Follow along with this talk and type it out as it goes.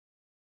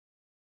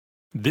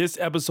This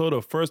episode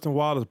of First and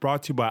Wild is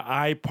brought to you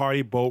by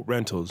iParty Boat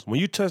Rentals. When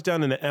you touch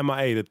down in the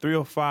MIA, the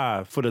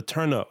 305, for the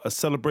turn-up, a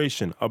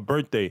celebration, a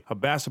birthday, a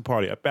bachelor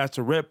party, a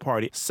bachelorette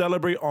party,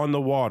 celebrate on the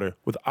water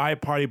with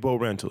iParty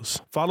Boat Rentals.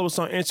 Follow us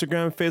on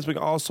Instagram, Facebook, and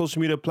all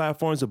social media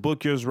platforms to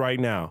book yours right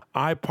now.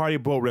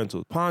 iParty Boat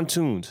Rentals.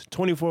 Pontoons,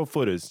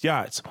 24-footers,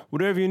 yachts,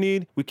 whatever you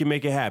need, we can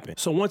make it happen.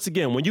 So once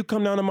again, when you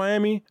come down to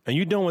Miami and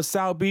you're done with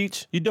South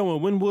Beach, you're done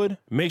with Wynwood,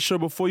 make sure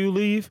before you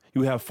leave,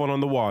 you have fun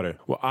on the water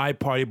with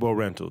iParty Boat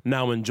Rentals.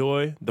 Now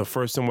enjoy the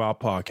First and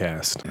Wild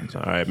podcast.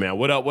 All right, man.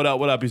 What up?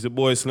 It's your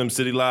boy Slim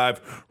City Live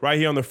right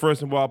here on the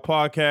First and Wild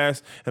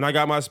podcast. And I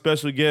got my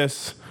special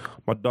guest,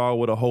 my dog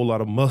with a whole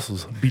lot of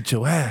muscles. Beat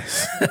your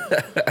ass.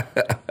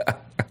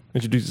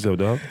 Introduce yourself,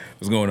 dog.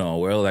 What's going on,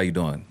 world? How you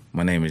doing?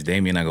 My name is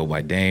Damien. I go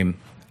by Dame.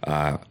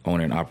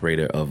 Owner and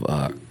operator of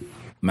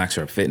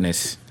Maxsharp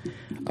Fitness.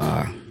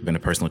 Been a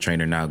personal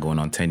trainer now going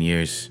on 10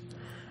 years.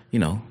 You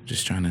know,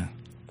 just trying to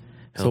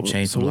help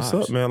change some lives. So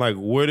what's up, man? Like,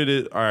 where did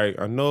it... All right,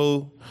 I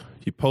know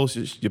you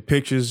posted your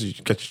pictures. You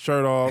got your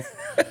shirt off.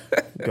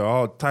 You got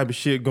all type of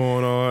shit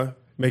going on.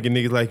 Making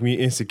niggas like me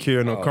insecure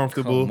and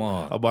uncomfortable. Come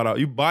on. About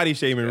you body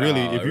shaming,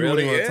 really, if you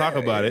really want to talk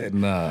about it.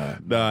 Nah,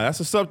 that's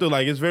what's up, though.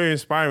 Like, it's very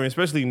inspiring,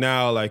 especially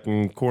now, like,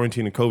 in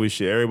quarantine and COVID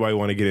shit. Everybody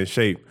want to get in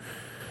shape.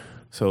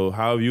 So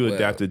how have you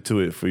adapted to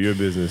it for your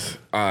business?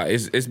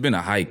 It's been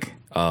a hike.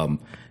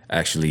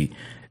 Actually,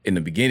 in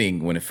the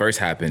beginning, when it first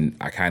happened,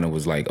 I kind of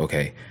was like,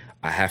 okay,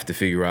 I have to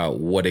figure out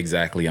what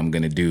exactly I'm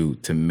going to do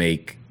to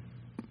make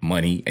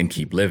money and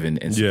keep living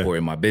and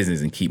supporting my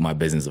business and keep my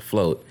business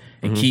afloat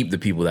and keep the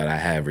people that I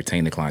have,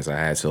 retain the clients I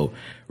had. So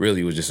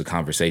really it was just a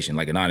conversation,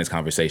 like an honest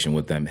conversation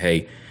with them.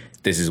 Hey,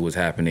 this is what's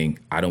happening.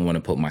 I don't want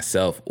to put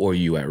myself or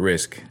you at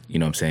risk, you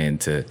know what I'm saying,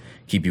 to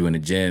keep you in the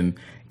gym,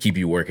 keep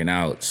you working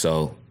out.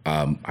 So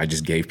I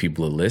just gave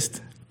people a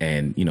list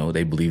and, you know,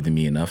 they believed in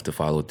me enough to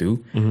follow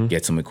through,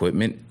 get some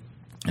equipment.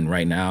 And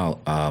right now,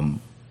 I'm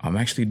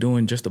actually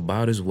doing just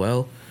about as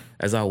well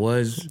as I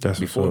was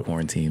before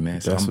quarantine,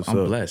 man. So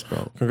I'm blessed,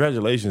 bro.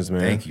 Congratulations,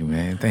 man. Thank you,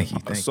 man. Thank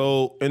you.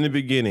 So in the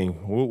beginning,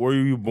 where were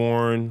you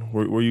born?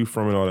 Where were you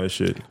from and all that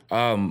shit?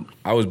 I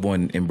was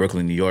born in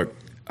Brooklyn, New York.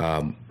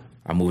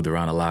 I moved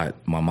around a lot.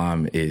 My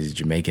mom is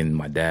Jamaican.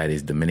 My dad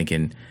is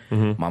Dominican.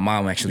 My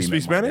mom actually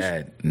speak Spanish?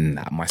 Dad.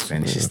 Nah, my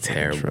Spanish is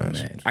terrible,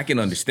 man. I can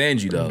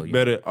understand you, though.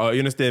 Better. You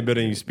understand better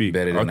than you speak.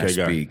 Better than I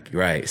speak.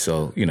 Right.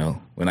 So, you know,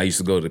 when I used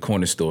to go to the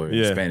corner store,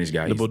 the Spanish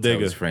guy used to tell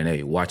his friend,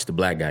 hey, watch the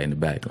black guy in the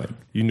back. Like,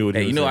 you knew what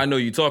he was saying. I know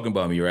you talking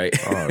about me, right?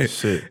 Oh,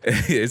 shit.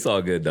 It's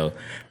all good, though.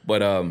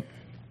 But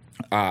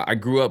I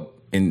grew up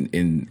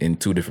in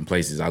two different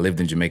places. I lived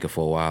in Jamaica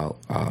for a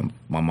while.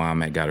 My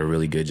mom had got a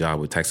really good job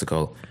with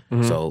Texaco.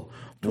 So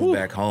moved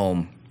back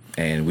home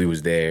and we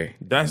was there.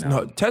 That's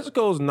not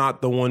Texaco's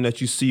not the one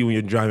that you see when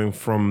you're driving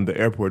from the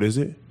airport, is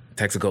it?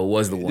 Texaco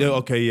was the one. Yeah,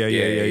 okay, yeah.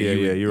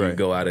 You're right. You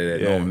go out of that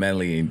North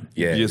Manley and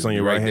just on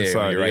your right hand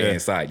side. On your right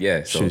hand side,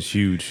 yeah. So shit's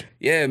huge.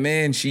 Yeah,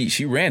 man.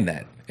 She ran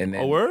that. And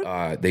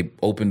then they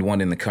opened one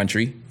in the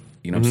country,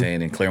 you know what I'm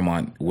saying, in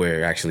Claremont,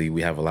 where actually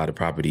we have a lot of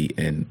property,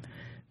 and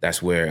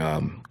that's where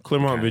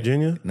Claremont,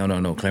 Virginia?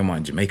 No,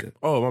 Claremont, Jamaica.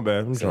 Oh, my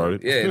bad. I'm sorry.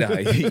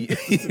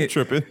 Yeah,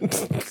 tripping.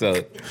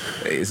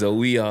 So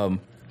we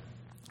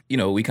you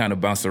know, we kind of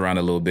bounced around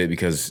a little bit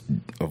because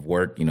of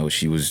work. You know,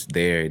 she was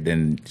there,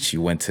 then she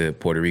went to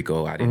Puerto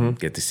Rico. I didn't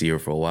get to see her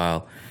for a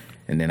while.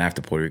 And then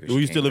after Puerto Rico, were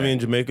you still living in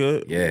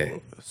Jamaica? Yeah.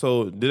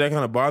 So did that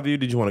kind of bother you?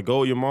 Did you want to go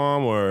with your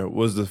mom, or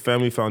was the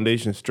family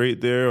foundation straight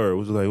there, or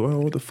was it like,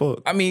 well, what the fuck?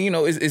 I mean, you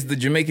know, it's the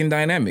Jamaican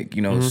dynamic,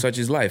 you know, such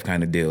is life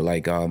kind of deal.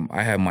 Like,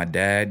 I had my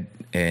dad,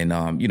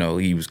 and, you know,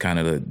 he was kind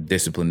of the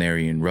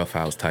disciplinarian,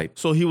 roughhouse type.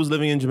 So he was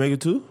living in Jamaica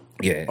too?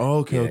 Yeah. Oh,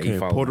 okay.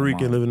 Puerto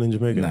Rican living in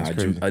Jamaica. Nah,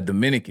 that's crazy. A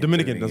Dominican.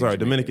 Dominican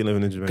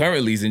living in Jamaica.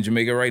 Currently, he's in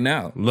Jamaica right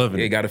now. Loving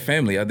it. He got a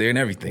family out there and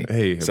everything.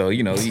 Hey. So,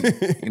 you know,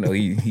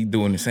 he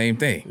doing the same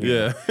thing.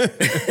 Yeah.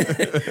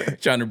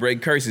 Trying to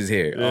break curses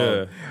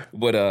here.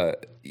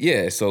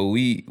 Yeah. So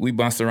we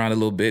bounced around a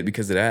little bit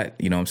because of that,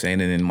 you know what I'm saying?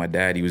 And then my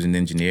dad, he was an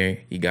engineer.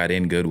 He got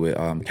in good with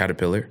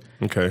Caterpillar.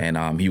 Okay.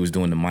 And he was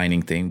doing the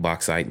mining thing,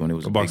 bauxite, when it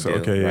was a big deal.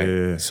 Okay, right?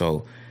 yeah.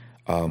 So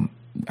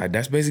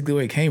that's basically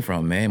where it came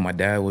from, man. My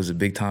dad was a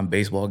big-time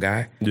baseball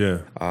guy. Yeah.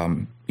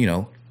 You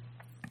know,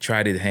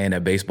 tried his hand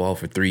at baseball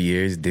for 3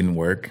 years, didn't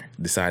work.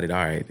 Decided,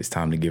 all right, it's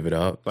time to give it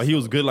up. Like, he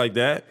was good like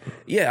that?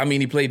 Yeah, I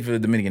mean, he played for the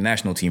Dominican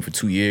national team for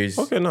 2 years.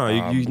 Okay,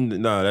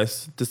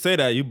 that's to say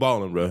that you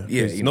balling, bro.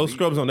 Yeah, no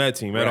scrubs on that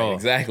team at all.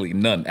 Exactly,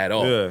 none at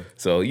all. Yeah.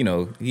 So, you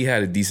know, he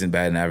had a decent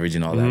batting average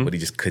and all that, but he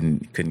just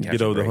couldn't catch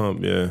get over the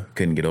hump. Yeah,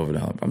 couldn't get over the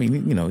hump. I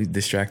mean, you know, he's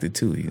distracted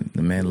too.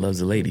 The man loves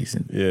the ladies,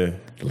 and the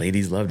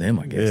ladies loved him,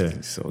 I guess.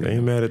 Yeah, so they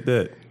ain't mad at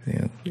that.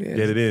 Yeah.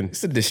 Get it in.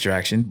 It's a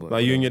distraction. But,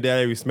 like, you and your dad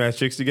ever smash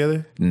chicks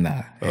together?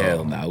 Nah,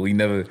 hell nah. We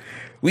never.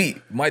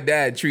 My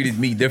dad treated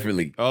me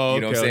differently. Oh,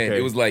 you know what I'm saying? okay.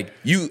 It was like,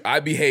 I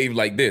behave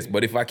like this,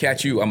 but if I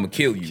catch you, I'm gonna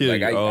kill you.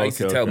 I used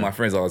to tell my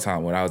friends all the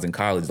time when I was in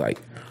college,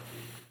 like,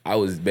 I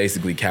was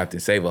basically Captain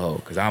Save-A-Ho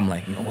because I'm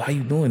like, why are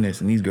you doing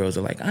this? And these girls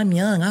are like, I'm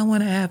young, I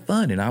want to have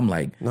fun. And I'm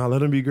like, nah,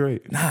 let them be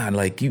great. Nah,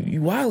 like you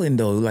wildin'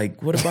 though.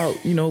 Like, what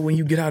about when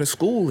you get out of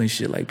school and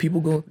shit? Like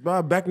people go.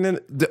 But back then,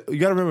 you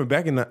gotta remember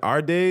back in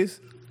our days.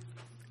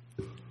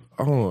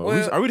 Oh,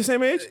 are we the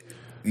same age?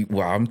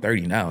 Well, I'm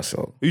 30 now,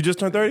 so. You just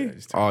turned 30?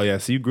 Oh yeah,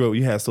 so you grew up.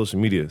 You had social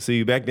media.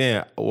 See, back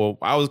then, well,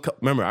 I was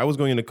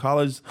going into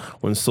college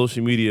when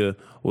social media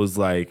was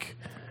like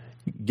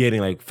getting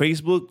like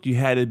Facebook. You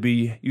had to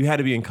be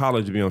in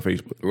college to be on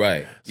Facebook.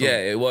 Right. So, yeah,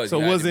 it was. So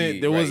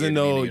there wasn't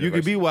no. You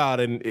could be wild,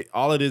 and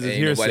all it is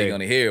hearsay. Nobody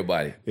gonna hear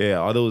about it. Yeah,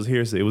 all those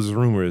hearsay. It was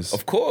rumors.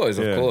 Of course.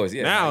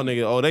 Yeah. Now,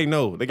 nigga, they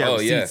know. They got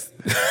receipts.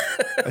 Yeah.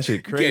 That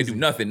shit crazy. You can't do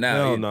nothing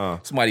now. No.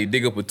 Somebody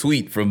dig up a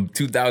tweet from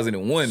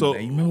 2001. So,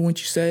 you remember what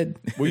you said?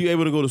 Were you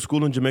able to go to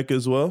school in Jamaica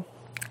as well?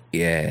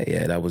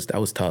 Yeah. That was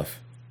tough.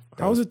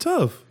 How was it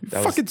tough? You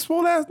fucking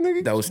swole ass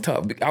nigga. That was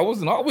tough. I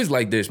wasn't always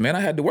like this, man. I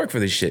had to work for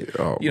this shit.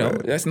 Oh,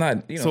 man. That's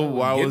not. So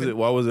why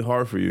was it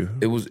hard for you?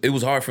 It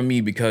was hard for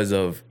me because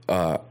of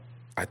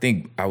I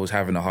think I was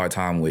having a hard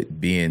time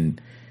with being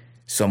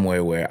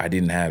somewhere where I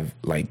didn't have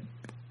like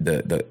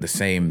the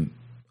same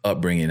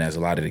upbringing as a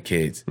lot of the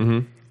kids,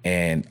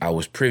 and I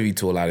was privy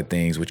to a lot of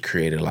things which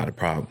created a lot of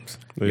problems.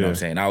 You know what I'm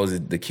saying? I was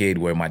the kid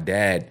where my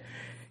dad,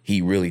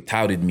 he really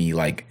touted me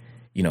like,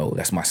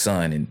 that's my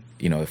son, and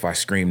if I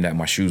screamed that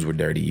my shoes were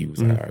dirty, he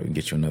was like, all right, we can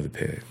get you another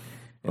pair.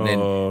 And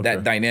then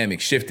that dynamic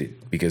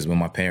shifted because when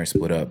my parents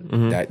split up,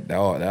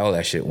 all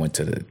that shit went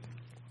to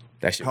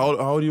that shit. How old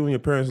are you when your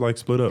parents like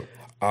split up?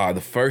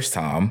 The first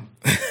time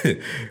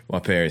my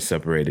parents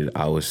separated,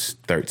 I was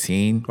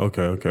 13.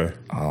 Okay.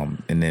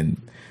 And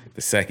then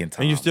the second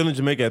time. And you're still in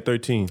Jamaica at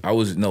 13?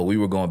 We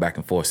were going back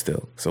and forth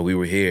still. So we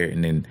were here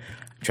and then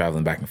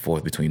traveling back and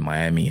forth between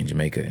Miami and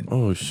Jamaica and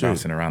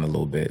bouncing around a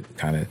little bit,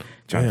 kind of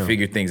trying to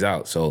figure things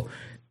out. So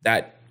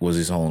that was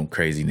his own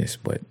craziness.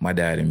 But my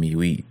dad and me,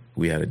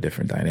 we had a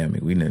different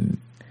dynamic.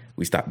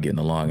 We stopped getting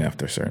along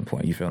after a certain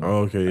point. You feel me?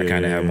 Okay, I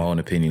kind of have my own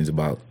opinions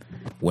about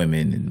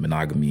women and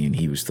monogamy, and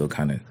he was still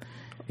kind of,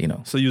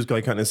 So you was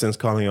like kind of sense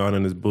calling on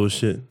in this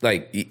bullshit?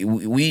 Like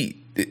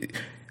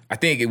I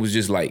think it was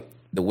just like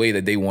the way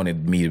that they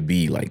wanted me to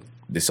be like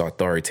this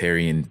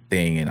authoritarian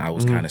thing, and I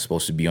was kind of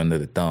supposed to be under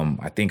the thumb.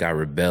 I think I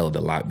rebelled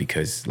a lot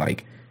because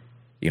like,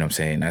 what I'm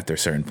saying? After a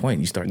certain point,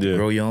 you start to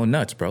grow your own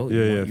nuts, bro.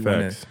 You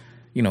facts.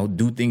 Wanna,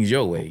 do things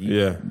your way.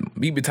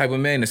 Be the type of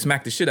man to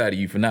smack the shit out of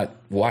you for not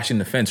washing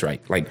the fence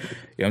right. Like,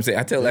 what I'm saying?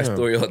 I tell that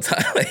story all the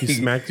time. Like, he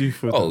smacked you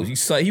for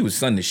he was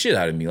sunning the shit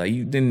out of me. Like,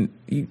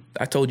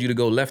 I told you to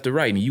go left to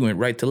right, and you went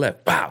right to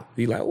left. Bow.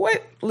 He like,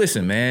 what?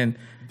 Listen, man.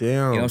 Damn. You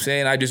know what I'm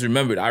saying?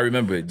 I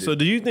remember it. So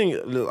do you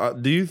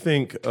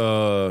think,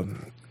 because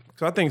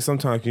I think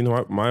sometimes,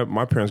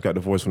 my parents got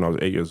divorced when I was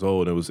 8 years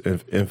old. It was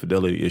an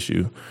infidelity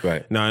issue.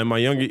 Right. Now, in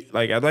my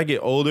as I get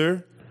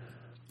older,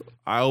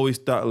 I always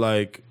thought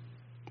like,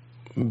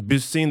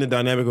 seeing the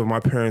dynamic of my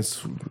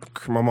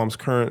mom's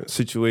current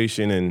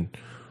situation, and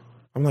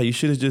I'm like, you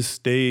should have just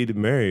stayed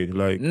married.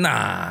 Like,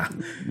 nah.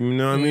 You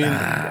know what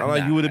I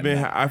mean? You would have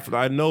been,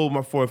 I know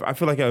I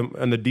feel like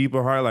in the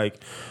deeper heart,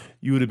 like,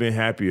 you would have been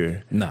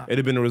happier. Nah. It'd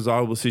have been a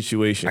resolvable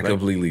situation. I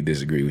completely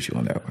disagree with you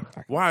on that one.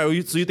 Why?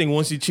 So you think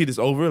once you cheat, it's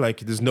over?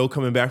 Like, there's no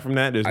coming back from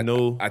that?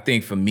 I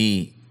think for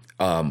me,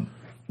 one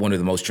of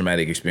the most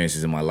traumatic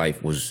experiences in my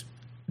life was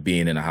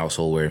being in a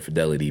household where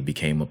infidelity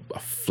became a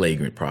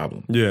flagrant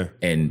problem. Yeah.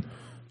 And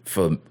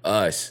for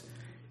us,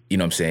 you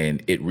know what I'm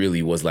saying, it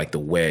really was like the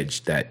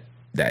wedge that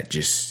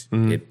just,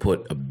 it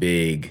put a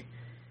big...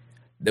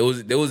 There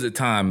was a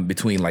time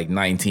between like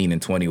 19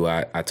 and 20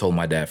 where I told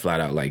my dad flat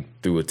out, like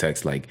through a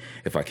text, like,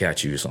 if I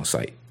catch you, it's on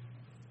sight.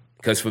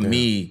 Because for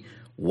me,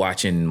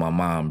 watching my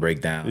mom break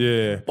down,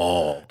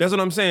 ball. That's what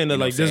I'm saying.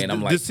 Like,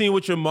 just seeing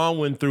what your mom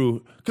went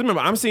through. Because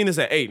remember, I'm seeing this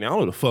at 8. Now, I don't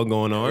know what the fuck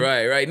going on.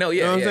 Right. No,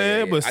 you know what I'm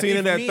saying? But seeing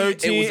it at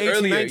 13, it was 18,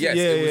 earlier. 19,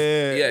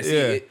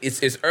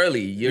 Yes, it's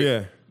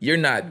early. You're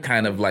not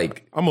kind of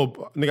like... I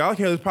don't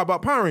care if pop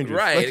out Power Rangers.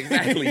 Right,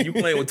 exactly. You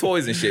playing with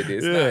toys and shit.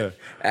 It's not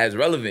as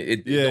relevant.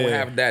 It don't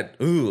have that,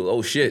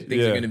 oh shit,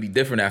 things are going to be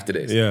different after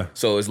this. Yeah.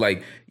 So it's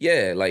like,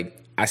 like,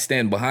 I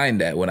stand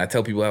behind that when I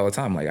tell people all the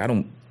time, like, I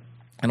don't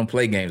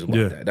play games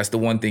about that. That's the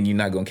one thing you're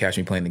not going to catch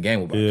me playing the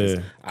game about.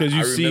 Yeah. Because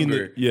you've seen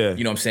you know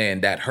what I'm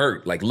saying, that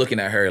hurt. Like, looking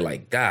at her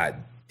like, God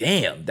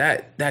damn,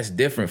 that's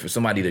different for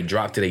somebody to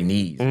drop to their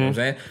knees. You know what I'm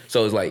saying?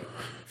 So it's like,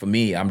 for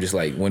me, I'm just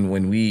like,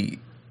 when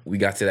we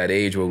got to that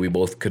age where we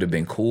both could have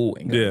been cool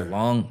and got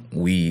along,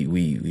 we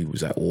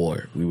was at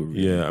war. We were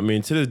really I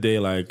mean, to this day,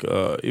 like,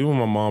 even when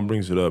my mom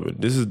brings it up,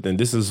 this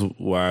is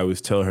why I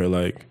always tell her,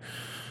 like,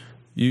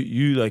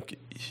 you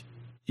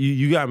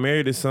got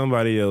married to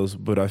somebody else,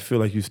 but I feel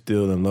like you're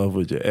still in love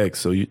with your ex.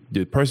 So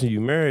the person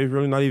you married is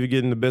really not even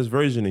getting the best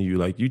version of you.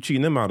 Like, you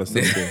cheating them out of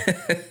something.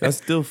 That's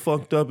still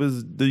fucked up.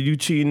 Is him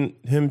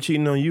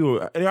cheating on you,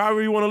 or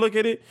however you want to look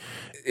at it.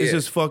 It's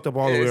just fucked up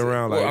all the way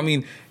around. Well, I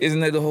mean,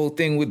 isn't that the whole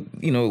thing with,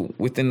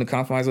 within the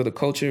confines of the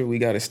culture, we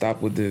got to stop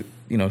with the,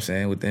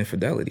 with the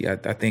infidelity. I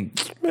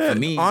think, man, for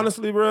me,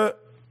 honestly, bro,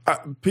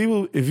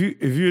 people, if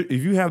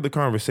you have the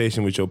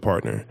conversation with your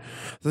partner,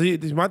 so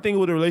my thing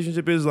with a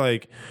relationship is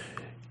like,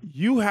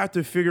 you have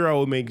to figure out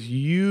what makes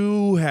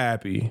you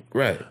happy.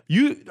 Right.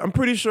 I'm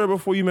pretty sure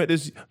before you met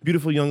this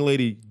beautiful young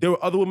lady, there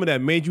were other women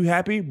that made you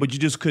happy, but you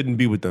just couldn't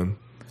be with them.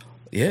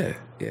 Yeah.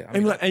 I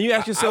mean, and you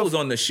ask yourself, I was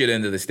on the shit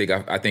end of the stick.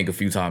 I think a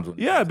few times.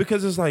 Yeah,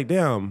 because it's like,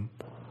 damn,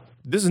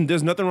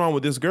 there's nothing wrong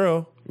with this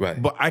girl,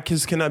 right? But I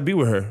just cannot be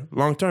with her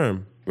long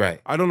term. Right.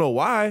 I don't know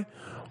why.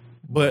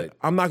 But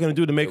I'm not gonna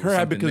do it to make her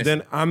happy because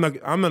then I'm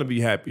gonna be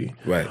happy.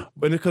 Right.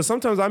 But because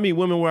sometimes I meet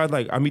women where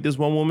I meet this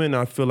one woman and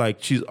I feel like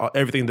she's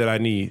everything that I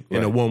need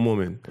in a one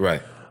woman.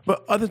 Right.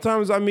 But other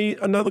times I meet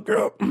another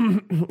girl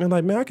and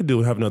like, man, I could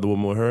have another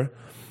woman with her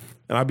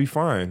and I'd be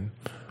fine.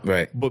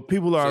 Right. But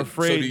people are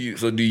afraid.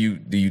 So do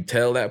you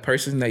tell that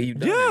person that you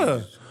done?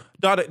 Yeah.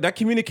 That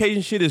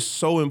communication shit is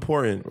so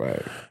important.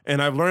 Right.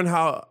 And I've learned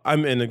how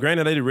I'm in the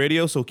granted I did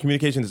radio, so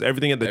communication is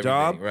everything at the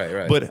job.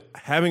 Right. But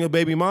having a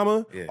baby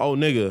mama, oh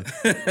nigga,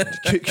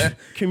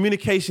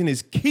 communication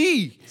is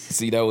key.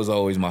 See, that was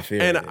always my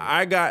fear. And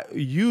I got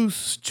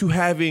used to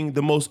having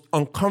the most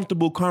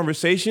uncomfortable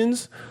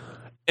conversations,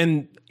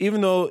 and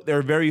even though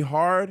they're very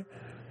hard,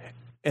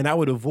 and I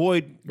would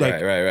avoid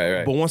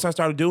right. But once I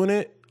started doing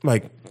it,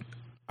 like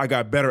I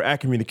got better at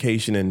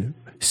communication and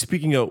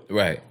speaking up.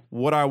 Right.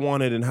 What I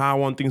wanted and how I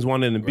want things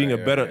wanted and being a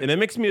better, and it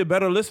makes me a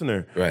better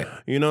listener. Right.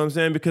 You know what I'm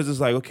saying? Because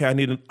it's like, okay, I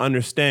need to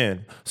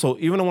understand. So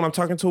even when I'm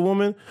talking to a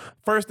woman,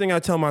 first thing I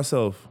tell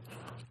myself,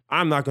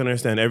 I'm not going to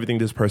understand everything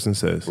this person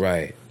says.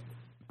 Right.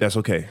 That's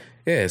okay.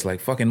 Yeah, it's like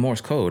fucking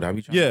Morse code. I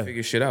be trying to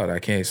figure shit out. I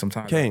can't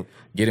sometimes.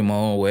 Get in my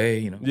own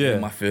way, get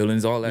in my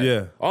feelings, all that.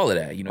 Yeah. All of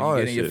that. You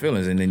get in your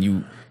feelings and then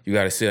you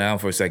got to sit down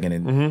for a second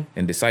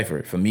and decipher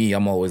it. For me,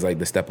 I'm always like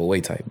the step away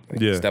type.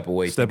 Step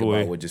away, think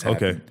about what just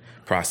happened,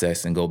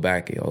 process and go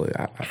back.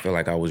 I feel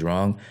like I was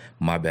wrong.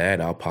 My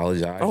bad. I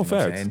apologize. Oh,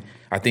 facts.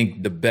 I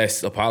think the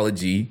best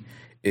apology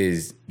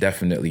is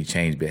definitely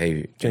change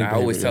behavior. And I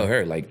always tell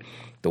her, like,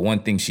 the one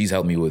thing she's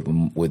helped me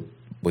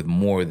with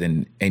more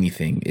than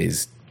anything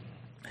is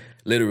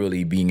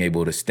literally being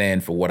able to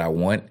stand for what I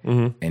want,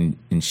 and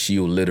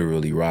she'll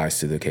literally rise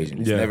to the occasion.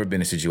 It's never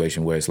been a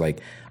situation where it's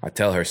like I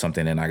tell her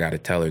something and I got to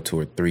tell her 2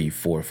 or 3,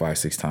 4, 5,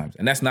 6 times.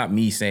 And that's not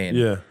me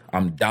saying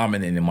I'm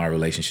dominant in my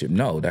relationship.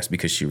 No, that's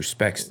because she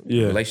respects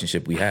the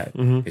relationship we have.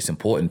 It's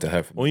important to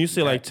her. When you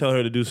say like tell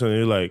her to do something,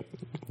 you're like,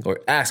 or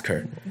ask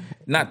her,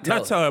 not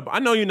tell her. I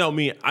know you know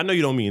me. I know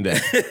you don't mean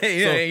that.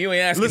 You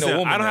ain't asking listen, no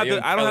woman. I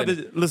don't have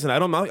to.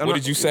 Listen, What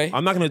did you say?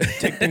 I'm not going to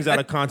take things out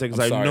of context.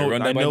 I'm sorry,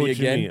 I know what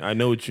you mean. I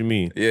know what you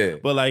mean. Yeah.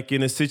 But like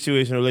in a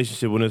situation,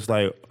 relationship, when it's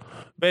like,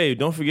 babe,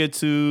 don't forget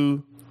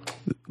to,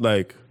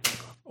 like,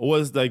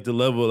 what's like the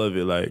level of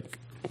it? Like,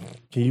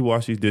 can you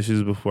wash these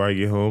dishes before I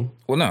get home?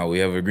 Well, no, we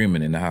have an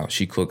agreement in the house.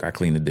 She cook, I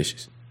clean the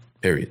dishes.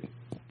 Period.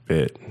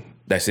 Bet.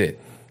 That's it.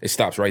 It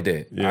stops right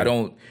there.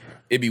 Yeah.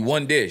 It'd be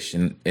one dish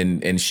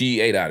and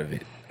she ate out of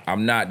it.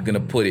 I'm not gonna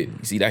put it.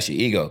 See, that's your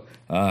ego.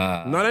 No,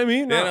 I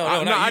mean, no,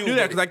 I do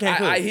that because I can't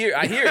cook. I hear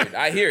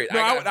it. No,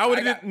 I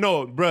would.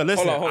 No, bro.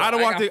 Listen, hold on. I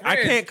don't want to. I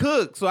can't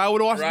cook, so I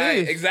would wash the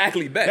dish.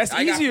 Exactly. That's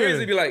I easier. Got friends,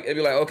 it'd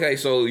be like, okay,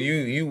 so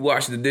you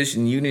washed the dish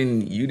and you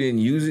didn't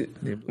use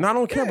it. No, I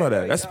don't care about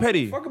that. That's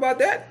petty. Fuck about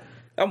that.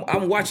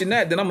 I'm watching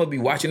that, then I'm gonna be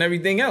watching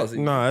everything else.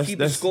 No, keep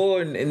the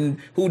score and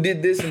who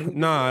did this. And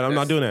nah, I'm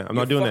not doing that. I'm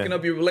not doing that. Fucking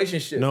up your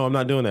relationship. No, I'm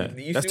not doing that.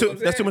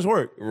 That's too much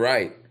work.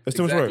 Right. That's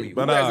too much work.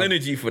 But who has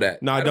energy for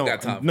that? No, I don't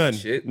got time for that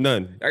shit.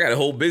 None. I got a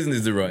whole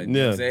business to run. You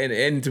know what I'm saying?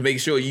 And to make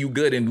sure you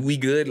good and we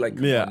good. Like,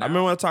 yeah, I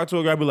remember when I talked to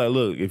a guy, I'd be like,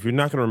 look, if you're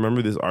not gonna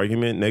remember this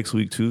argument next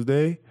week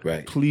Tuesday,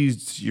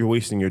 please, you're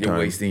wasting your time. You're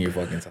wasting your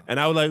fucking time. And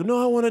I was like,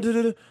 no, I want to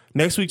do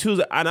next week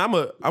Tuesday. And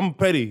I'm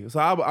petty, so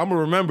I'm gonna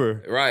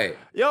remember. Right.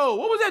 Yo,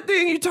 what was that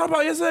thing you talked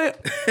about yesterday?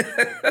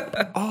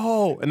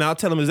 And I'll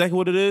tell him exactly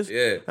what it is.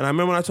 Yeah. And I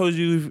remember when I told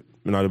you,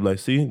 and I'd be like,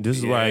 see, this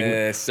is why.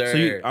 Yes,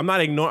 sir. So I'm not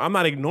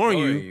ignoring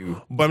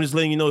you, but I'm just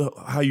letting you know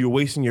how you're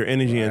wasting your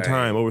energy and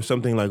time over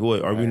something like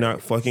what? Are we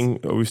not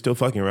fucking? Are we still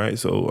fucking, right?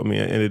 So, I mean,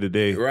 at the end of the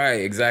day.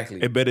 Right,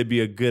 exactly. It better be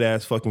a good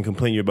ass fucking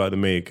complaint you're about to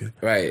make.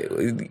 Right.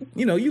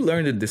 You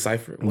learn to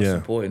decipher what's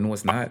important and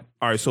what's not.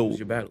 All right, so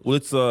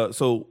let's,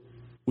 so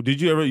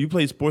did you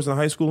played sports in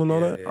high school and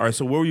all that? Yeah. All right,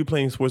 so where were you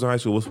playing sports in high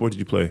school? What sport did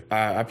you play?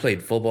 I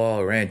played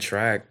football, ran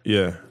track.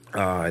 Yeah.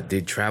 I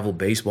did travel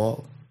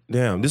baseball.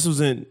 Damn, this was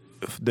in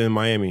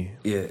Miami.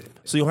 Yeah.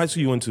 So your high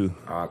school you went to?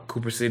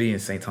 Cooper City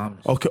and St.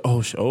 Thomas. Okay.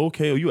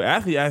 Okay. Oh, you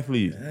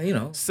athlete.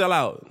 Sell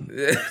out.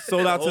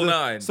 Sold out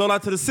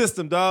to the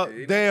system, dog.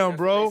 Damn,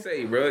 bro. That's what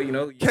they say,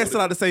 bro. Can't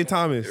sell out to St.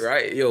 Thomas.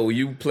 Right. Yo,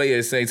 you play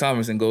at St.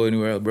 Thomas and go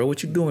anywhere else, bro.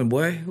 What you doing,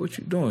 boy? What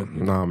you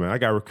doing? Nah, man. I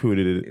got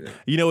recruited. Yeah.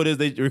 You know what it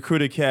is? They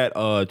recruited Chad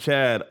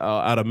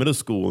out of middle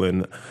school,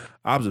 and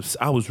I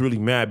was really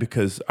mad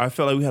because I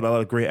felt like we had a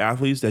lot of great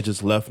athletes that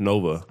just left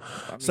Nova.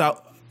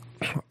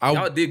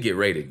 Y'all did get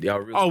rated. Y'all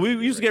really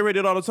we used to get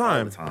rated all the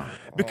time.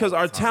 Because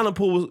our talent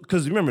pool was,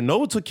 because remember,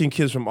 Nova took in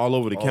kids from all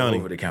over the county.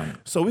 All over the county.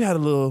 So we had a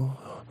little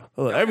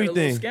everything. Had a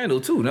little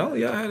scandal too, no?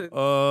 Y'all had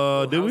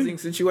a did housing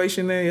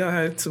situation there. Y'all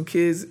had some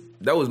kids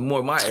That was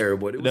more my era,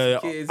 but it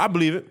was kids. I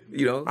believe it.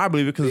 You know, I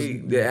believe it because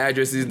the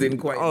addresses didn't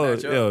quite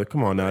match up. Yeah,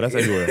 come on now, that's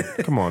everywhere.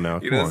 Come on now,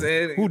 You know what I'm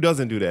saying? Who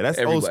doesn't do that? That's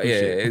old school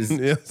shit. You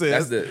know what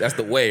I'm saying? That's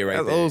the way right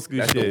that's there. Old school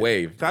that's shit. The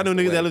wave. I know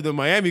niggas that lived in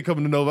Miami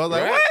coming to Nova. I was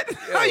like, what?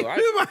 How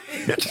you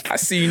live? I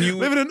seen you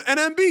living in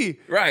NMB.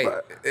 Right.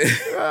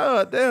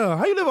 God damn.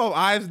 How you live off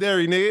Ives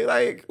Dairy, nigga?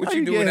 Like, what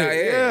you doing out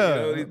here?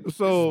 Yeah. You know,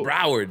 so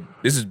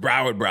This is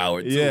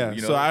Broward too. Yeah.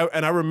 You know? So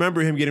I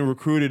remember him getting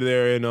recruited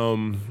there,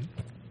 and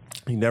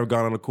he never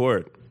got on the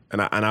court.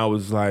 And I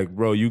was like,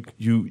 bro, you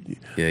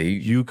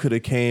could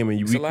have came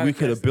and we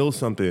could have built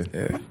something.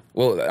 Yeah.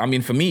 Well, I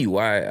mean, for me,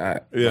 why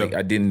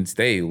I didn't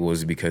stay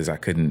was because I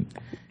couldn't.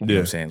 You know what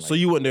I'm saying? Like, so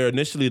you went there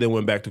initially, then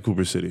went back to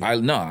Cooper City. I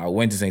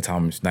went to St.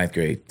 Thomas 9th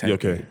grade,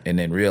 10th grade, and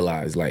then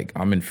realized like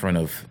I'm in front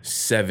of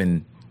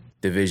 7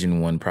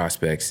 Division I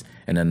prospects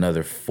and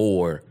another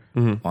 4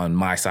 on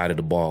my side of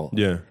the ball.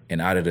 Yeah.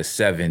 And out of the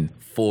 7,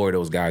 4 of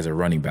those guys are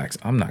running backs.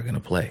 I'm not gonna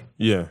play.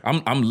 Yeah.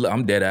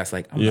 I'm dead ass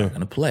like I'm not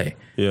gonna play.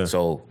 Yeah.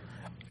 So,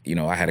 you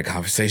know, I had a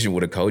conversation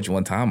with a coach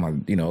one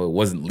time. It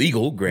wasn't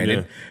legal,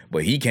 granted,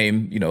 but he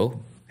came. You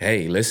know,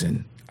 hey,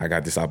 listen, I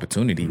got this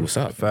opportunity. What's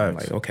up? Facts. I'm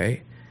like,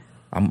 okay,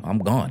 I'm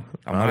gone.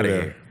 I'm out of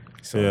here.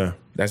 So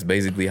that's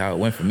basically how it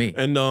went for me.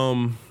 And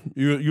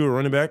you were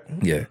running back.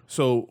 Yeah.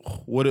 So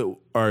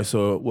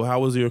how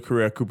was your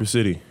career at Cooper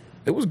City?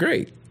 It was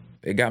great.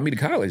 It got me to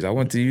college. I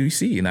went to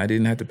UC and I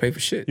didn't have to pay for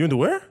shit. You went to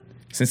where?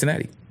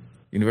 Cincinnati,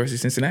 University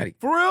of Cincinnati.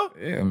 For real?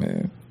 Yeah,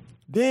 man.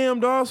 Damn,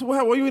 dog. So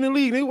why you in the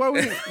league, nigga?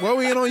 Why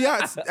we in on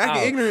yachts?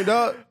 Acting ignorant,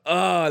 dog.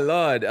 Oh,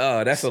 Lord.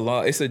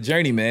 Oh, it's a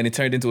journey, man. It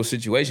turned into a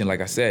situation.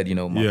 Like I said,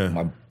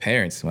 my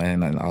parents,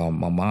 man,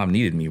 my mom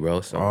needed me,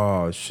 bro. So,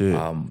 oh, shit.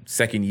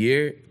 Second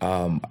year,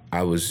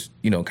 I was,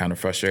 kind of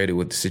frustrated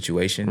with the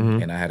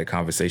situation. And I had a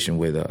conversation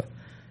with a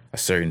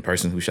certain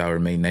person who shall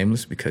remain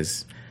nameless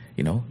because,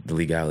 the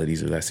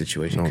legalities of that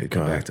situation could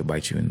come back to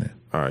bite you in the...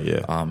 All right,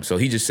 yeah. So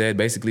he just said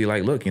basically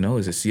like, look,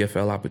 it's a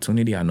CFL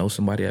opportunity. I know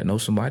somebody that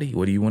knows somebody.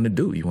 What do you want to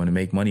do? You want to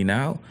make money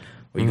now?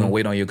 Or you going to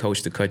wait on your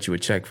coach to cut you a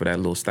check for that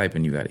little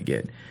stipend you got to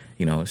get?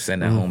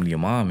 Send that home to your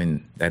mom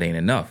and that ain't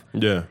enough. Yeah.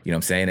 You know what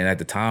I'm saying? And at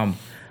the time,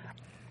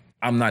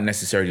 I'm not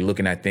necessarily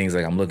looking at things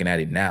like I'm looking at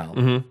it now.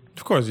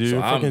 Of course,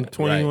 you're fucking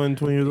 21,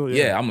 20 years old.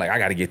 Yeah, I'm like, I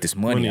got to get this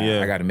money.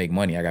 I got to make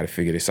money. I got to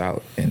figure this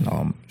out. And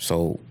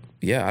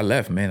I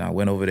left, man. I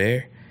went over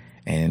there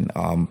and,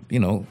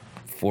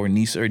 4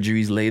 knee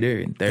surgeries later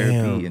and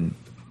therapy and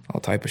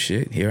all type of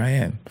shit. Here I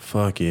am.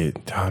 Fuck it.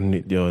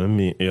 Yo,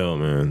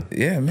 man.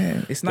 Yeah,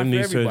 man. It's not for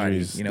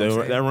everybody.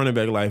 Surgeries, that running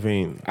back life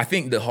ain't. I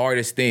think the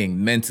hardest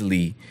thing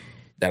mentally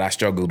that I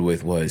struggled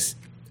with was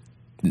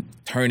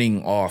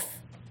turning off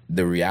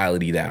the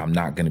reality that I'm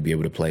not going to be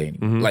able to play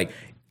anymore. Like,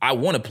 I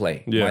want to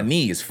play. Yeah. My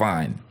knee is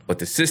fine. But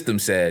the system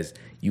says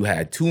you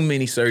had too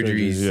many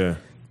surgeries. Yeah.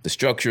 The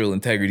structural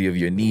integrity of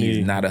your knee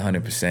is not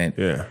 100%.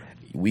 Yeah.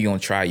 We gonna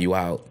try you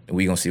out.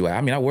 We gonna see what.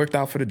 I mean, I worked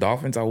out for the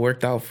Dolphins. I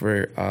worked out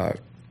for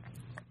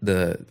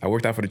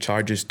the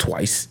Chargers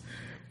twice.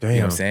 Damn. You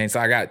know what I'm saying? So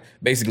I got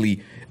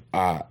basically.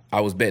 I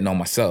was betting on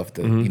myself.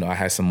 I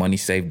had some money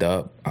saved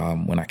up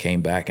when I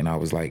came back, and I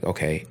was like,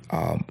 okay,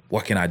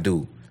 what can I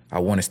do? I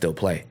want to still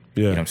play.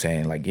 Yeah. You know what I'm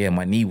saying? Like, yeah,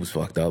 my knee was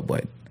fucked up,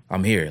 but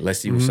I'm here. Let's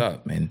see what's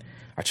up. And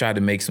I tried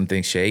to make some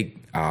things shake.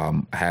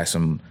 I had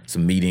some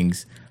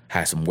meetings.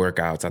 Had some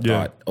workouts. I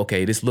thought,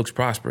 okay, this looks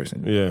prosperous.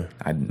 And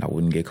I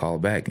wouldn't get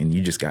called back. And you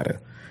just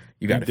gotta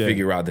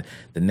figure out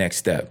the next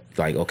step.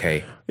 Like,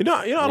 okay,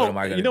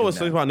 what's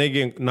something about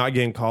not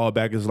getting called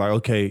back is like,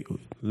 okay,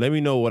 let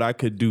me know what I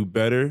could do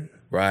better.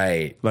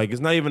 Right. Like,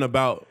 it's not even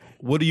about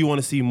what do you want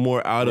to see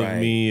more out of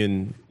me,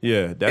 and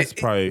that's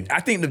probably. I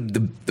think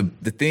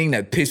the thing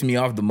that pissed me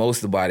off the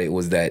most about it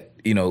was that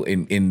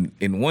in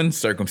one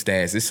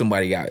circumstance, there's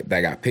somebody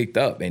that got picked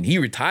up and he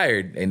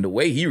retired, and the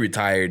way he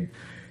retired.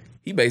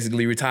 He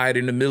basically retired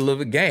in the middle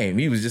of a game.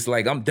 He was just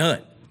like, I'm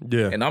done.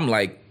 Yeah. And I'm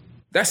like,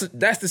 that's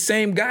the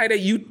same guy that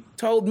you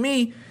told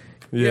me,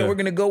 we're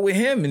going to go with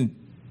him.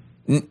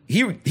 And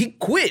he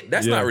quit.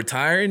 That's not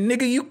retiring.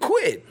 Nigga, you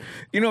quit.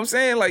 You know what I'm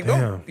saying? Like,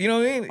 don't, you know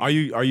what I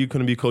mean? Are you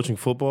going to be coaching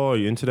football? Are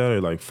you into that or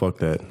like, fuck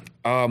that?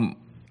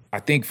 I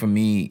think for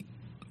me,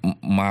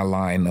 my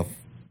line of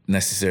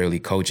necessarily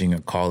coaching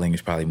or calling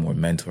is probably more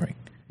mentoring.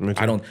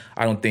 I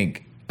don't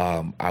think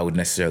I would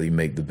necessarily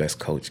make the best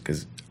coach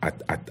because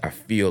I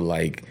feel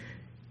like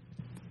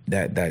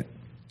that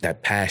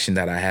passion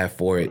that I have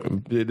for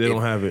it. They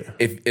don't have it.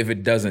 If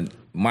it doesn't,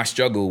 my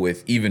struggle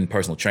with even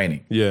personal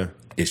training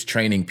is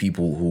training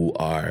people who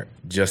are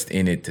just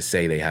in it to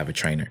say they have a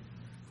trainer.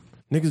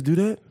 Niggas do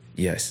that?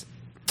 Yes.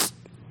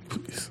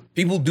 Please.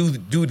 People do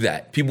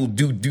that. People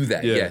do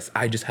that. Yeah. Yes,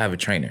 I just have a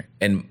trainer.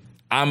 And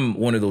I'm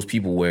one of those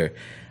people where,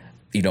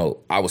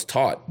 I was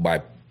taught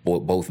by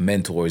both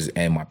mentors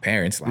and my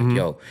parents, like,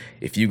 yo,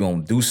 if you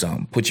gonna do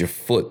something, put your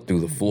foot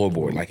through the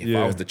floorboard. Like, if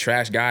I was the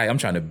trash guy, I'm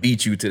trying to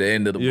beat you to the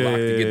end of the block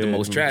to get the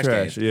most trash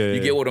cans. You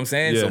get what I'm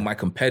saying? So my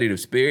competitive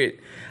spirit,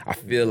 I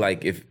feel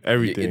like if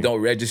it don't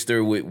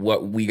register with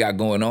what we got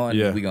going on,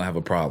 we gonna have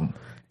a problem.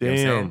 Damn.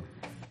 You know what I'm saying?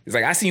 It's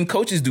like I seen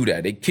coaches do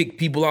that. They kick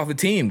people off the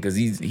team because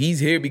he's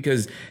here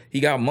because he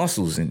got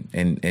muscles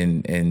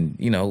and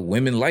you know,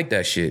 women like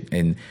that shit.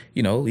 And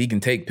you know, he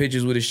can take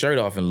pictures with his shirt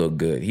off and look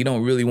good. He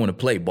don't really want to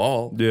play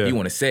ball. Yeah. He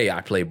want to say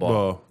I play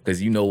ball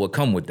because you know what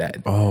come with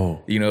that.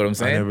 Oh, you know what I'm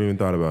saying? I never even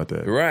thought about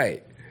that.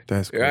 Right.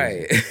 That's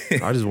crazy.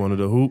 Right. I just wanted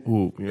to hoop. You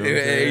know what I'm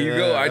There saying? you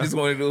go. I just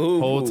wanted to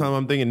hoop. Whole time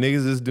I'm thinking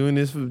niggas is doing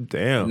this for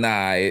damn.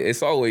 Nah,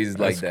 it's always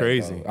like that. That's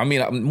crazy. Bro. I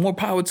mean, more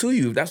power to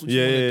you if that's what you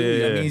want to do.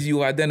 Yeah. That means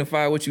you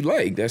identify what you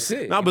like. That's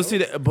it. Nah, but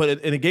see, but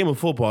in a game of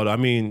football, I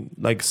mean,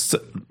 like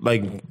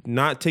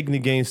not taking the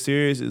game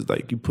serious is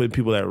like you put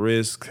people at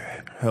risk,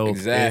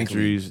 health,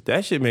 injuries.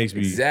 That shit makes me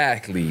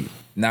exactly.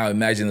 Now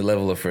imagine the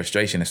level of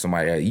frustration of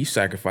somebody you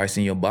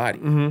sacrificing your body,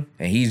 and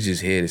he's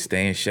just here to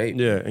stay in shape.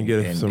 Yeah, and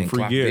get some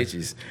free gear,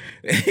 bitches,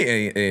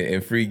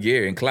 and free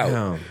gear and clout.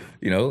 Damn.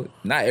 You know,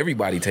 not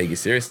everybody take it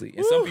seriously,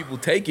 and some people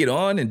take it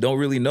on and don't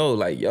really know.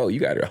 Like, yo, you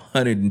got to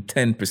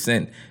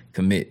 110%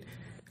 commit.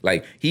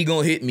 Like he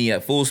gonna hit me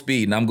at full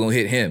speed, and I'm gonna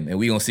hit him, and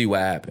we gonna see what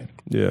happens.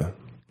 Yeah.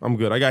 I'm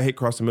good. I got hit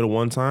across the middle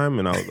one time,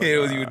 and I was like,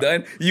 you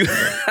done? You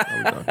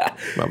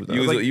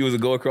was a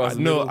go across the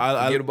middle?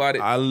 Forget about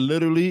it? I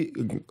literally,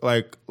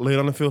 like, laid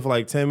on the field for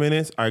like 10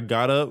 minutes. I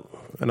got up,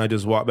 and I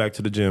just walked back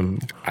to the gym.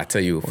 I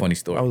tell you a funny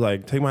story. I was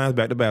like, take my ass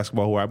back to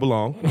basketball where I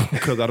belong,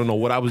 because I don't know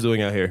what I was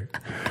doing out here.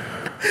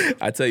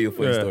 I tell you a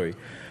funny story.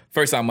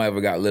 First time I ever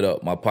got lit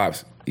up, my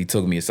pops, he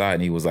took me aside,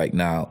 and he was like,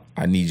 now,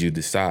 I need you to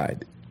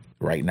decide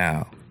right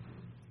now,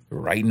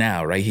 right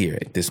here,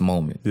 at this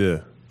moment,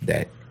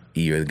 that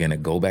you're gonna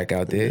go back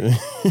out there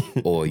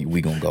or we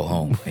gonna go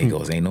home. And he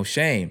goes, ain't no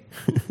shame.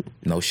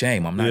 No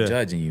shame. I'm not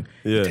judging you.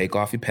 Yeah. Take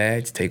off your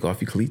pads, take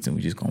off your cleats, and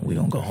we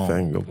gonna go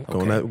home.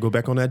 Go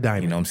back on that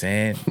diamond. You know what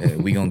I'm saying?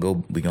 we gonna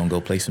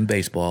go play some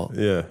baseball.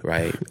 Yeah.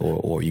 Right?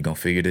 Or you gonna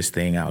figure this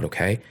thing out,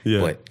 okay?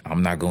 Yeah. But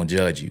I'm not gonna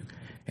judge you.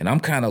 And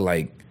I'm kinda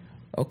like,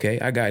 okay,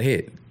 I got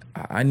hit.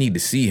 I need to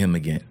see him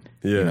again.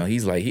 Yeah. You know,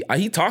 he's like,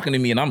 he talking to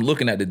me and I'm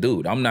looking at the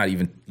dude. I'm not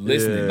even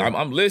listening. Yeah.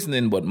 I'm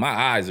listening, but my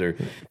eyes are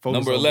Focus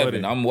number on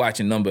 11. Buddy. I'm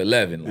watching number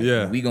 11. Like,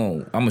 Yeah.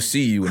 I'm gonna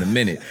see you in a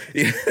minute.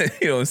 You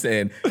know what I'm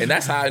saying? And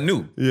that's how I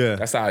knew. Yeah.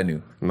 That's how I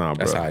knew. Nah,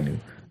 That's bro. how I knew.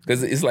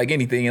 Because it's like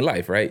anything in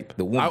life, right?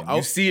 The woman,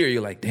 you see her,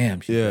 you're like,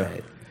 damn, she's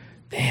bad.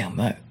 Damn,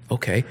 that,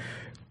 okay.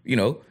 You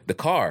know, the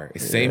car,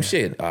 it's the same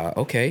shit.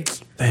 Okay.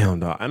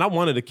 Damn, dog. And I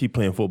wanted to keep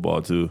playing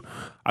football too.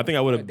 I think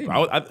I would have,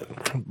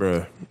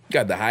 bruh.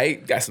 Got the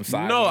height, got some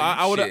size. No,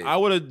 I would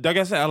have. Like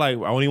I said, I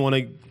only want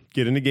to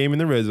get in the game in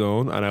the red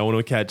zone, and I want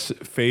to catch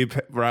fade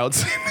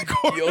routes in the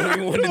corner. You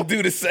only want to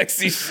do the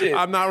sexy shit.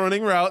 I'm not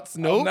running routes.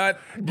 Nope. I'm not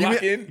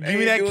blocking. Give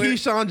me that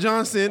Keyshawn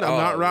Johnson. I'm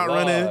not route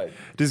running.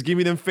 Just give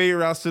me them fade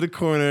routes to the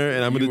corner,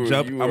 and I'm gonna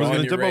jump. I was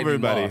gonna jump over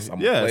everybody. I'm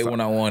gonna play when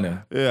I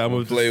wanna. Yeah, I'm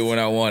gonna play when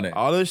I wanna.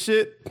 All this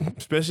shit,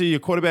 especially your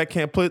quarterback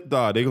can't play.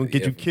 Dog, they gonna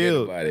get you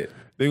killed. They're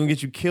gonna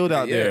get you killed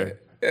out there.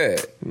 Yeah.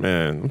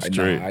 Man, I'm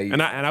straight.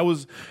 I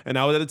was at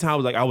the time, I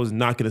was like, I was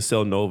not gonna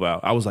sell Nova out.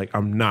 I was like,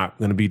 I'm not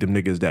gonna be them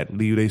niggas that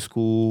leave their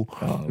school.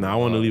 Now I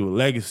want to leave a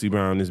legacy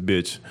behind this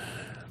bitch.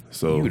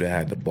 So you would have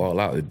had to ball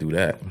out to do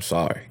that. I'm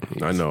sorry.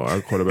 I know our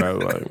quarterback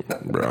was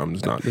like, bro, I'm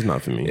just not. It's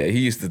not for me. Yeah, he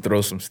used to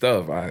throw some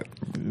stuff.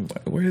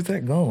 Where is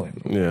that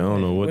going? Yeah, I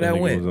don't know what that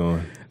nigga was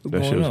on.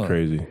 That shit was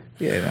crazy.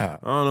 Yeah,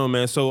 I don't know,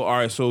 man. So all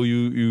right, so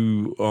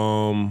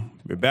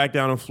you're back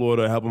down in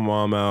Florida, helping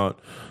mom out.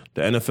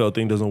 The NFL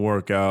thing doesn't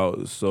work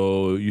out,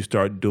 so you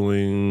start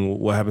doing,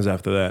 what happens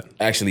after that?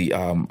 Actually,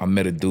 I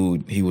met a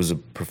dude, he was a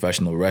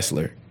professional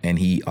wrestler, and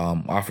he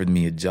offered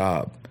me a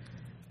job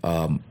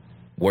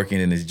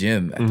working in his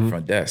gym at the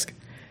front desk.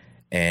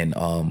 And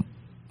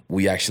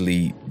we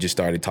actually just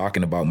started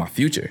talking about my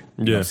future,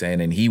 you know what I'm saying?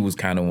 And he was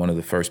kind of one of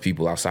the first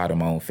people outside of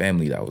my own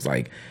family that was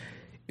like,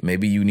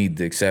 maybe you need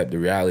to accept the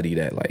reality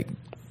that, like,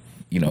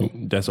 you know,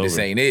 this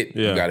ain't it.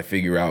 You got to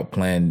figure out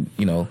plan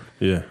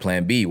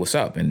B. What's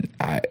up? And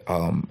I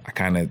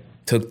kind of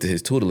took to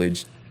his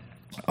tutelage.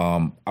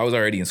 I was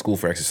already in school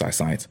for exercise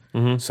science.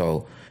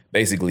 So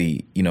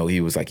basically, you know,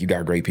 he was like, you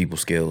got great people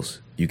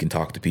skills. You can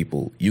talk to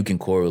people. You can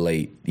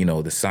correlate, you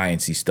know, the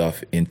sciencey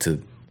stuff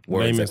into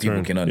words that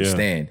people can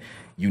understand.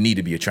 You need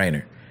to be a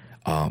trainer.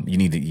 You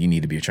need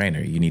to be a trainer.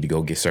 You need to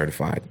go get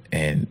certified.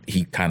 And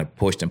he kind of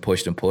pushed. And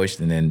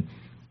then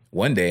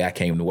one day I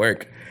came to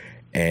work.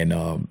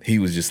 And he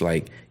was just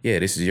like, yeah,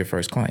 this is your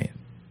first client.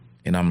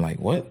 And I'm like,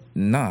 what?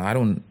 Nah, I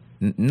don't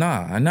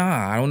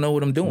know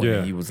what I'm doing. Yeah.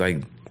 And he was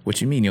like,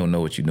 what you mean you don't know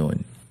what you're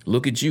doing?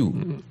 Look at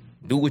you.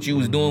 Do what you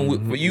was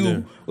doing for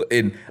you. Yeah.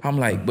 And I'm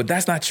like, but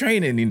that's not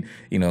training. And,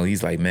 you know,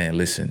 he's like, man,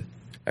 listen,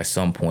 at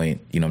some point,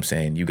 you know what I'm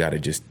saying, you got to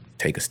just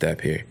take a step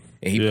here.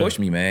 And he pushed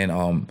me,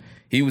 man.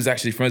 He was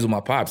actually friends with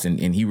my pops,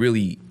 and he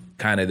really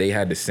kind of, they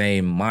had the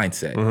same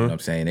mindset. You know what I'm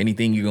saying?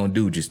 Anything you're going to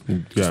do, just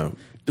do the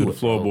it.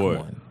 floorboard.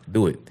 Come on,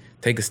 do it.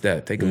 Take a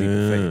step, take a leap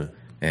of faith.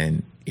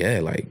 And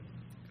like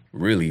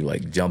really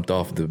like jumped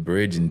off the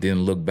bridge and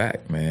didn't look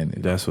back, man.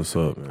 That's what's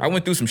up, man. I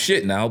went through some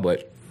shit now,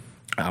 but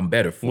I'm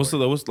better for it.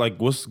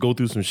 Let's go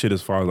through some shit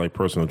as far as like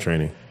personal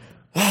training.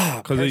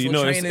 Because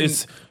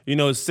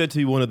it's said to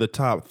be one of the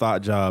top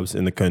thought jobs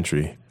in the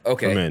country.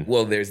 Okay, for men.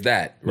 well, there's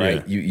that,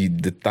 right? Yeah. You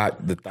the thought.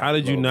 How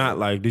did you not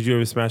like? Did you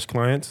ever smash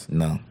clients?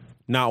 No,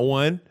 Not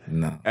one.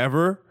 no,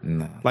 Ever?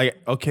 no.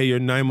 Like, okay, your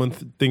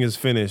 9-month thing is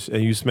finished,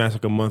 and you smash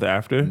like a month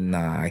after.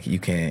 Nah, you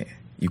can't.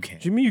 You can't.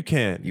 What do you mean you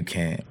can't? You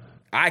can't.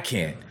 I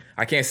can't.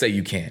 I can't say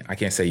you can't. I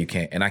can't say you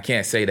can't. And I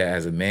can't say that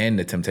as a man,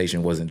 the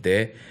temptation wasn't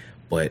there.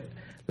 But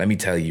let me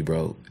tell you,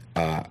 bro,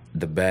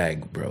 the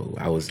bag, bro,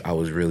 I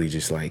was really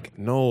just like,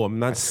 No, I'm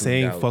not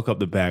saying out. fuck up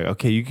the bag.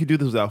 Okay, you can do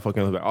this without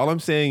fucking up the bag. All I'm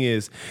saying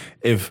is,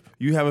 if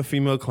you have a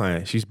female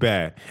client, she's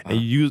bad, and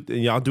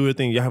and y'all do your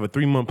thing, y'all have a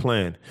 3-month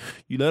plan.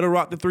 You let her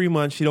rock the 3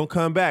 months, she don't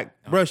come back,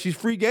 bro. She's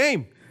free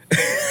game.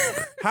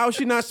 How is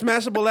she not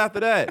smashable after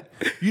that?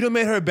 You done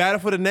made her better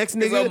for the next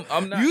nigga.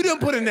 I'm not, you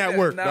didn't put in that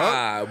work,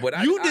 nah, dog.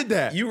 but You did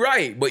that. You're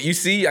right, but you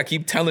see, I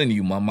keep telling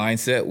you, my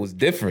mindset was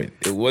different.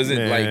 It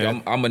wasn't like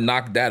I'm gonna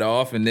knock that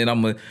off, and then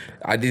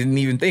I didn't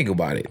even think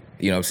about it.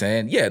 You know what I'm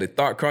saying? Yeah, the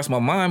thought crossed my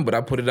mind, but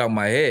I put it out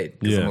my head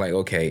because I'm like,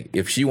 okay,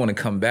 if she want to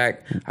come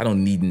back, I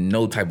don't need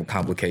no type of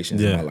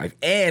complications in my life.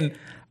 And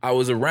I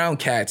was around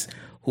cats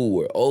who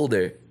were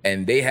older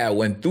and they had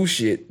went through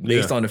shit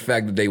based on the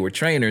fact that they were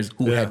trainers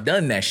who had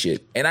done that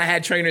shit. And I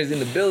had trainers in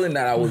the building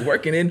that I was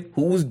working in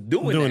who was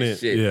doing that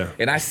shit. Yeah.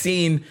 And I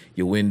seen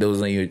your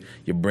windows on your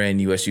brand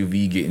new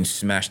SUV getting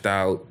smashed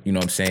out. You know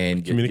what I'm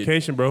saying?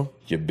 Communication, bro.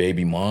 Your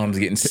baby mom's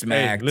getting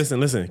smacked. Hey,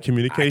 listen.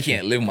 Communication. I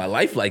can't live my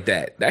life like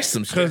that. That's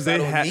some shit I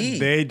don't need.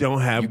 They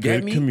don't have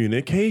good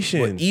communication.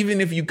 But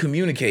even if you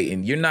communicate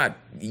and you're not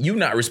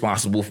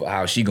responsible for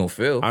how she gonna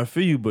feel. I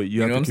feel you, but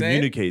you have to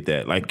communicate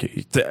that.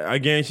 Like, I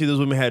guarantee those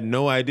women had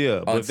no idea.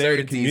 But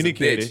they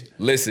communicated.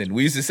 Listen,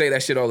 we used to say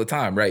that shit all the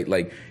time, right?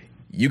 Like,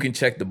 you can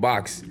check the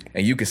box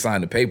and you can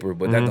sign the paper,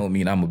 but that don't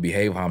mean I'm gonna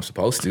behave how I'm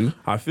supposed to.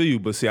 I feel you,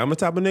 but see, I'm the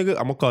type of nigga,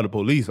 I'm gonna call the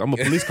police. I'm a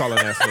police calling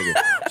ass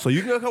nigga. So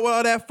you can come with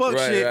all that fuck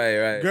shit.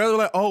 Right. Girls are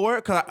like, oh,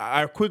 word? Cause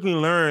I quickly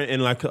learned in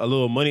like a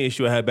little money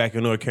issue I had back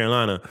in North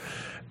Carolina,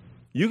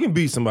 you can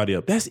beat somebody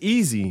up. That's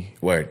easy.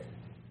 Word.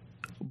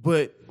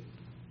 But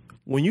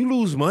when you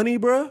lose money,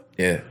 bruh,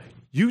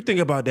 you think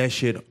about that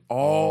shit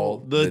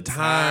all the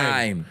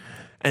time.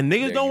 And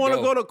niggas don't want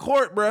to go to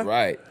court, bruh.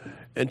 Right.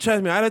 And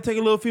trust me, I had to take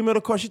a little female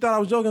to court. She thought I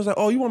was joking. I was like,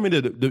 oh, you want me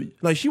to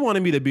like, she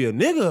wanted me to be a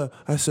nigga.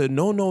 I said,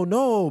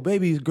 no,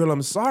 baby girl,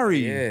 I'm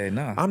sorry. Yeah,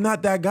 nah. I'm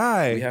not that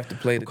guy. We have to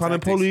play the I'm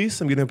calling tactics.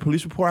 Police. I'm getting a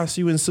police report. I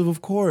see you in civil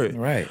court.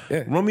 Right,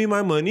 yeah. Run me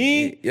my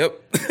money.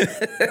 Yep.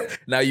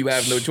 Now you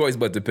have no choice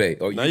but to pay.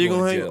 Or Now you're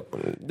going going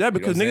to jail. Yeah,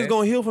 because niggas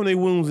going to heal from their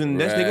wounds and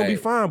they're going to be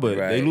fine. But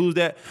they lose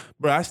that.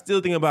 Bro, I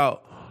still think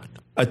about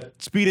a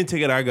speeding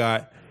ticket I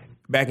got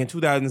back in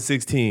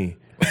 2016.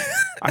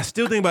 I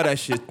still think about that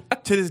shit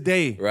to this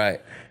day.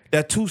 Right.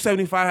 That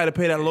 $275 I had to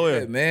pay that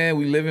lawyer. Yeah, man,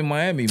 we live in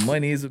Miami.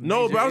 Money is a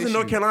No, bro, I was in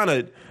North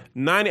Carolina.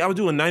 I was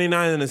doing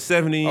 99 and a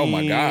 70. Oh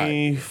my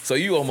God. So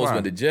you almost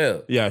went to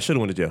jail. Yeah, I should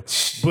have went to jail.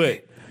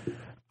 But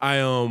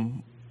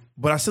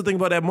I still think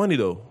about that money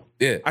though.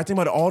 Yeah. I think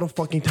about it all the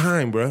fucking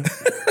time, bro.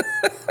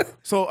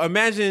 So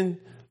imagine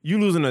you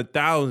losing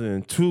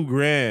 $1,000,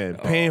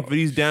 $2,000, paying for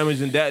these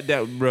damages and that,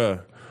 bro.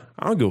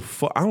 I don't give a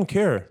fuck. I don't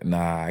care.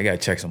 Nah, I gotta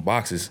check some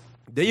boxes.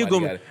 There you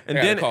go. And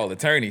then call the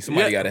attorney.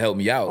 Somebody got to help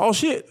me out. Oh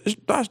shit,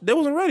 they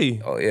wasn't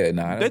ready. Oh yeah,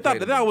 nah. They thought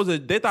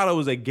it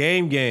was a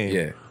game.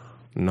 Yeah.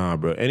 Nah,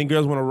 bro. Any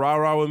girls want to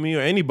rah with me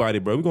or anybody,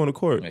 bro? We going to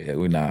court. Yeah,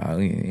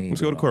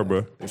 Let's go to court,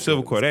 bro.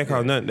 Civil court. That ain't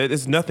cost nothing.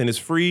 It's nothing. It's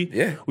free.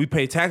 Yeah. We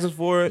pay taxes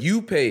for it.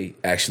 You pay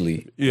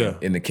actually. Yeah.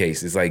 In the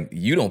case, it's like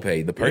you don't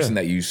pay. The person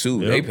that you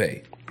sue, they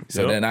pay.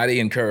 So then they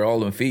incur all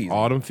them fees.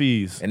 All them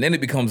fees. And then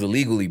it becomes a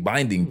legally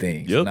binding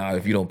thing. Yep. Now,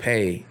 if you don't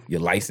pay, your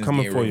license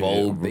Coming get for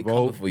revoked. you. They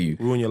coming for you.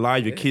 Ruin your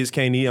life. Your kids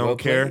can't eat. I don't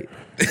care.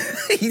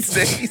 he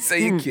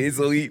said your kids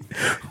will eat.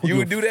 You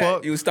would do that?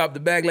 Fuck? You would stop the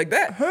bag like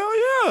that? Hell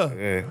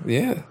yeah.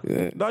 Yeah.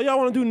 Now y'all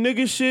want to do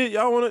nigga shit?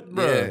 Y'all want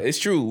to? Yeah, it's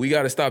true. We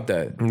got to stop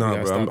that.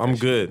 Nah, bro. I'm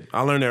good.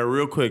 I learned that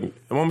real quick.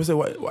 My mama said,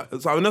 why?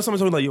 So I know somebody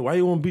told me like, yo, why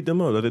you want to beat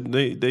them up?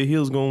 They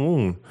heels gonna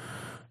wound.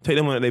 Take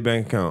them money out their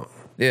bank account.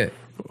 Yeah.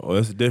 Oh,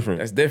 that's different.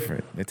 That's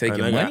different. They take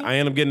your money. I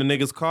ended up getting the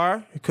nigga's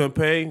car. He couldn't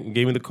pay.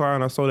 Gave me the car,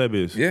 and I sold that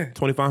bitch. Yeah.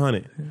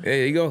 $2,500. Yeah,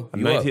 there you go. A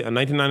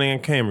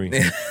 1999 Camry.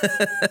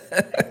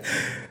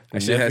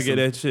 That shit never forget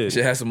that shit.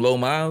 Shit had some low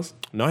miles.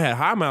 No, I had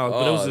high miles,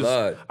 but it was just.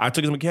 Lord. I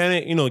took his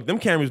mechanic. You know, them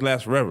Camrys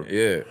last forever.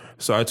 Yeah.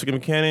 So I took a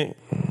mechanic.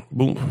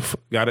 Boom,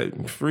 got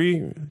it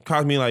free.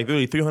 Cost me like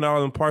literally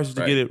 $300 in parts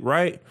to get it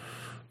right.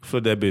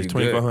 Flipped that bitch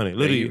 $2,500.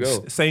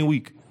 Literally same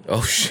week.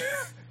 Oh shit.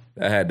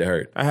 That had to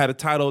hurt. I had a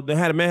title.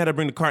 A man had to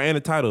bring the car and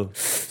the title,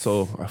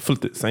 so I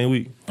flipped it same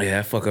week. Yeah,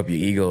 that fuck up your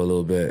ego a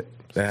little bit.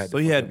 So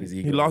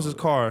he lost his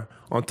car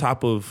on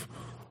top of,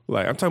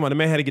 like, I'm talking about the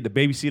man had to get the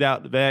baby seat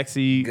out the back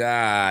seat.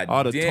 God,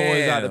 all the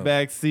toys out the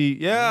back seat.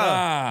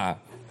 Yeah.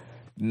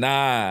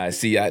 Nah.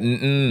 See,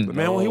 man,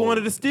 he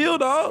wanted to steal,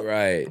 dog.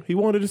 Right. He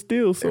wanted to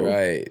steal. So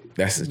right.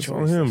 That's the choice.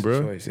 On him,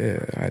 bro.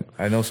 Yeah.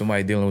 I know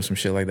somebody dealing with some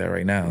shit like that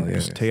right now. Yeah.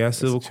 Just take out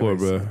civil court,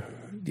 bro.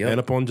 Yep. And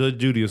up on Judge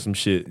Judy or some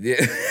shit. Yeah,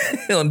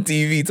 on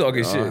TV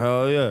talking shit.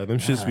 Hell yeah, them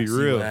shits be See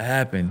real. what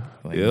happened?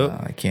 Like, Yep. nah,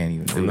 I can't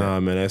even do Nah,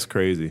 man, that's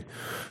crazy.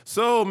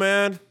 So,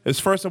 man, it's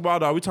First and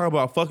Wild, dog. We talking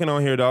about fucking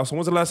on here, dog. So,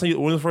 when's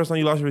the first time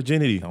you lost your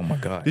virginity? that. Oh my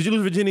god. Did you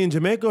lose virginity in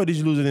Jamaica or did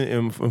you lose it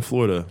in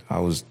Florida? I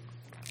was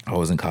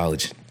in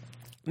college.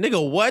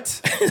 Nigga,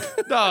 what?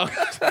 Dog,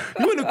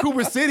 you in the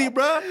Cooper City,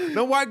 bro.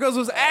 No white girls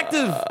was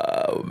active.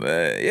 Oh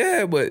man,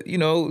 yeah, but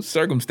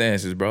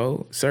circumstances,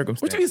 bro.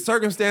 Circumstances. What you mean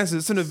circumstances?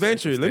 It's an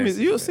adventure.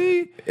 You'll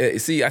see.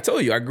 See, I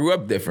told you, I grew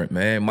up different,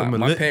 man.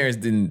 My parents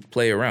didn't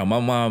play around. My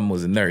mom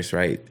was a nurse,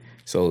 right?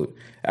 So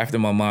after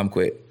my mom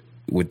quit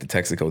with the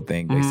Texaco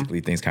thing,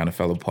 basically things kind of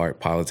fell apart.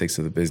 Politics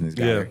of the business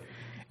got her.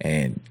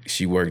 And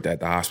she worked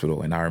at the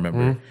hospital. And I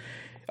remember,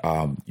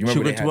 you remember she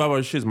worked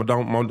 12-hour shifts. My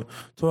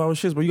 12-hour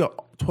shifts, but you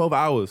got 12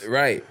 hours.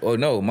 Right. Oh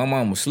no, my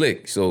mom was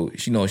slick. So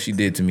she knows what she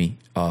did to me.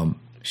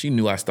 She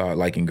knew I started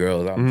liking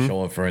girls. I was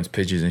showing friends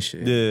pictures and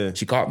shit. Yeah.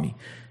 She caught me.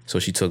 So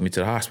she took me to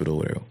the hospital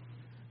with her.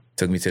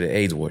 Took me to the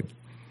AIDS ward.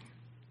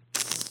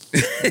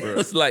 It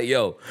was like,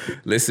 yo,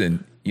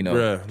 listen,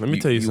 Bruh, let me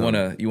tell you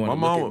something. You wanna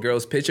look at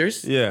girls'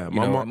 pictures? Yeah,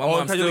 my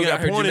mom still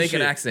got her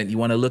Jamaican accent. You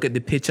wanna look at the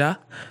picture?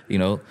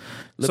 Look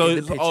at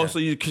the picture. So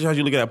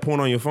you looking at porn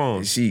on your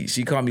phone?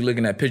 She caught me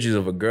looking at pictures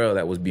of a girl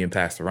that was being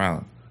passed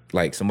around.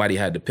 Like somebody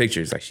had the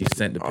pictures. Like she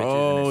sent the pictures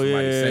and then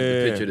somebody sent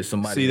the picture to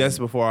somebody. See, that's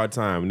before our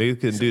time.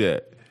 Niggas couldn't do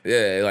that.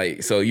 Yeah,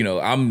 like, so,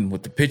 I'm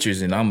with the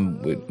pictures and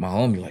I'm with my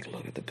homie, like,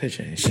 look at the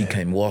picture. And she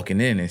came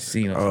walking in and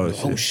see,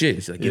 oh shit.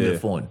 She's like, give me the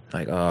phone.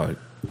 Like, oh,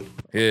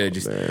 yeah,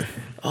 just,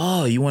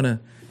 you want to,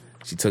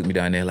 she took me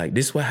down there like,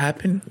 this what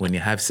happened when you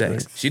have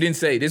sex. She didn't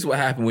say, this what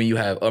happened when you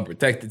have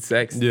unprotected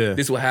sex. Yeah.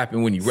 This what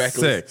happened when you reckless.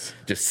 Sex.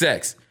 Just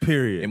sex.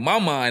 Period. In my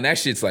mind, that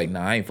shit's like,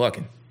 nah, I ain't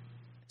fucking.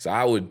 So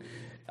I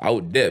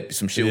would dip.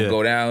 Some shit would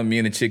go down. Me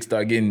and the chick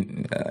start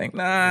getting, like,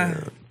 nah.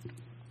 Yeah.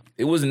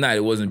 It wasn't that.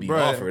 It wasn't being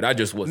offered. I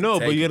just wasn't. No,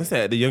 taking. But you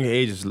understand, the younger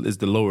age is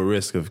the lower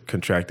risk of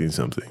contracting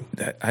something.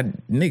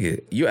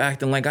 Nigga, you're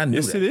acting like I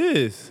knew that. Yes, it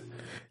is.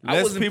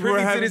 I wasn't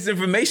privy to this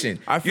information.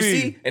 You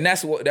see? And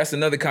that's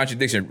another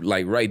contradiction,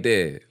 like right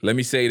there. Let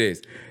me say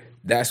this.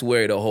 That's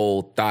where the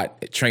whole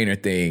thought trainer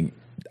thing,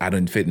 I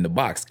didn't fit in the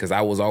box because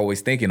I was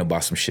always thinking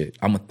about some shit.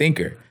 I'm a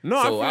thinker.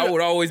 So I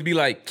would always be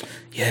like,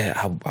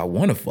 yeah, I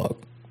want to fuck,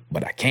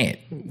 but I can't.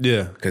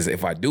 Yeah. Because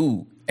if I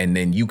do, and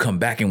then you come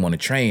back and want to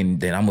train,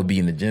 then I'm going to be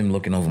in the gym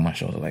looking over my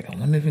shoulder like, I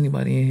wonder if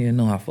anybody in here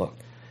know I fuck.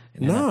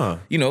 Nah.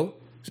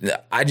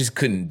 I just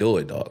couldn't do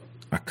it, dog.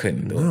 I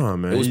couldn't do it.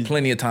 Man. It was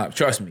plenty of time.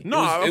 Trust me.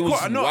 No, it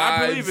was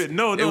I believe it.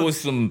 No. It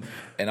was some,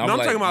 and I'm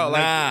talking about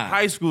like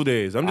high school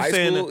days. I'm just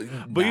saying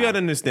but you got to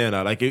understand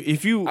that. Like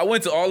if you... I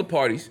went to all the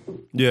parties.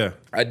 Yeah.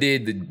 I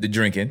did the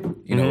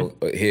drinking,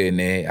 here and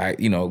there.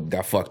 I,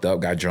 got fucked up,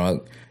 got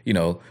drunk.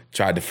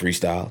 Tried to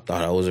freestyle,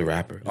 thought I was a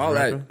rapper. All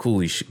that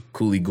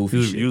coolie,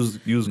 goofy shit.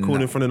 You was cool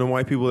in front of them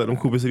white people at them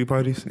Cooper City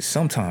parties?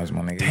 Sometimes,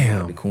 my nigga. Damn. You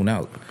had to coon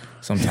out.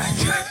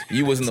 Sometimes.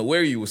 You wasn't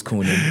aware you was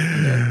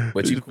cooning,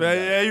 but you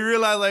yeah, you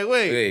realize like,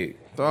 wait.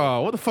 Oh,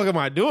 what the fuck am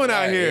I doing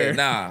out here?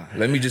 Nah,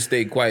 let me just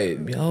stay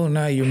quiet. Oh,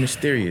 nah, you're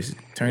mysterious.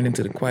 Turned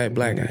into the quiet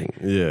black guy.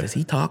 Yeah. Does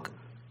he talk?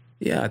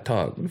 Yeah, I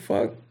talk. What the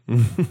fuck?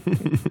 What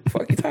the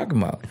fuck you talking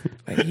about?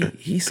 Like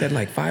he said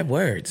like 5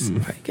 words.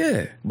 Like,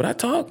 yeah, but I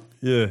talk.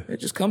 Yeah.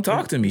 Just come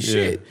talk to me.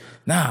 Shit.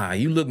 Nah,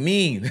 you look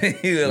mean.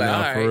 You're like,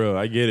 all right, for real,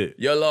 I get it.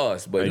 You're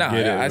lost. But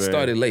I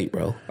started late,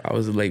 bro. I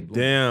was a late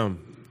bloomer.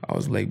 Damn. I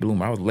was a late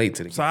bloomer. I was late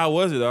to the game. So how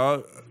was it,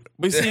 dog?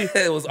 But see,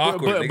 it was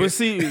awkward. But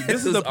see,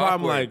 this is the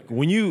problem. Awkward. Like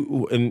when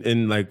you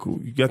and like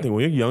you got to think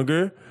when you're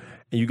younger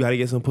and you got to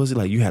get some pussy,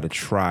 like you had to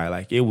try.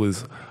 Like it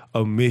was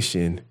a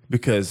mission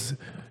because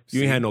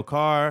you ain't had no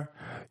car.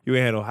 You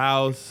ain't had no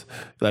house.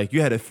 Like, you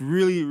had to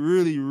really,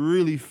 really,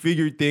 really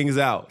figure things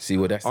out. See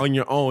what that's on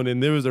your own.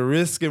 And there was a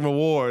risk and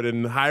reward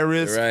and high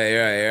risk.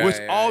 Right. Which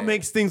all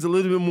makes things a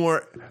little bit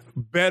more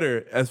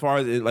better as far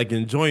as like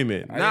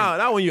enjoyment.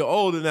 Now when you're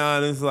older now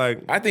and it's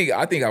like. I think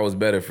I was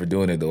better for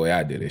doing it the way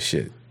I did it,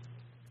 shit.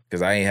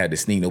 Because I ain't had to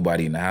sneak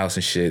nobody in the house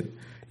and shit.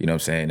 You know what I'm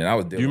saying? And I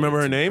was dealing you remember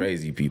with her name?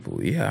 Crazy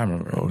people. Yeah, I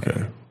remember her. Okay.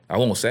 Name. I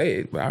won't say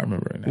it, but I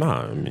remember her name.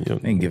 Nah, I mean,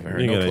 ain't giving her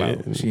no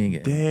clout. She ain't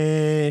getting.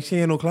 Damn, she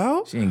ain't no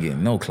clout? She ain't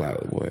getting no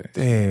clout, boy.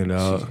 Damn,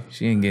 dog.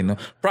 She ain't getting no.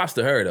 Props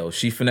to her though.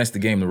 She finessed the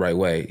game the right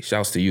way.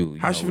 Shouts to you.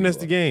 How she finessed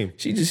the game?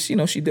 She just,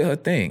 she did her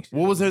thing.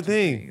 What was her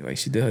thing? Like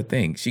she did her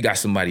thing. She got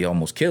somebody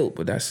almost killed,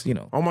 but that's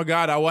Oh my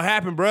God, what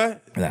happened, bruh?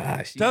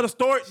 Nah, tell the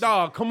story,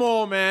 dog. Come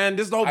on, man.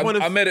 This is the whole point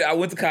of. I met her. I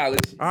went to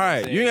college. All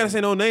right, you ain't gotta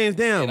say no names,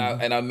 damn.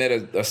 And I met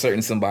a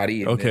certain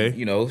somebody. And okay.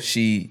 Then,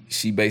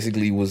 she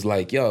basically was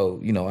like,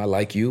 yo, I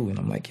like you, and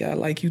I'm like, yeah, I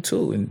like you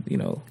too, and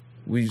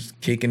we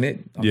just kicking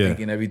it. I'm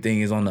thinking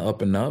everything is on the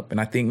up and up,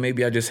 and I think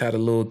maybe I just had a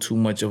little too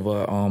much of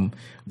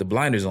the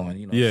blinders on.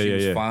 She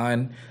was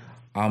fine.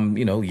 I'm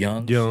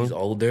young. She's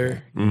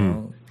older.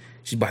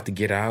 She's about to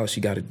get out. She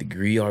got a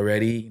degree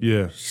already.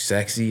 Yeah, she's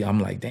sexy.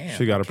 I'm like, damn.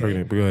 She got her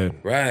pregnant. But go ahead.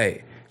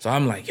 Right. So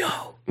I'm like,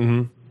 yo.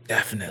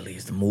 Definitely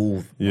is the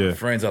move. Yeah. My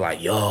friends are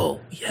like, yo,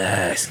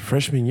 yes.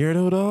 Freshman year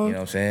though, dog. You know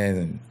what I'm saying?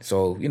 And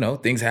so,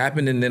 things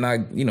happen, and then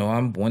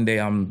I'm one day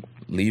I'm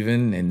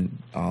leaving,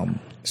 and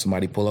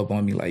somebody pull up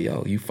on me like,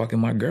 "Yo, you fucking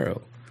my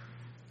girl."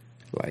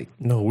 Like,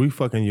 no, we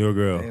fucking your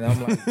girl. and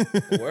I'm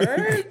like,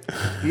 "Word?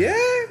 Yeah,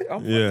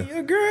 I'm fucking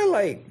your girl."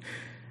 Like,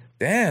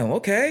 damn,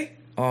 okay.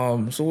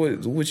 So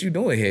what you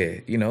doing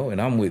here? You know,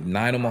 and I'm with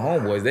 9 of my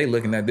homeboys. They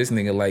looking at this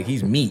nigga like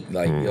he's meat.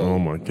 Like, yo, oh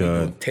my we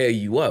gonna God, tear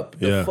you up.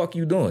 The fuck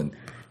you doing?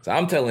 So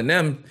I'm telling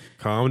them,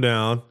 calm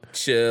down,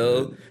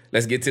 chill.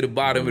 Let's get to the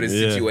bottom of the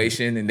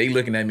situation. And they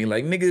looking at me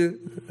like,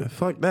 nigga,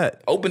 fuck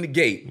that. Open the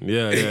gate.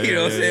 Yeah, you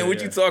know what I'm saying?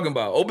 What you talking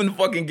about? Open the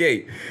fucking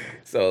gate.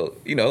 So,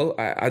 you know,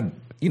 I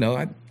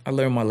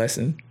learned my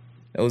lesson.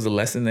 That was a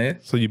lesson there.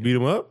 So you beat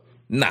him up?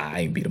 Nah, I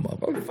ain't beat him up.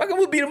 What the fuck I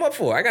would beat him up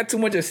for? I got too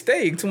much at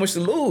stake, too much to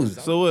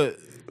lose. So what?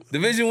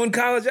 Division I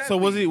college athlete. So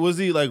was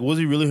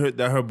he really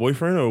her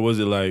boyfriend, or was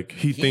it like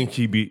he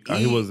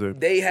was there?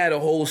 They had a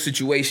whole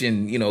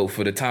situation, you know,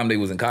 for the time they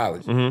was in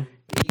college. Mm-hmm.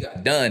 He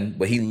got done,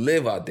 but he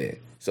lived out there.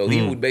 So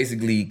he would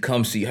basically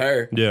come see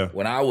her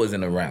when I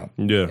wasn't around.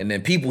 Yeah. And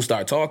then people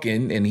start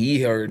talking, and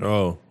he heard.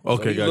 Oh,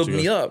 okay, so he looked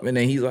me up, and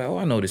then he's like, "Oh,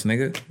 I know this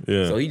nigga."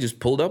 Yeah. So he just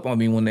pulled up on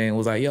me one day and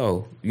was like,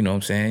 "Yo, you know what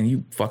I'm saying?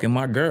 You fucking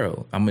my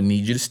girl. I'm gonna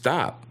need you to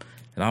stop."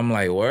 And I'm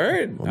like,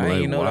 "Word? I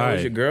didn't know that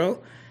was your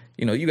girl.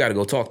 You know, you got to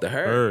go talk to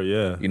her."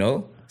 Yeah. You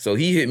know? So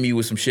he hit me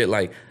with some shit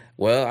like,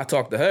 "Well, I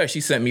talked to her.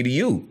 She sent me to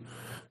you."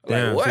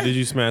 Damn. Like, what? So did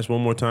you smash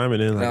one more time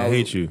and then like, I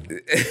hate you?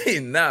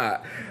 Nah.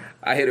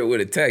 I hit her with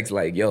a text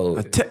like,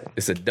 "Yo,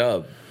 it's a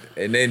dub."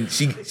 And then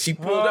she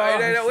pulled out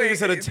that way. She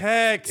said a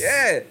text.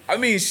 Yeah. I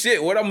mean,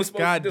 shit, what I'm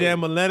supposed to do?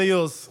 Goddamn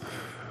millennials.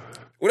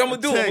 What I'm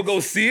gonna do? I'm gonna go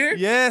see her?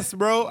 Yes,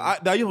 bro.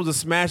 Now you supposed to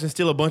smash and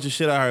steal a bunch of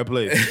shit out of her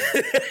place.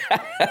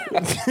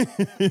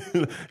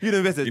 You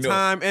invested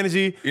time,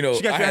 energy. You know,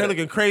 she got you out here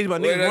looking crazy. My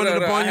niggas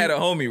running upon you. I had a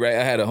homie, right?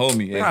 I had a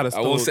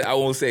homie. I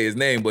won't say his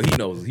name, but he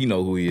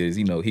know who he is.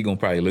 He gonna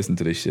probably listen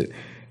to this shit.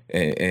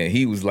 And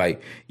he was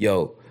like,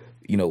 "Yo,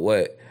 you know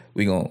what?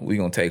 We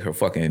gonna take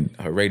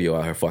her radio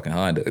out her fucking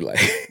Honda."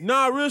 Like,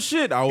 nah, real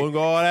shit. I wouldn't go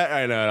all that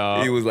right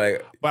now. He was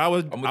like, but I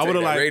would take that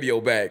like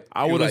radio back.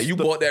 I would like, you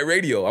bought that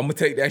radio. I'm gonna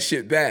take that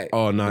shit back.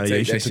 Oh no,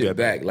 take that shit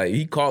back. Like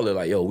he called her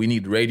like, "Yo, we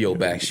need the radio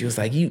back." She was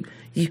like, "You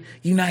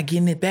not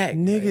getting it back,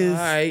 niggas. Like,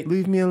 all right,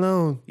 leave me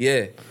alone."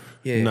 Yeah.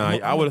 Nah,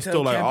 I would have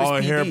stole like all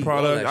her hair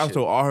products. I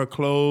stole all her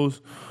clothes.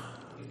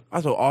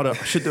 I stole all the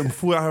shit, the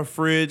food out her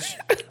fridge.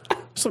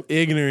 Some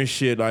ignorant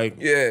shit, like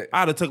I'd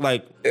have took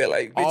like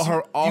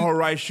bitch, all her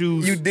right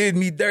shoes. You did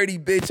me dirty,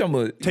 bitch. I'm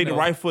gonna take the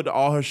right foot to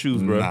all her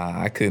shoes, bro.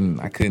 Nah, I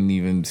couldn't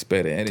even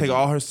spare the energy. Take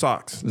all her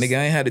socks. Nigga,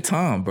 I ain't had the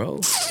time,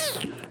 bro.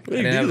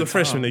 You was a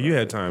freshman, nigga. You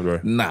had time, bro.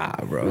 Nah,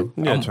 bro.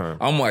 You had time.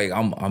 I'm like,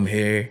 I'm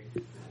here.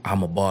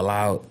 I'ma ball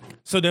out.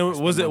 So then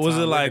was it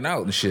like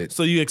out and shit?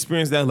 So you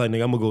experienced that, like,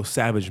 nigga, I'm gonna go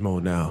savage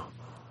mode now.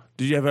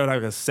 Did you ever have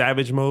like a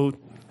savage mode?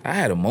 I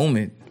had a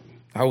moment.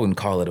 I wouldn't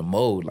call it a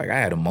mode. Like, I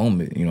had a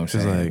moment, you know what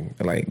I'm saying?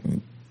 Like,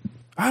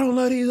 I don't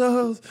love these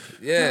hoes.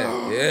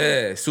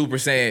 Yeah. Super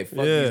saying,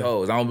 fuck these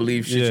hoes. I don't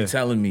believe shit you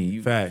telling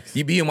me. Facts.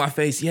 You be in my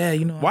face,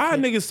 you know. Why are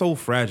niggas so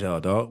fragile,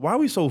 dog? Why are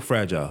we so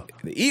fragile?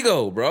 The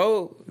ego,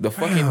 bro.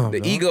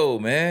 The ego,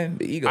 man.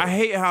 The ego. I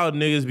hate how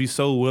niggas be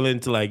so willing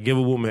to like give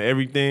a woman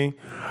everything,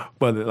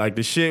 but like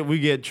the shit we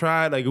get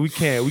tried, like we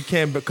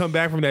can't come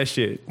back from that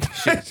shit.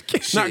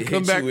 Shit not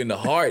come back. You in the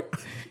heart.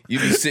 You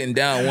be sitting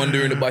down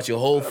wondering about your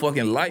whole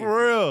fucking life.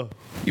 For real.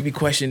 You be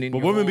questioning.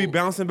 But women be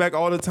bouncing back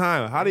all the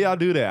time. How do y'all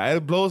do that?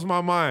 It blows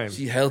my mind.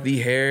 She healthy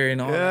hair and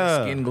all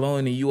that, skin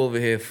glowing, and you over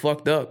here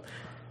fucked up.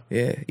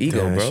 Yeah,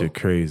 ego, bro. That shit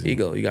crazy.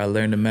 Ego. You gotta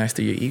learn to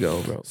master your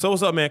ego, bro. So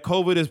what's up, man?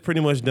 COVID is pretty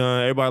much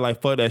done. Everybody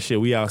like, fuck that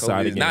shit. We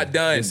outside again. Not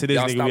done. Yes, it is,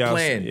 y'all nigga, stop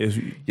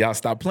playing. Y'all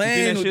stop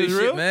playing with this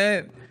shit,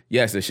 man.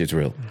 Yes, this shit's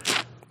real.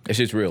 That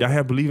shit's real. Y'all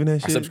have believe in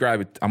that shit? I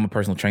subscribe. I'm a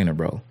personal trainer,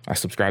 bro. I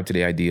subscribe to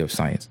the idea of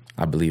science.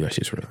 I believe that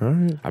shit's real.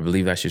 Right. I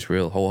believe that shit's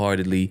real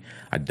wholeheartedly.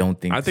 I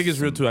think it's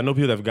real too. I know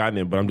people that have gotten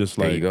it, but I'm just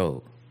like, there you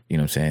go. You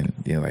know what I'm saying?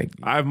 You know,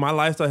 like my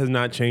lifestyle has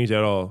not changed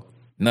at all.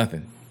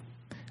 Nothing.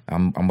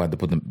 I'm about to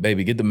put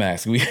baby, get the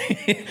mask.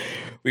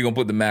 We gonna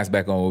put the mask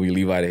back on when we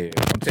leave out of here.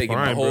 I'm taking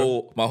my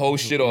whole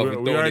shit off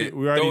and throwing it.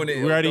 We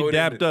already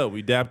dapped up.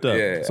 We dapped up.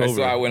 Yeah,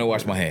 so I went and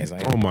washed my hands.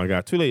 Oh my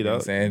God, too late,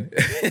 dog. You know what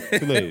I'm saying?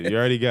 Too late. You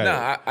already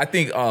got it. I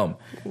think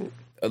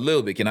a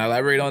little bit. Can I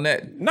elaborate on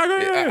that? No, go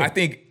ahead. I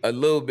think a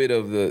little bit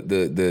of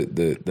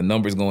the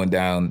numbers going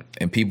down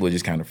and people are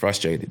just kind of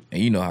frustrated.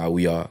 And you know how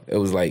we are. It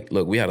was like,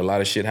 look, we had a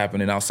lot of shit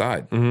happening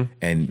outside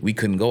and we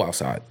couldn't go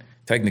outside.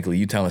 Technically,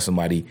 you telling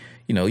somebody,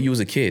 you know, you was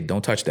a kid,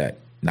 don't touch that.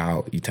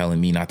 Now you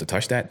telling me not to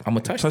touch that? I'm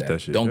gonna touch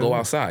that shit. Don't go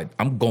outside.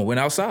 I'm going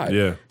outside.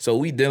 Yeah. So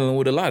we dealing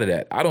with a lot of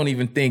that. I don't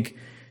even think,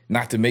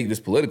 not to make this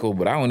political,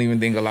 but I don't even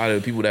think a lot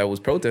of the people that was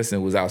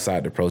protesting was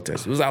outside the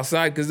protest. It was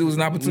outside because it was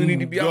an opportunity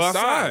to be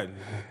outside.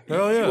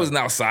 Hell yeah. You wasn't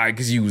outside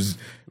because you was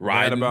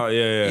riding.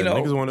 You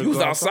know, you was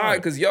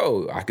outside because,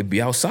 I could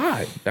be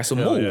outside. That's a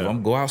move. Yeah. I'm gonna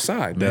go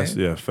outside,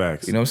 man.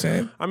 Facts. You know what I'm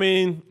saying? I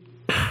mean,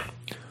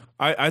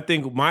 I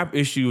think my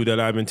issue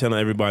that I've been telling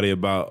everybody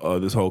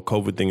about this whole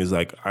COVID thing is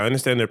like, I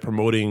understand they're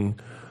promoting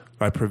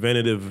like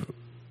preventative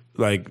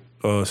like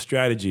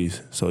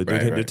strategies. So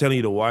they're Right. telling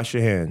you to wash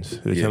your hands.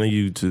 They're Yeah. telling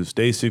you to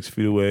stay 6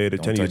 feet away. They're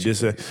telling you touch your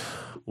this.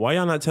 Why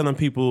y'all not telling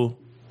people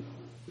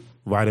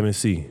vitamin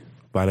C,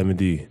 vitamin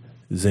D,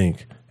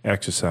 zinc,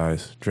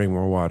 exercise, drink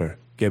more water,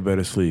 get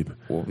better sleep?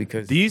 Well,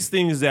 because These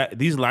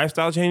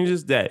lifestyle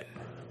changes that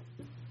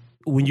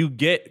when you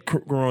get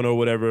corona or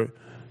whatever,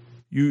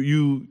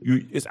 you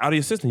it's out of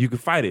your system. You can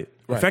fight it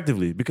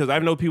effectively because I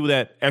know people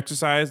that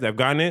exercise that have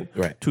gotten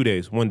it 2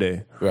 days, 1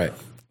 day, right.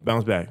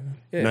 bounce back.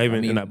 Yeah, Not even,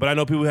 I mean, but I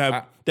know people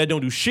that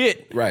don't do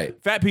shit. Right.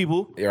 Fat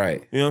people.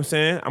 Right. You know what I'm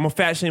saying? I'm a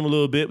fat shame a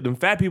little bit, but them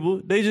fat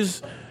people, they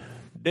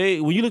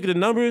when you look at the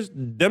numbers,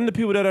 them the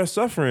people that are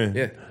suffering.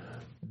 Yeah.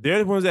 They're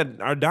the ones that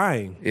are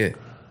dying. Yeah.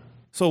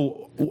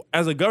 So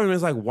as a government,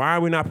 it's like, why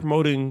are we not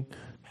promoting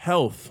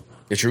health?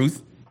 The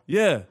truth.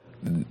 Yeah.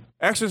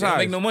 Exercise. They don't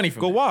make no money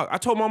from Go it. walk. I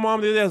told my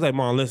mom the other day, I was like,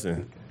 Mom,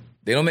 listen.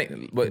 They don't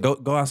make. But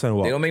Go outside and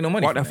walk. They don't make no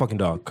money Walk from that fucking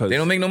dog. they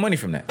don't make no money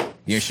from that.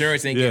 The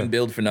insurance ain't Yeah. getting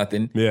billed for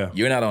nothing. Yeah.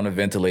 You're not on a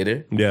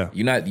ventilator. Yeah.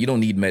 You don't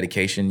need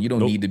medication. You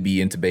don't need to be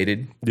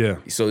intubated. Yeah.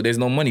 So there's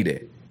no money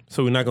there.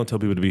 So we're not gonna tell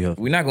people to be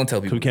healthy. We're not gonna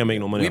tell people. we can't make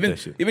no money off that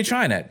shit. We've been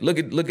trying that. Look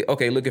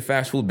at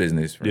fast food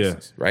business, for Yeah.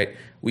 instance, right?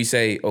 We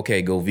say,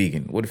 okay, go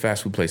vegan. What do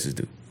fast food places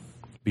do?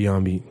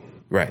 Beyond Meat.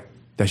 Right.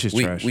 That's just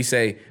trash. We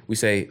say,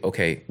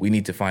 okay, we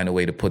need to find a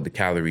way to put the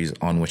calories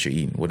on what you're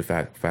eating. What do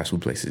fast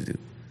food places do?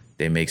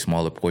 They make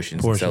smaller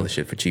portions and sell the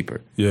shit for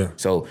cheaper. Yeah.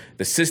 So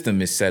the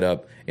system is set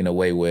up in a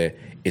way where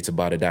it's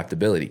about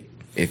adaptability.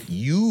 If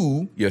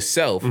you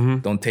yourself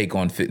don't take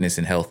on fitness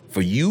and health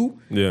for you,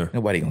 Yeah.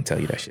 nobody gonna tell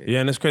you that shit. Yeah,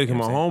 and that's crazy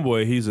because my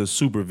homeboy, he's a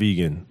super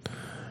vegan.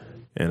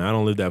 And I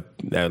don't live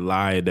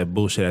that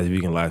bullshit ass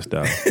vegan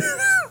lifestyle.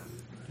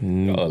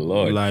 Oh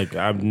Lord. Like,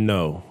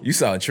 no. You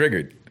sound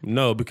triggered.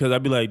 No, because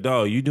I'd be like,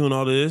 dog, you doing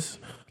all this?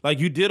 Like,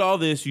 you did all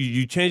this.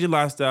 You changed your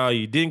lifestyle.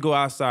 You didn't go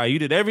outside. You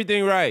did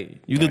everything right.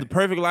 You did the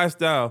perfect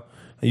lifestyle,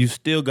 and you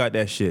still got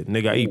that shit.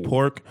 Nigga, I eat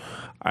pork.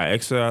 I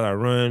exercise. I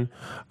run.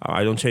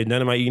 I don't change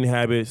none of my eating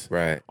habits.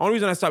 Right. Only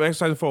reason I stopped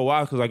exercising for a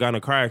while is because I got in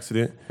a car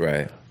accident.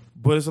 Right.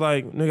 But it's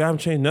like, nigga, I haven't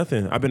changed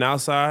nothing. I've been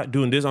outside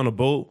doing this on a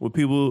boat with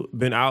people,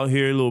 been out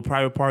here, little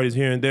private parties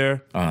here and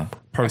there.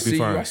 Perfectly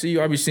fine. I see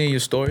you. I be seeing your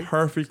story.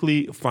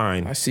 Perfectly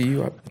fine. I see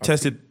you.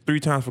 Tested 3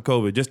 times for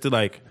COVID just to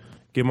like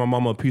give my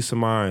mama a peace of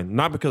mind.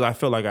 Not because I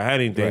felt like I had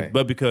anything, Right.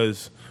 but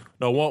because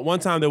one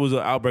time there was an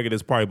outbreak at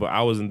this party, but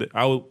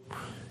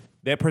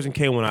that person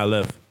came when I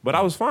left, but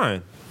I was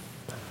fine.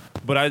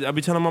 But I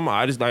be telling my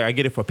mom, I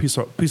get it for peace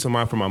of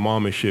mind for my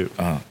mom and shit.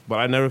 But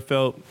I never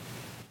felt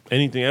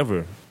anything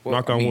ever. Well,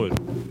 Knock I on mean,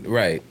 wood.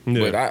 Right.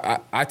 Yeah.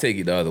 But I take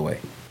it the other way.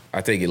 I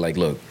take it like,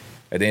 look,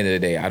 at the end of the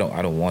day, I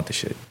don't want the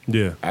shit.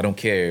 Yeah. I don't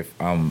care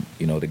if I'm,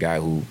 the guy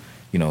who,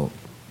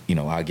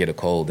 I get a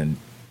cold and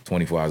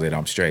 24 hours later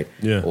I'm straight.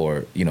 Yeah.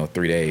 Or,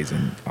 3 days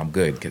and I'm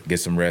good. Get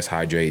some rest,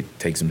 hydrate,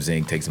 take some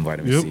zinc, take some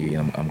vitamin Yep. C,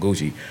 and I'm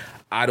Gucci.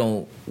 I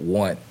don't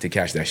want to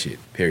catch that shit,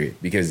 period.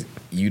 Because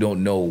you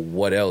don't know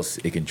what else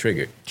it can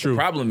trigger. True. The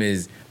problem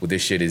is with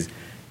this shit is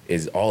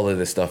all of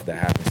the stuff that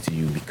happens to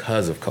you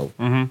because of COVID.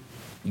 Mm-hmm.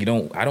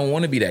 I don't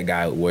want to be that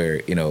guy where,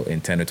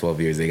 in 10 or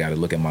 12 years, they got to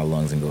look at my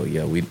lungs and go,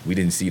 yeah, we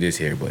didn't see this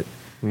here, but.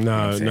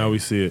 Now we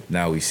see it.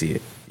 Now we see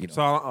it.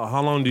 So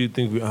how long do you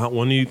think,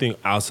 when do you think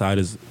outside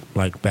is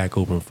like back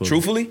open fully?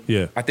 Truthfully?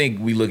 Yeah. I think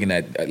we looking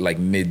at like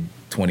mid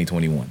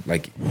 2021.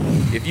 Like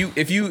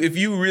if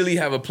you really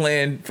have a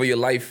plan for your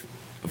life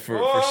for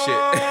shit.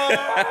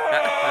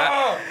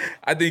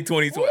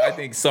 I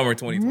think summer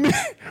 2020.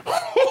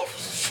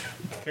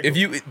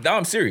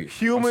 I'm serious.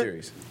 Human- I'm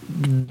serious.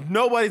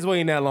 Nobody's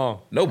waiting that long.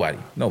 Nobody.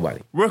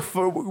 We're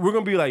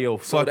gonna be like, yo,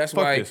 fuck, So that's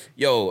fuck why, this.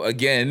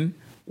 again,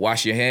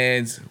 wash your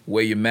hands,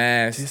 wear your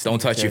mask, don't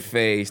touch your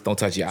face, don't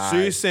touch your eyes. So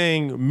you're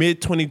saying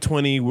mid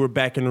 2020, we're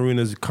back in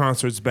arenas,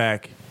 concerts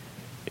back,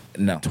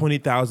 No.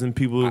 20,000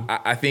 people.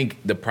 I think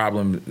the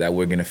problem that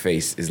we're gonna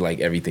face is like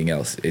everything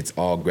else. It's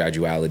all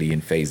graduality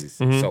and phases.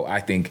 Mm-hmm. So I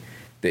think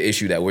the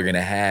issue that we're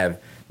gonna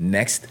have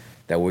next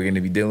that we're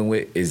gonna be dealing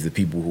with is the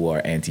people who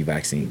are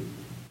anti-vaccine.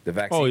 The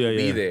vaccine will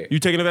be there. You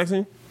taking the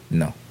vaccine?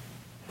 No.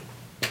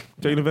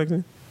 Taking the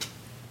vaccine?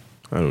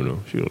 I don't know.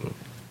 She don't know.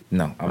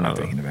 No, I'm not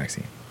know. taking the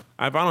vaccine.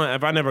 If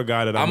I never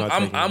got it, I'm not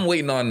taking I'm it.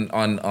 waiting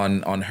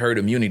on herd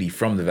immunity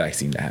from the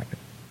vaccine to happen.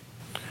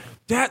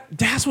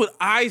 That's what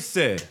I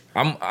said.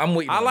 I'm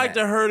waiting. I on like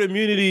that. the herd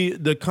immunity,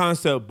 the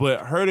concept,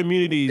 but herd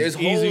immunity is There's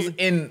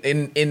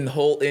easy.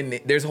 holes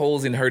there's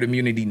holes in herd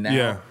immunity now.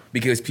 Yeah.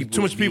 Because people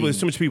Too much people.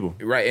 There's too much people.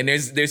 Right, and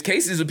there's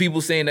cases of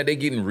people saying that they're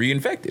getting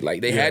reinfected.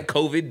 Like they had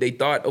COVID, they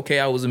thought, okay,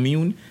 I was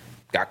immune,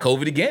 got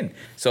COVID again.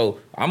 So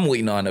I'm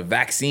waiting on a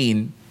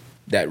vaccine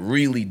that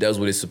really does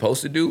what it's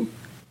supposed to do,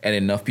 and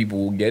enough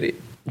people will get it.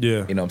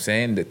 Yeah. You know what I'm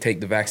saying? To take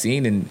the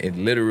vaccine and it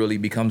literally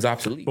becomes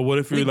obsolete. But what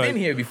if you're We've like been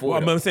here before?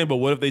 Well, though. I'm saying, but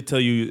what if they tell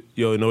you,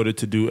 yo, in order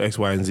to do X,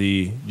 Y, and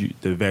Z,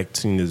 the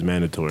vaccine is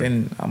mandatory?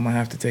 Then I'm gonna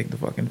have to take the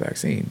fucking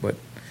vaccine. But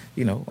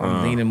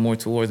I'm leaning more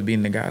towards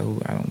being the guy who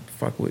I don't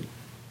fuck with.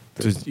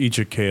 Just eat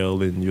your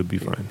kale and you'll be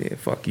fine. Yeah,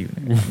 fuck you.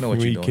 I know what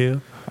You you're eat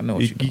doing. kale? I know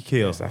what you eat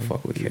kale. Yes, I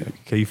fuck with kale.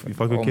 Okay, you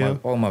fuck with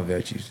kale? All my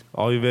veggies.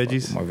 All your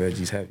veggies? My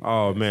veggies heavy.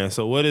 Oh man,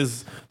 so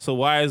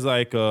why is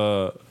like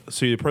so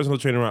your personal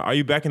trainer? Are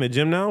you back in the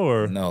gym now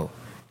or No,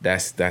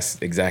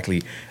 that's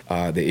exactly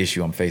the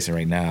issue I'm facing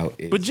right now.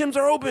 But gyms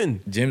are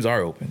open. Gyms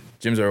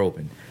are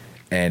open,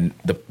 and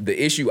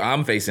the issue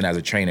I'm facing as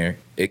a trainer,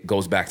 it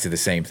goes back to the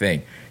same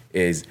thing.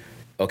 Is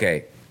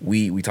okay.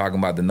 We talking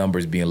about the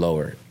numbers being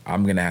lower.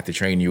 I'm gonna have to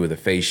train you with a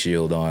face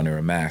shield on or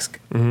a mask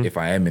if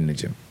I am in the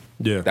gym.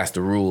 Yeah, that's the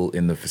rule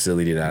in the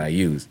facility that I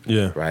use.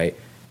 Yeah, right.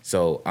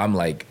 So I'm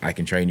like, I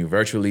can train you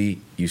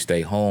virtually. You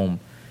stay home.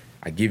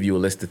 I give you a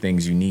list of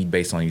things you need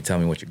based on you tell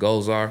me what your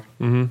goals are,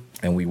 and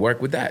we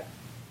work with that.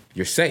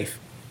 You're safe.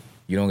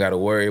 You don't got to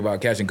worry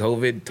about catching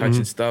COVID,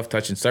 touching stuff,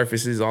 touching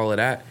surfaces, all of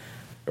that,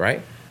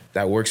 right?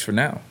 That works for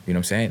now. You know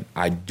what I'm saying?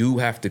 I do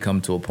have to come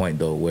to a point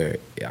though where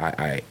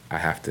I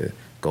have to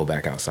go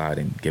back outside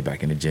and get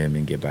back in the gym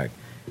and get back,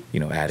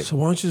 at it. So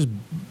why don't you just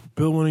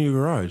build one in your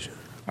garage?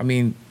 I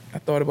mean, I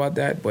thought about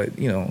that, but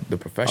the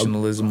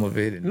professionalism of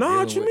it. No,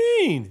 what you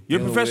mean?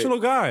 You're a professional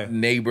guy.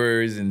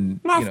 Neighbors and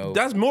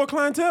that's more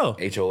clientele.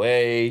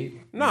 HOA.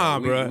 Nah,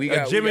 bro. We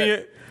got, gym in your.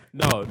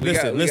 No,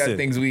 listen. We got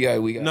things we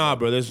got. Nah,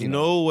 bro. There's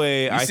no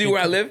way. You see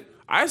where I live?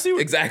 I see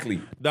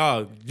exactly.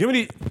 Dog,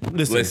 Jimmy.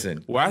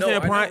 Listen. Where I stay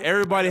at Prime,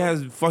 everybody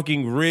has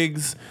fucking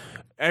rigs,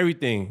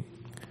 everything.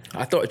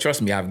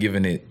 Trust me, I've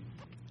given it,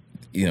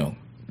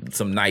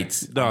 some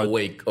nights. I'm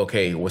awake.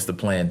 Okay, what's the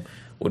plan?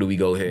 What do we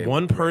go ahead?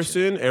 One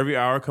person every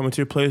hour coming to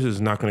your place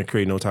is not going to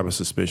create no type of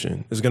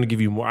suspicion. It's going to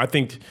give you more. I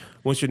think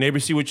once your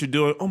neighbors see what you're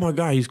doing, oh my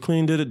God, he's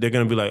cleaned it. They're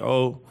going to be like,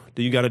 oh,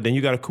 then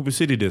you got a Cooper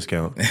City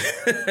discount.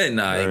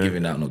 Nah, I ain't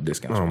giving out no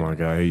discounts. Oh my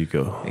God, here you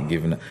go. Ain't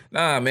giving out.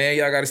 Nah, man,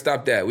 y'all got to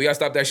stop that. We got to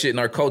stop that shit in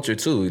our culture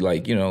too.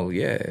 Like,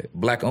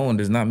 black owned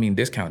does not mean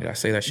discounted. I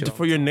say that shit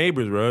for your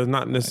neighbors, bro. It's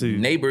not necessarily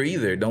neighbor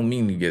either. Don't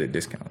mean you get a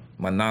discount.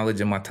 My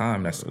knowledge and my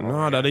time. That's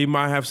that they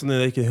might have something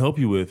they can help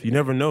you with. You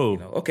never know.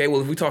 Okay,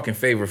 well if we talking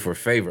favor for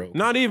favor,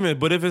 not even.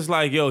 But if it's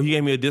like, yo, he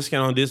gave me a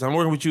discount on this. I'm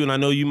working with you, and I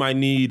know you might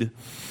need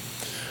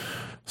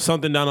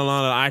something down the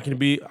line that I can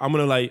be. I'm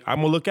gonna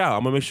look out.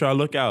 I'm gonna make sure I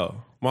look out.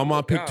 My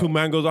mom picked 2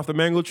 mangoes off the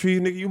mango tree,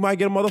 nigga. You might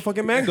get a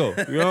motherfucking mango.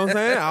 You know what I'm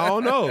saying? I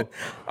don't know.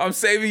 I'm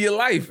saving your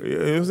life. You know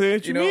what I'm saying?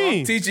 What you mean?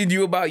 I'm teaching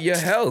you about your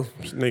health.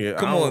 Nigga,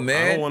 come on,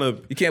 man. I don't want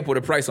to. You can't put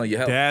a price on your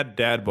health.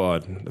 Dad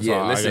bod. That's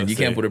listen. You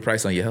can't put a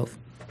price on your health.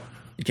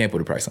 You can't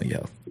put a price on your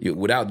health.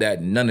 Without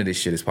that, none of this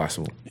shit is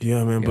possible.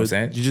 Yeah, man. But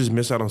you just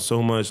miss out on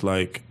so much.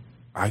 Like,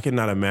 I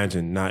cannot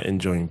imagine not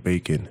enjoying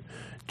bacon,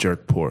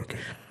 jerk pork.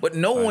 But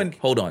no one.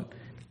 Hold on.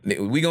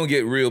 We're gonna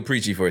get real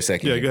preachy for a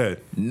second. Yeah, go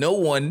ahead. No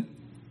one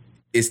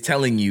is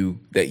telling you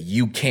that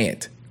you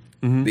can't.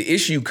 The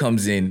issue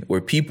comes in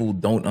where people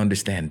don't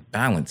understand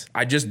balance.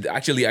 I just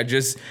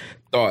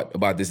thought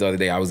about this the other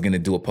day. I was gonna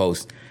do a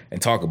post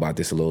and talk about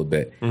this a little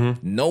bit.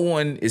 No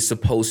one is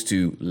supposed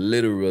to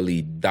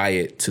literally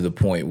diet to the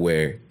point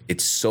where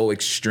it's so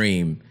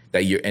extreme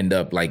that you end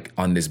up like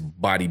on this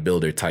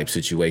bodybuilder type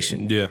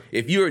situation. Yeah.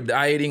 If you're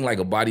dieting like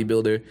a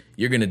bodybuilder,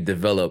 you're gonna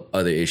develop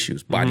other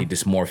issues, body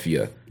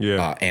dysmorphia,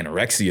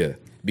 anorexia,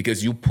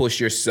 because you push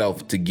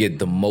yourself to get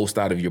the most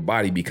out of your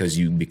body because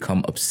you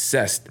become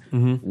obsessed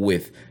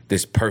with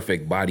this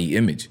perfect body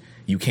image.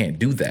 You can't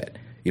do that.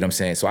 You know what I'm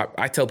saying? So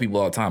I tell people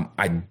all the time,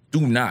 I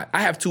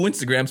have 2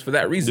 Instagrams for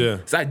that reason. Yeah.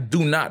 So I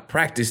do not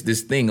practice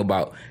this thing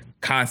about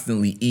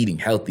constantly eating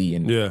healthy.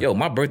 And yo,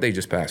 my birthday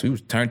just passed. We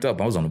was turned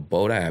up. I was on a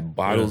boat. I had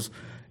bottles.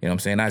 You know what I'm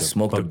saying? I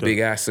smoked a big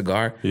ass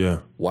cigar. Yeah.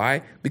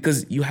 Why?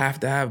 Because you have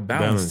to have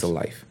balance to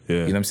life. Yeah.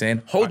 You know what I'm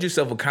saying? Hold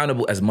yourself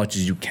accountable as much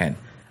as you can.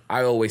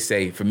 I always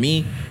say, for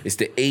me, it's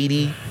the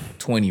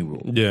 80-20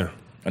 rule. Yeah.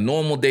 A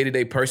normal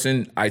day-to-day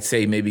person, I'd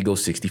say maybe go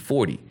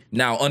 60-40.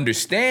 Now,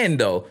 understand,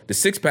 though, the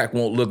six-pack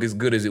won't look as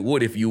good as it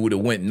would if you would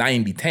have went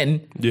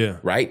 90-10. Yeah.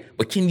 Right?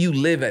 But can you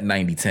live at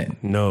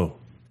 90-10? No.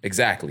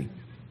 Exactly.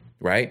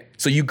 Right?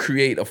 So you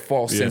create a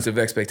false sense of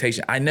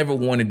expectation. I never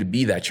wanted to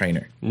be that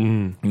trainer. You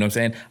know what I'm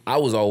saying? I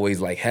was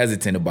always like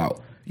hesitant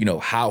about,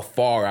 how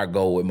far I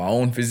go with my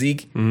own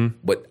physique.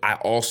 But I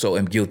also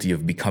am guilty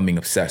of becoming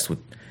obsessed with,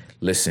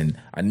 listen,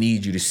 I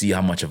need you to see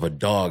how much of a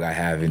dog I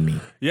have in me.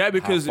 Yeah,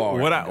 because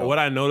what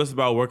I noticed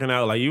about working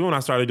out, like even when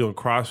I started doing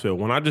CrossFit,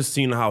 when I just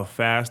seen how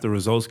fast the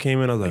results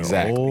came in, I was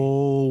like,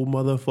 oh,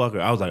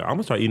 motherfucker. I was like, I'm going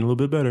to start eating a little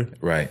bit better.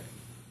 Right.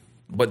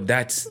 But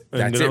that's it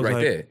right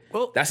there.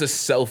 Well, that's a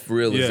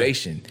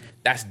self-realization. Yeah.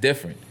 That's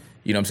different.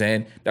 You know what I'm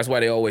saying? That's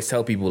why they always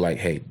tell people like,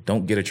 hey,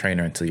 don't get a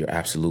trainer until you're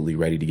absolutely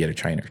ready to get a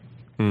trainer.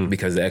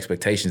 Because the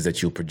expectations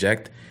that you'll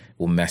project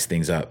will mess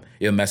things up.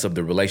 It'll mess up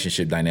the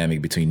relationship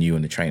dynamic between you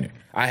and the trainer.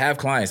 I have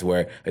clients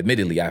where,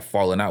 admittedly, I've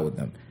fallen out with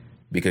them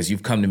because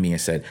you've come to me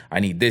and said,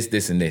 I need this,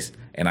 this, and this.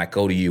 And I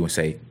go to you and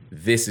say,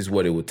 this is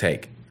what it would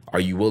take. Are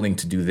you willing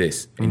to do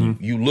this? And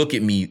you look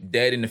at me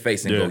dead in the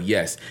face and go,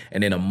 yes.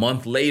 And then a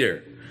month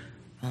later,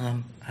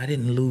 I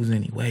didn't lose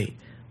any weight.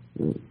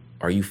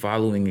 Are you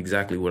following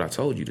exactly what I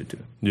told you to do?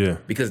 Yeah.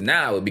 Because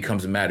now it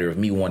becomes a matter of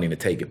me wanting to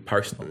take it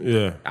personally.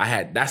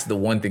 Yeah. That's the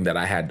one thing that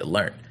I had to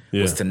learn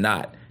was to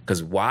not.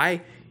 Because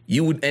why?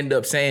 you would end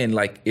up saying,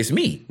 like, it's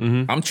me.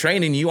 I'm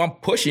training you. I'm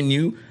pushing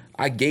you.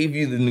 I gave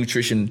you the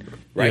nutrition,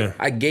 right? Yeah.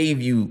 I gave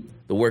you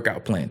the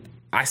workout plan.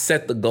 I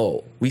set the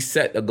goal. We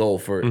set a goal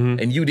for,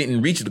 and you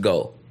didn't reach the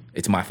goal.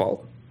 It's my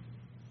fault.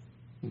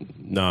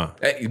 Nah.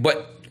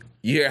 But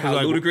you hear how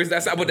like, ludicrous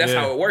that's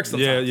how it works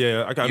sometimes.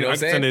 Yeah. You know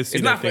what I'm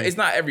saying? It's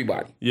not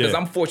everybody. Because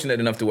I'm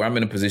fortunate enough to where I'm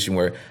in a position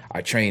where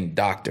I train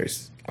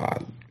doctors,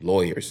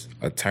 lawyers,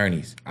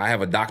 attorneys. I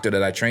have a doctor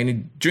that I train. He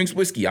drinks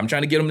whiskey. I'm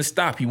trying to get him to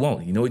stop. He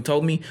won't. You know what he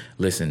told me?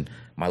 Listen,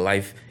 my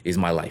life is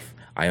my life.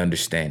 I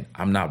understand.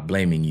 I'm not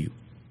blaming you.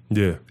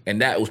 Yeah.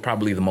 And that was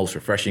probably the most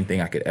refreshing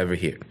thing I could ever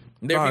hear.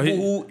 There are people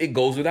who it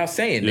goes without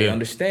saying. They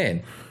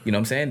understand. You know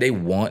what I'm saying? They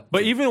want.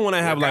 But even when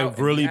I have like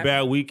really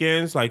bad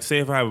weekends, like say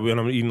if when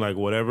I'm eating like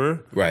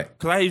whatever. Right.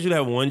 Because I usually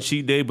have one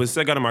cheat day, but since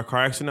I got in my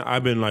car accident,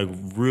 I've been like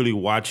really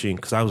watching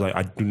because I was like,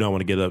 I do not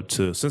want to get up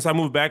to. Since I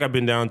moved back, I've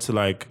been down to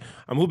like,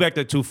 I moved back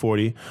to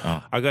 240.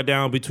 I got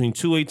down between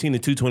 218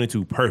 and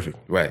 222. Perfect.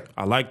 Right.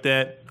 I like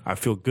that. I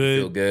feel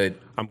good.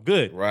 I'm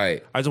good.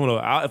 Right. I just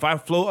want to, if I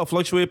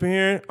fluctuate up in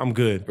here, I'm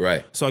good.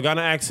 Right. So I got in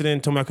an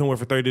accident, told me I couldn't work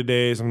for 30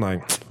 days. I'm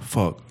like,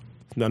 fuck.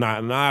 Now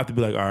I have to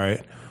be like, all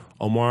right,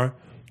 Omar,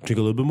 drink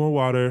a little bit more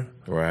water.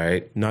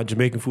 Right. Not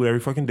Jamaican food every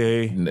fucking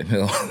day.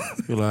 No.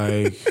 You're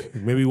like,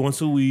 maybe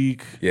once a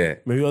week. Yeah.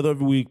 Maybe other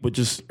every week, but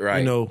just,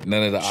 none of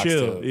the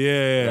chill. oxtail.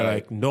 Yeah, Right.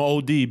 like no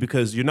OD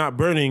because you're not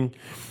burning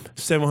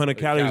 700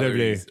 calories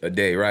every day. A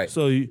day, right.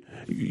 So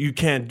you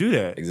can't do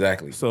that.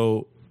 Exactly.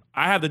 So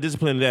I have the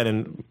discipline of that,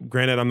 and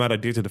granted, I'm not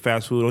addicted to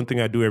fast food. The only thing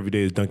I do every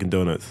day is Dunkin'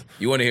 Donuts.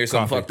 You want to hear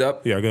something fucked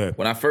up? Yeah, go ahead.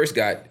 When I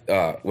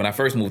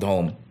first moved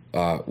home,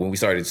 when we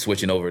started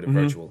switching over to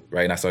virtual,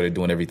 right, and I started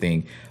doing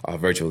everything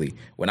virtually.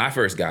 When I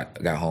first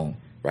got home,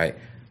 right,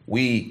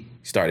 we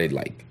started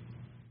like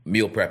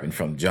meal prepping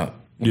from jump.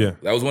 Yeah.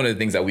 That was one of the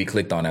things that we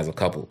clicked on as a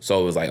couple.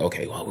 So it was like,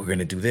 okay, well, we're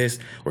gonna do this.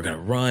 We're gonna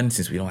run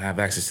since we don't have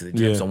access to the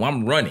gym. Yeah. So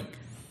I'm running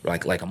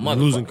like a motherfucker.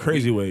 Losing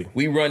crazy weight.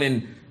 We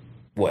running.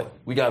 What?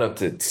 We got up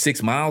to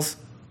 6 miles.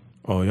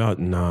 Oh, y'all,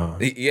 nah.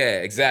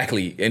 Yeah,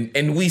 exactly. And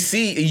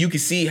you can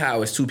see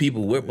how as two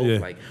people, we're both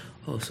like,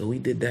 oh, so we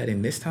did that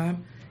in this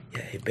time?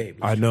 Yeah, hey, babe.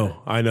 I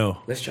know.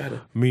 Let's try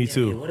to. Me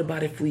too. Yeah, what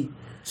about if we.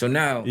 So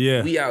now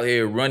Yeah. we out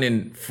here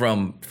running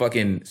from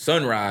fucking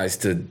sunrise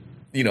to,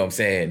 you know what I'm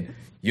saying,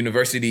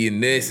 university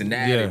and this and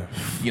that. Yeah.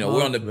 And,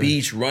 we're on the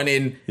beach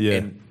running. Yeah.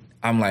 And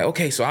I'm like,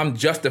 okay, so I'm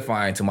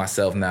justifying to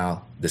myself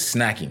now the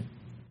snacking.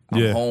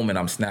 I'm home and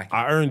I'm snacking.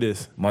 I earned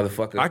this.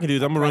 Motherfucker. I can do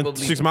this. I'm going to run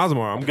 6 miles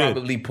tomorrow. I'm good.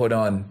 Probably put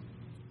on,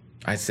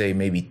 I'd say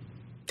maybe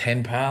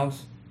 10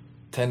 pounds,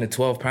 10 to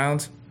 12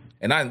 pounds.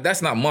 And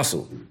that's not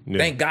muscle. Yeah.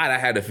 Thank God I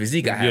had the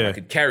physique I had. Yeah. I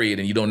could carry it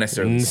and you don't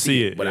necessarily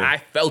see it. But I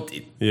felt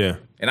it. Yeah.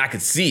 And I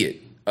could see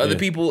it. Other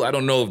people, I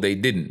don't know if they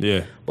didn't.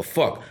 Yeah. But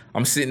fuck,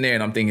 I'm sitting there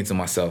and I'm thinking to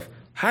myself,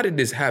 how did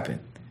this happen?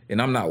 And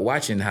I'm not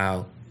watching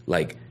how,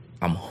 like,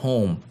 I'm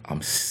home,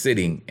 I'm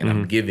sitting, and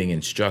I'm giving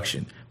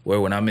instruction. Where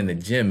when I'm in the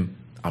gym,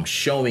 I'm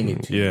showing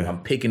it to you.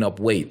 I'm picking up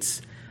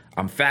weights.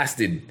 I'm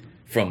fasted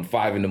from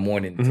 5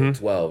 a.m. till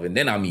 12, and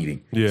then I'm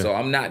eating. Yeah. So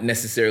I'm not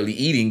necessarily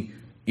eating,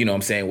 you know what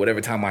I'm saying, whatever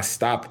time I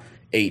stop,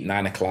 8,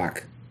 9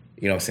 o'clock,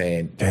 you know what I'm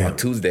saying, on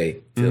Tuesday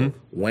till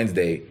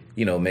Wednesday,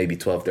 maybe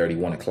 12:30,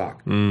 1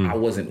 o'clock. I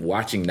wasn't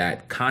watching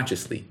that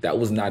consciously. That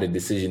was not a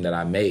decision that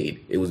I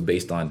made. It was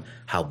based on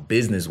how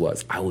business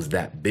was. I was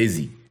that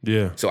busy.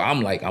 Yeah. So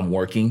I'm like, I'm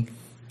working.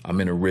 I'm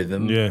in a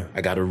rhythm. Yeah.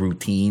 I got a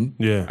routine.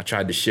 Yeah. I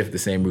tried to shift the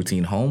same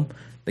routine home.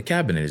 The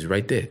cabinet is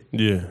right there.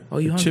 Yeah. Oh,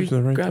 you The hungry? chips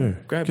are right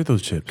there. Get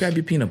those chips. Grab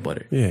your peanut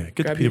butter. Yeah,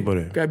 get the peanut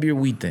butter. Grab your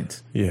wheat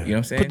thins. Yeah. You know what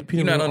I'm saying? Put the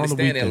peanut You're not butter on the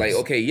wheat understanding, like,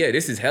 thins. okay, yeah,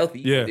 this is healthy.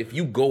 Yeah. But if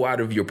you go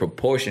out of your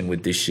proportion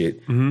with this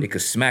shit, it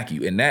could smack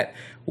you. And that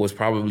was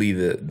probably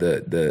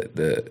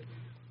the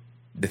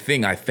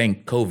thing I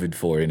thank COVID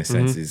for, in a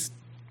sense, is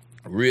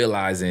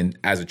realizing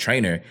as a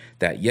trainer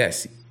that,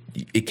 yes,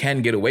 it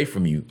can get away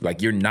from you.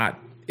 Like, you're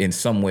not in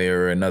some way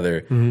or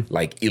another,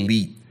 like,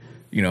 elite.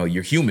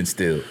 You're human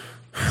still.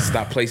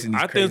 Stop placing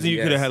these I think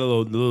you could have had a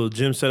little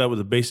gym set up with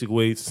the basic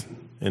weights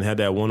and had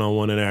that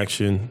one-on-one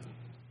interaction.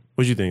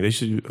 What do you think? I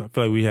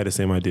feel like we had the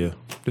same idea.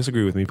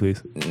 Disagree with me,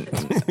 please. We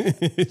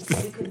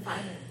couldn't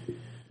find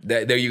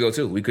it. There you go,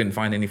 too. We couldn't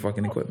find any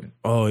fucking equipment.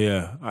 Oh,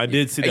 yeah. I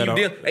did see that.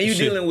 And you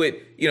dealing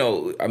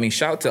with,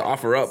 shout to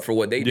Offer Up for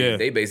what they did. Yeah.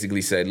 They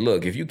basically said,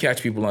 look, if you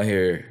catch people on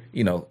here,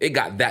 it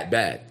got that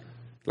bad.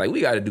 Like,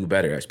 we got to do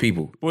better as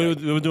people. What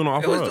they were doing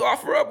on Offer Up?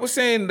 Offer Up was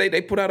saying,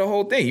 they put out a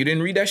whole thing. You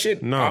didn't read that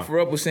shit? No. Offer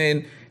Up was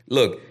saying,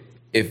 look,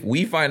 if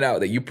we find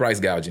out that you price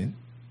gouging,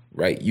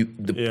 right,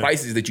 the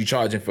prices that you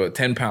charging for a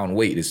 10-pound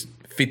weight is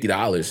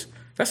 $50,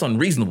 that's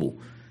unreasonable.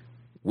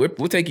 We're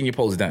taking your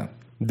post down.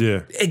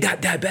 Yeah. It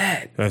got that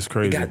bad. That's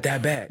crazy. It got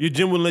that bad. Your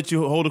gym wouldn't let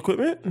you hold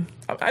equipment?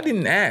 I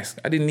didn't ask.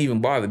 I didn't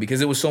even bother because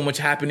there was so much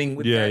happening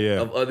with that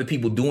of other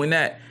people doing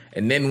that.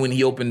 And then when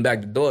he opened back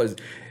the doors,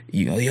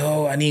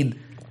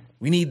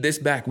 we need this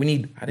back. I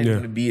didn't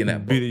want to be in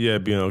that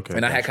boat. Being okay.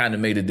 And I had kind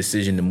of made a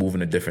decision to move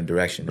in a different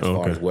direction as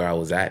far as where I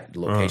was at,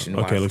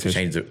 location-wise, to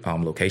change the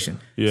location.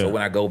 Yeah. So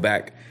when I go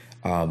back,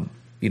 it'll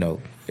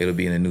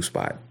be in a new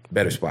spot.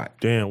 better spot.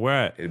 Damn, where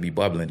at? It'll be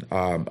bubbling.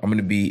 I'm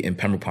gonna be in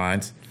Pembroke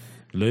Pines,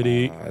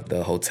 Liddy.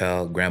 the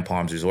hotel Grand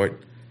Palms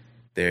Resort.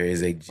 There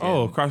is a gym.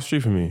 Oh, across the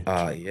street from me.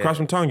 Yeah. Across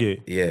from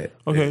Tongate. Yeah.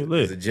 Okay,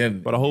 lit. There's a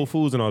gym. By the Whole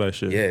Foods and all that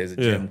shit. Yeah, there's a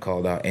gym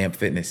called Amp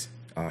Fitness.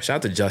 Shout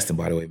out to Justin,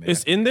 by the way, man.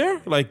 It's in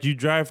there? Like you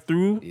drive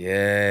through?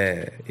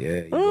 Yeah.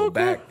 You go okay.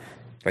 back.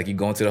 Like you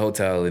go into the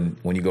hotel, and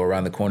when you go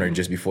around the corner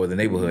just before the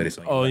neighborhood, it's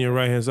on your Oh, on left. your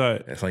right hand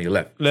side. That's on your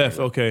left. Left,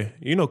 okay.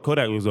 You know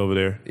Kodak was over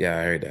there. Yeah,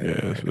 I heard that.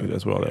 Yeah,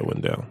 that's where all that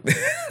went down.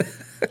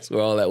 That's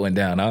where all that went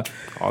down, huh?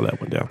 All that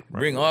went down.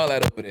 Right. Bring all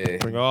that over there.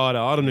 Bring all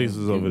the niggas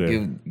is over there.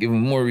 Give them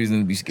more reason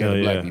to be scared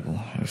of Hell black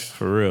yeah. people.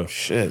 For real.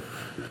 Shit.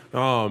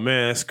 Oh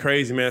man, that's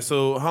crazy, man.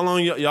 So how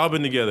long y'all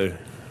been together?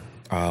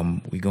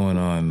 We going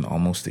on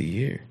almost a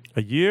year.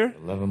 A year?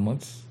 11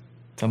 months?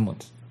 10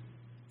 months.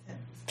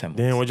 10 months.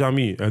 Damn, where'd y'all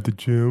meet? At the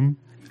gym?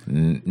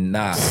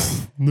 Nah.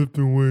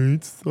 Lifting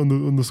weights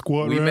on the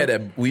squat We rack?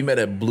 met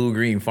at Blue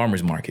Green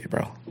Farmers Market,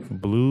 bro.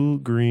 Blue,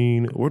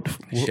 green, what?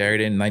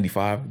 Sheridan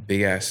 95,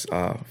 big ass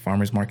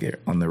farmers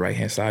market on the right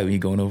hand side when you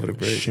going over the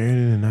bridge.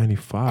 Sheridan in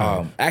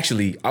 95.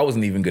 Actually, I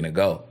wasn't even gonna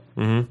go.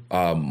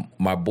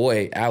 My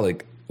boy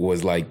Alec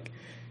was like,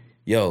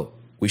 "Yo,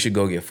 we should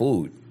go get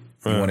food.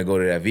 You want to go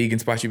to that vegan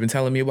spot you've been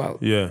telling me about?"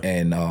 Yeah.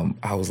 And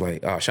I was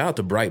like, shout out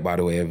to Bright, by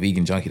the way, a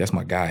vegan junkie. That's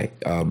my guy.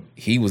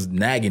 He was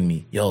nagging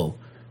me, "Yo,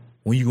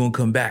 when you gonna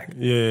come back?"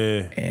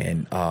 Yeah.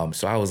 And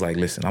so I was like,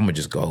 "Listen, I'm gonna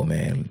just go,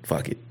 man.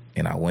 Fuck it."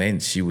 And I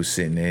went. She was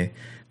sitting there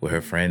with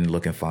her friend,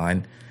 looking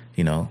fine,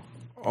 you know,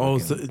 Oh,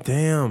 so,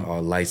 damn.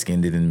 all light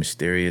skinned and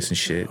mysterious and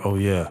shit. Oh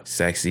yeah.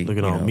 Sexy,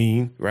 Looking you all know,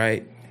 mean.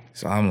 right?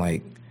 So I'm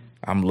like,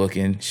 I'm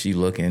looking, she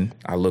looking.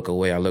 I look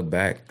away, I look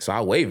back. So I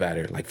wave at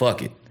her like,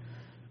 "Fuck it,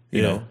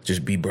 you Yeah. know,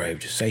 just be brave,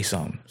 just say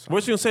something." So,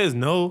 What you gonna say is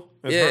no.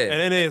 It's Yeah. her, and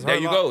then it's her There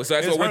you loss. go. So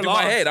that's It's what went her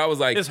through my loss. head. I was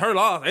like, it's her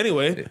loss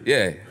anyway.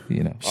 yeah,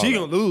 you know, She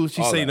all gonna that. lose.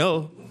 She All say that.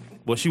 no,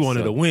 but she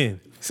wanted So- to win.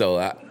 So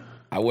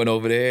I went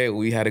over there.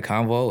 We had a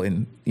convo,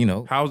 and you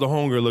know, How's the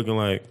homegirl looking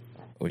like?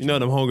 What You know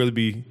them homegirls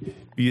be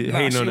Nah,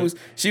 hating on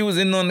she was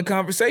in on the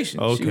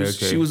conversation. Okay,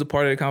 She was a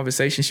part of the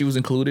conversation. She was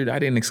included. I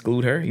didn't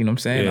exclude her. You know what I'm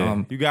saying?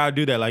 Yeah. You gotta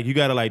do that. Like you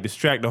gotta like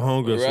distract the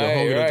homegirl. So the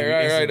homegirl Right. can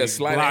A instantly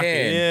sleight of block it.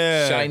 hand.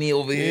 Yeah. Shiny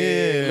over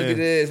here. Yeah. Look at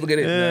this. Look at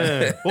it.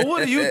 Yeah. Well,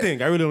 what do you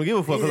think? I really don't give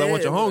a fuck because I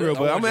want your homegirl,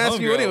 but I'm gonna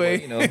ask you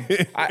anyway. But, you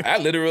know, I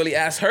literally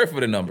asked her for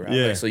the number. I was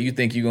Yeah. like, so you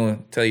think you're gonna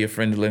tell your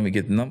friend to let me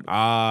get the number?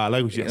 I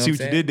like what you know see what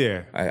what I'm you did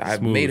there. I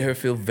Smooth. made her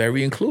feel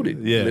very included.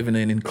 Yeah. Living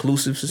in an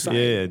inclusive society.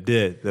 Yeah,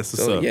 did. That's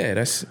what's So up. yeah,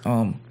 that's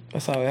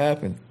how it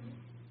happened.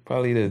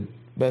 Probably the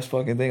best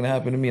fucking thing that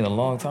happened to me in a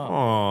long time.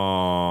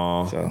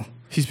 Aww. So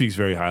She speaks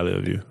very highly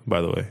of you,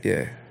 by the way.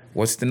 yeah,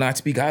 what's to not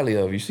speak highly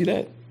of? You see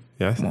that?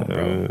 Yeah, Come on,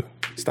 bro.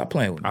 Stop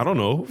playing with me. I don't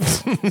know.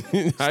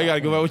 I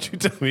gotta go by what you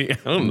tell me. I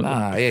don't know.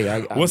 Nah, yeah.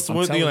 What's I'm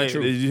one thing telling like? the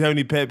truth. Did you have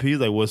any pet peeves?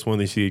 Like, what's one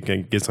thing she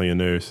gets on your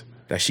nerves?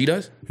 That she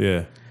does?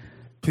 Yeah.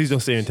 Please don't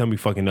say and tell me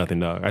fucking nothing,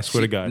 dog. I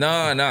swear to God.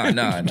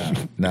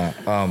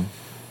 No.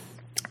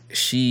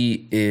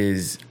 She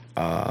is.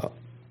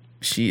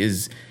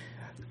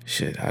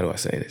 Shit. How do I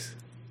say this?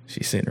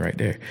 She's sitting right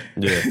there.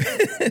 Yeah.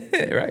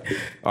 Right.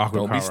 Awkward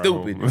Don't be car ride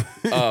stupid.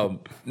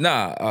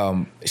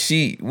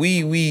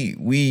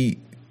 We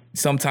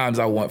sometimes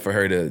I want for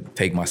her to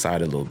take my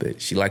side a little bit.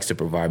 She likes to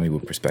provide me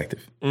with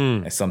perspective,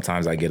 and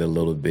sometimes I get a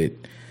little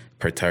bit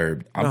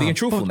perturbed. I'm being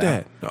truthful fuck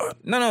now. that.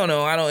 No.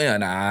 I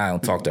don't. I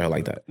don't talk to her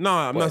like that. No,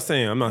 I'm not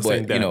saying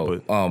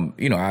that.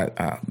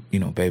 You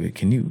know, baby,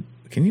 can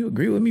you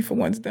agree with me for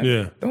once? Then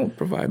Yeah. Don't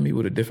provide me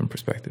with a different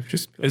perspective.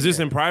 Just Is this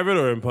in private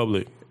or in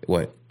public?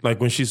 what? Like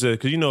when she said,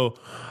 because you know,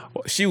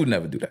 She would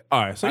never do that.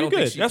 all right, so I you're don't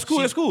think good. That's cool.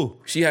 That's cool.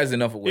 She has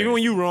enough awareness. Even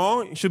when you're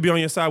wrong, you should be on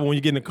your side. But when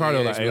you get in the car,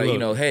 they're Yeah, like, she's hey, like, look, you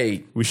know,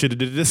 hey, we should have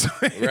did it this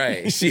way.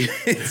 right? She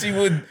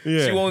would.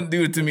 Yeah. She won't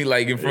do it to me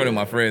like in front of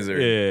my friends or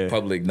Yeah.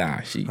 public.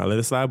 Nah, she. I let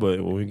it slide,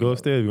 but when we go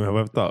upstairs, we're gonna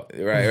have a thought.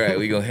 Right.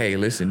 We go. Hey,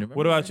 listen. remember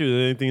What about you? Is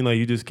there anything like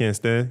you just can't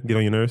stand? Get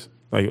on your nerves?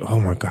 Like, oh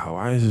my God,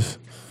 why is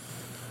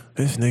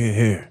this nigga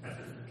here?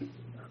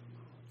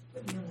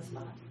 Put me on the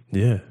spot.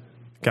 Yeah.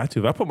 Got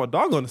you. If I put my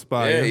dog on the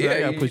spot, Yeah, I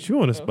gotta you- put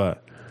you on the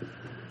spot.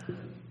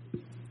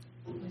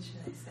 What should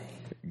I say?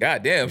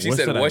 God damn. She What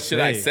said, should I "What should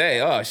I say?"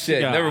 say?" Oh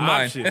shit. Got Never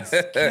mind. options.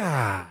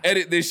 God.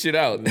 Edit this shit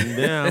out.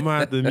 Damn, I'm gonna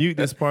have to mute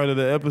this part of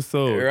the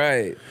episode.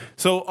 Right.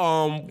 So,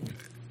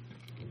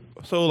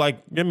 like,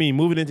 I mean,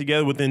 moving in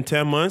together within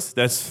 10 months,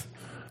 that's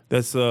That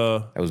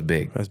was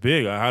big.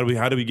 big. How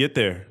do we get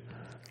there?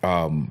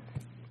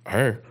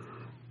 Her.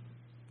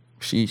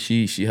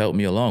 She helped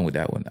me along with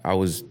that one. I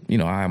was, I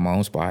had my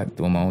own spot,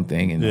 doing my own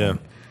thing, and Yeah.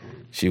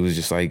 she was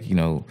just like,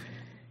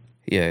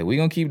 yeah, we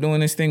gonna keep doing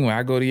this thing where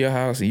I go to your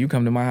house and you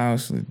come to my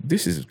house.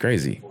 This is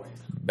crazy.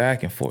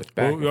 Back and forth.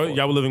 Back and forth.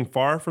 Y'all were living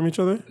far from each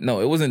other? No,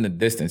 it wasn't the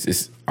distance.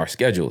 It's our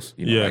schedules.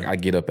 Yeah. Like I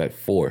get up at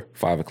 4,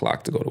 5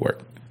 o'clock to go to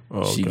work.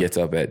 Oh, She okay. gets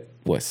up at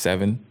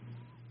 7?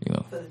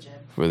 For the gym.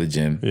 For the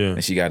gym. Yeah.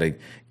 And she got to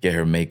get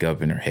her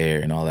makeup and her hair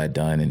and all that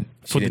done. And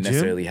she For the didn't gym?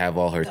 necessarily have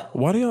all her.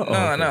 Why do y'all?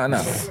 oh, okay. No.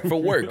 For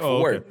work. Oh,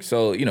 okay. work.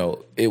 So,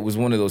 it was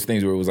one of those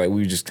things where it was like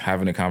we were just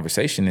having a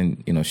conversation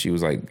and, she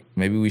was like,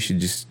 maybe we should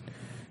just,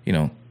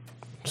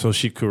 So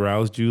she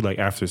caroused you like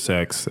after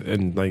sex,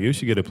 and like you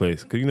should get a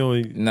place because you know.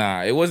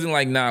 Nah, it wasn't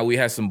like we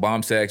had some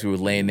bomb sex. We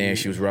was laying there.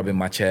 She was rubbing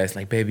my chest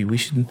like, baby, we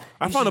should.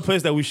 I found a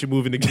place that we should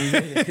move in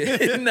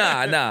together.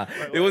 Nah.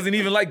 It wasn't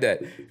even like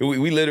that.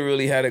 We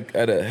literally had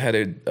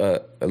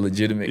a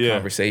legitimate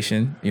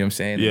conversation. You know what I'm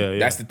saying? Yeah.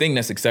 That's the thing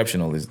that's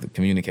exceptional is the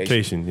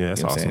communication. Yeah,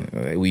 that's you know awesome.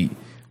 What I'm saying?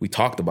 We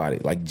talked about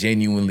it, like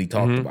genuinely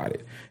talked about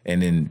it,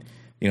 and then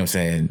you know what I'm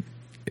saying.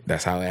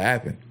 That's how it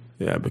happened.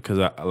 Yeah, because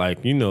I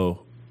like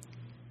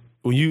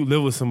when you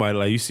live with somebody,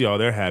 like you see all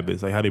their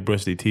habits, like how they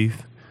brush their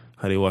teeth,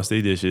 how they wash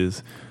their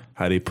dishes,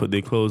 how they put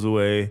their clothes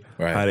away,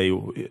 right. how they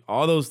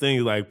all those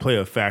things like play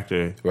a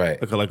factor,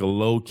 right? Like a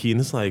low key, and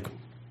it's like,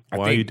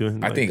 why are you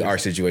doing? I think this? Our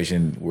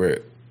situation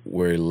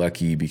we're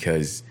lucky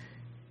because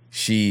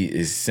she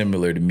is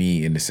similar to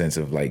me in the sense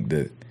of like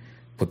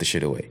put the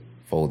shit away,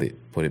 fold it,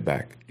 put it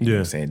back. You know what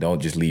I'm saying?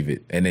 Don't just leave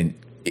it, and then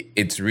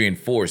it's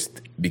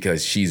reinforced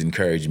because she's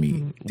encouraged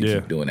me to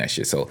keep doing that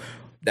shit. So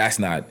that's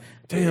not.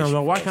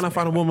 Damn, why can't I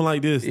find a woman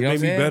like this? You know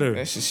It made me better.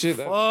 That's just shit.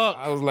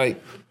 I was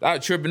like, I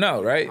was tripping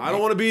out, right? I don't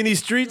want to be in these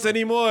streets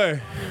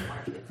anymore.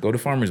 Go to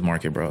farmer's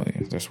market, bro.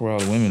 That's where all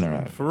the women are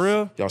at. For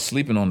real? Y'all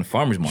sleeping on the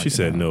farmer's market. She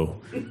said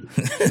no.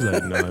 She's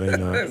like, no, they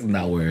not. That's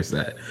not where it's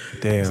at.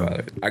 Damn.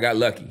 So, I got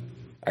lucky.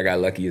 I got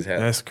lucky as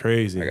hell. That's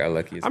crazy. I got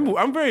lucky as hell.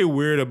 I'm very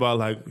weird about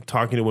like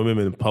talking to women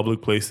in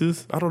public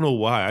places. I don't know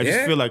why. I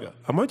just feel like,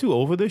 am I too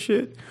over this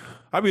shit?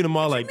 I be in the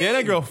mall like, damn,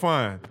 that girl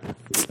fine.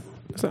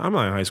 I'm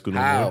not in high school no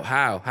more.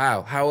 How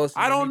else?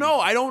 I don't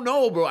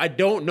know, bro. I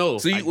don't know.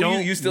 So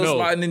you still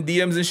sliding in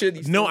DMs and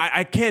shit? No,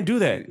 I can't do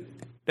that.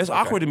 That's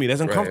awkward to me.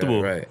 That's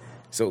uncomfortable. Right.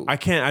 So I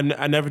can't.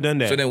 I never done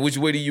that. So then, which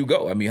way do you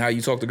go? I mean, how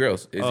you talk to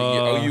girls? Is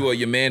it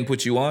your man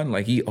put you on?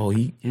 Like he?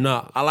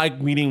 No, I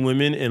like meeting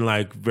women in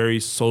like very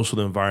social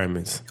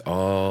environments.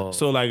 Oh.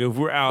 So like if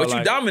we're out, but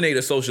you dominate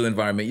a social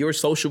environment. You're a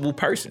sociable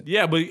person.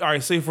 Yeah, but all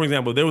right. Say for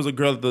example, there was a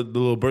girl at the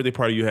little birthday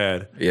party you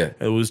had. Yeah.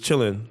 It was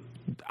chilling.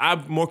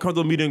 I'm more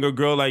comfortable meeting a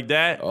girl like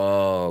that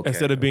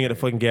instead of being at a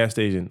fucking gas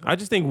station. I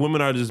just think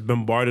women are just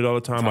bombarded all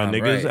the time by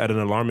niggas at an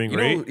alarming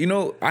rate. You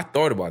know, I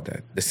thought about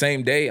that. The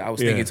same day, I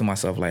was thinking to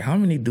myself, like, how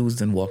many dudes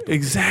done walked up?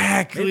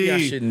 Exactly. Maybe I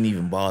shouldn't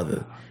even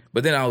bother.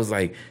 But then I was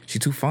like,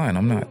 she's too fine.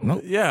 I'm not.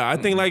 No. Yeah, I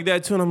think like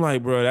that too. And I'm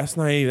like, bro, that's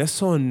naive. That's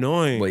so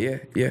annoying. But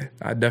yeah,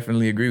 I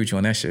definitely agree with you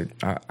on that shit.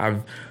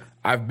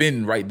 I've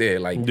been right there.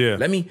 Like,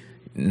 let me.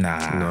 Nah,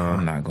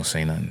 I'm not gonna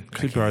say nothing.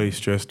 She's probably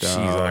stressed out.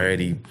 She's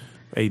already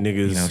 8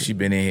 niggas. You know, she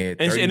been in here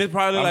 30, and it's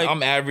probably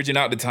I'm averaging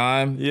out the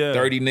time.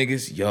 30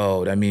 niggas.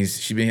 Yo, that means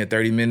she been here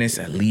 30 minutes.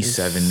 At least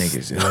 7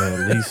 niggas.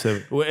 Yeah, at least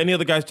 7. Well, any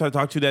other guys try to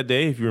talk to you that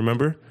day, if you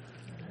remember?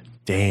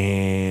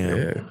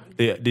 Damn.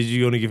 Yeah. Did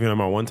you only give him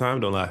about one time?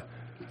 Don't lie.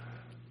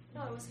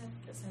 No, it was him.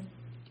 It's him.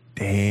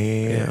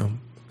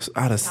 Damn. So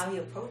How he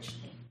approached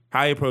me.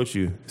 How he approached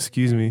you?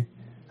 Excuse me.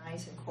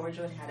 Nice and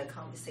cordial and had a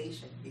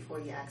conversation before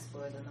he asked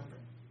for the number.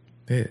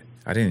 Yeah.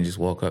 I didn't just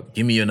walk up.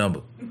 Give me your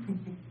number.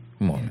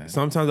 Come on, man.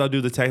 Sometimes I'll do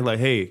the text like,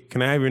 hey,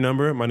 can I have your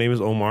number? My name is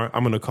Omar.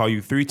 I'm going to call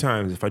you 3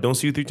 times. If I don't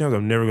see you 3 times,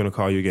 I'm never going to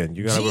call you again.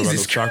 You got to worry about no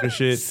stalker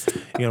shit.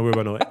 You got to worry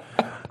about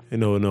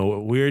no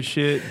weird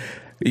shit.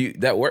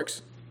 That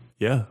works?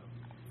 Yeah.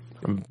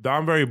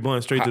 I'm very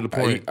blunt, straight to the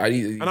point.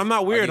 And I'm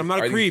not weird. I'm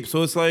not a creep.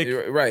 So it's like.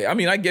 Right. I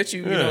mean, I get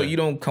you. You know, you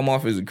don't come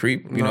off as a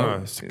creep. You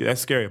know,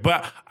 that's scary.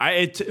 But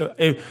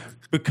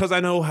because I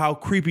know how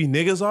creepy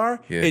niggas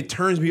are, it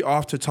turns me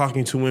off to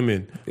talking to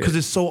women because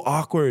it's so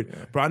awkward.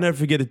 Yeah. But I never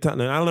forget the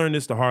time. And I learned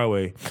this the hard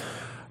way.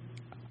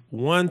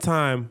 One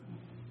time,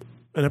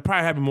 and it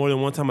probably happened more than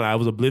one time, but I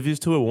was oblivious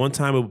to it. One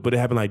time, but it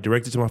happened like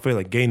directed to my face,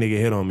 like gay nigga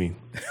hit on me.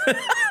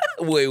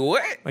 Wait,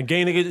 what? Like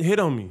gay nigga hit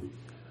on me.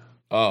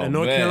 Oh, in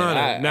North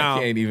Carolina. Now,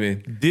 I can't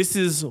even. This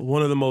is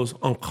one of the most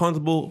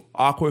uncomfortable,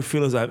 awkward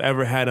feelings I've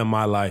ever had in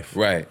my life.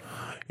 Right.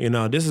 You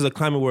know, this is a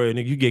climate where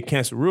nigga, you get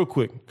cancer real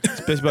quick,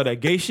 especially about that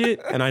gay shit.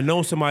 And I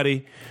know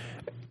somebody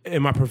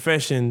in my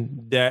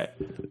profession that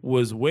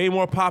was way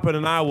more popular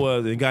than I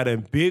was and got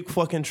in big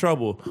fucking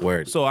trouble.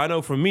 Word. So I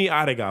know for me,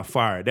 I'd have got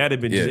fired. That'd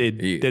have been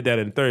did that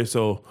in third.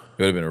 So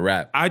it would have been a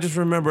wrap. I just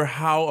remember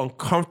how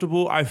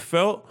uncomfortable I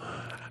felt.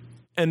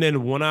 And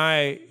then when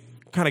I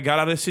kind of got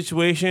out of the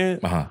situation,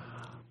 I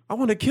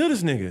want to kill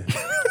this nigga.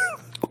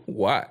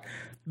 Why?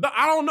 But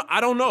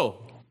I don't know.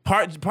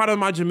 Part of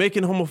my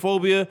Jamaican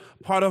homophobia,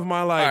 part of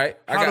my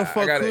like, how the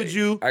fuck could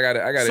you? I got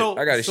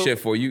a shit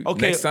for you.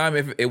 Okay. Next time,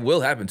 if it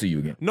will happen to you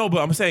again. No, but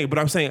I'm saying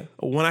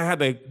when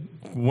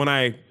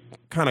I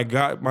kind of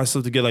got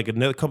myself together, like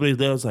another couple days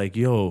later, I was like,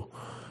 yo,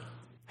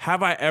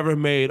 have I ever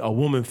made a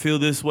woman feel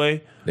this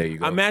way? There you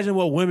go. Imagine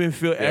what women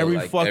feel every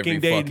fucking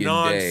day,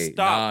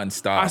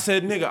 nonstop. I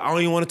said, nigga, I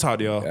don't even want to talk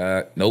to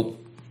y'all.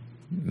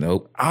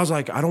 Nope. I was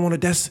like, I don't want to.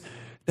 That's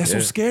so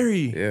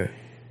scary.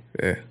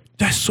 Yeah.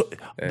 That's so,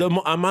 the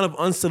amount of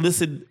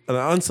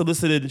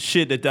unsolicited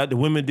shit that the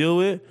women deal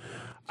with.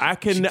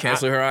 She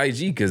canceled her IG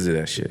because of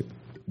that shit.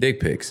 Dick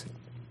pics.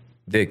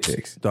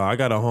 Dog, I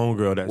got a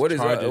homegirl that's what is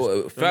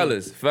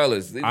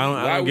fellas?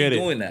 I don't get it.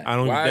 Doing that?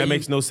 That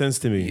makes no sense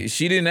to me.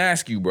 She didn't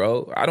ask you,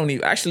 bro. I don't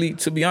even. Actually,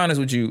 to be honest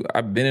with you,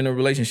 I've been in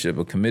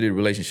a committed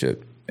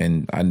relationship,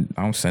 and I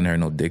don't send her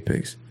no dick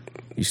pics.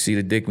 You see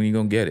the dick when you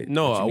gonna get it.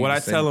 No, you what mean I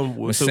to send- tell 'em- I'm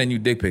gonna so- send you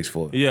dick pics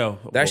for. Yeah,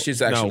 that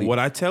shit's actually. Now, what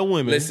I tell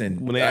women, listen,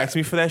 when they ask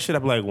me for that shit,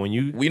 I'm like, when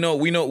you We know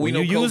you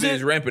use COVID it-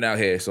 is rampant out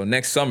here. So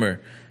next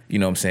summer, you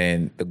know what I'm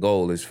saying, the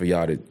goal is for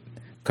y'all to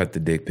cut the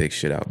dick pic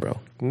shit out, bro.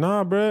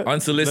 nah, bro.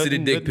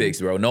 Unsolicited dick pics,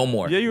 bro. No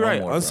more. Yeah, you're No right.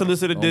 more, bro.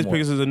 Unsolicited No dick more.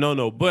 pics is a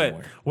no-no. But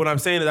more. what I'm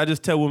saying is, I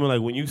just tell women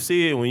like, when you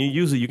see it, when you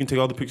use it, you can take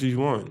all the pictures you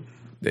want.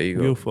 There you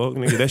Give a go. fuck,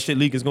 nigga. That shit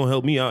leak is gonna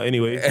help me out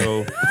anyway,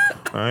 so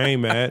I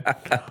ain't mad.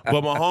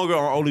 But my homegirl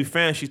on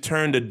OnlyFans, she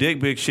turned the dick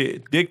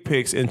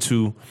pics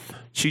into,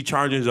 she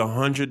charges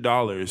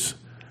 $100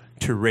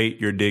 to rate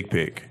your dick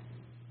pic.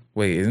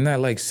 Wait, isn't that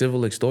like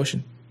civil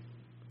extortion?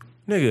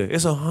 Nigga,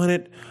 it's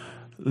 100.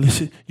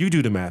 Listen, you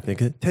do the math,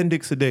 nigga. 10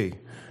 dicks a day,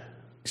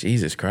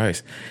 Jesus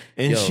Christ.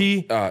 and Yo, she,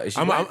 is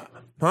she black?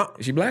 huh?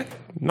 Is she black?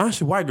 Nah,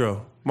 she white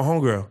girl, my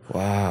homegirl,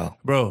 Wow.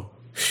 bro.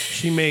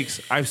 She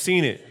makes, I've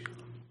seen it,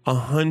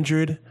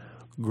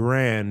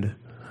 $100,000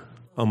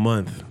 a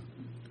month.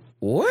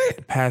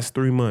 What? Past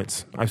 3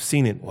 months. I've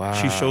seen it. Wow.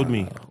 She showed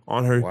me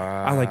on her.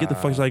 I was like, get the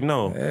fuck. She's like,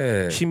 no.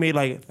 Yeah. She made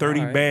like 30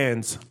 Alright.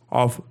 bands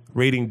off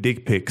rating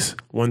dick pics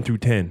 1 through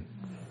 10.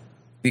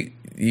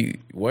 You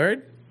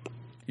word?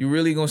 You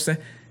really gonna say?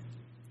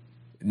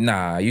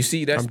 Nah, you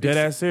see that's I'm dead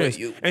ass serious.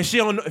 And she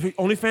on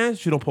OnlyFans,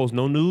 she don't post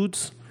no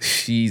nudes,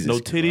 Jesus. no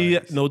titty,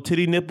 Christ. no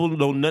titty nipple,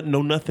 no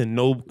nothing,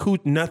 no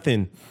coot,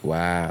 nothing.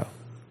 Wow.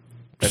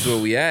 That's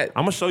where we at.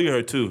 I'm gonna show you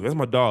her too. That's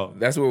my dog.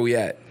 That's where we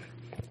at.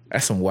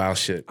 That's some wild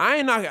shit. I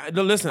ain't not.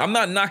 Listen, I'm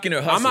not knocking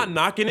her hustle. I'm not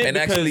knocking it And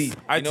because actually,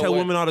 I you know tell what?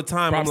 women all the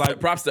time. Props, I'm like,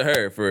 props to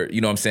her for,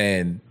 you know what I'm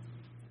saying?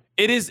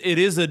 It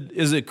is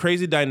a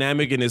crazy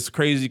dynamic, and it's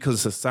crazy because of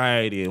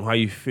society and how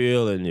you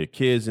feel and your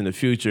kids in the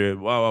future,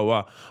 blah blah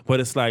blah.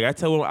 But it's like I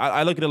tell women,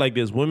 I look at it like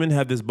this: women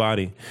have this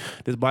body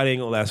ain't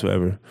gonna last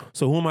forever.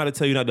 So who am I to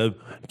tell you not to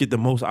get the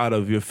most out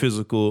of your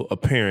physical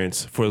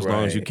appearance for as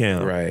long as you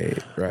can?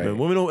 Right. Man,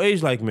 women don't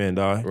age like men,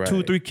 dog. Right. 2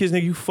 or 3 kids,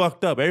 nigga, you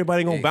fucked up.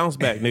 Everybody gonna bounce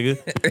back, nigga.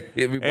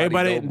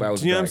 Everybody, don't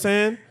bounce you know what I'm back.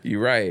 saying?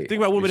 You're right. Think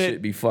about women Your that-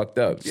 shit be fucked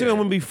up. Think about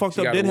women be fucked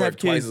She up, gotta didn't work have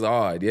twice kids. as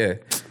hard. Yeah.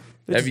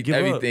 They just give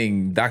up.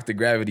 Everything, Dr.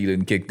 Gravity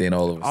done kicked in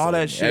all of a sudden. All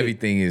that shit.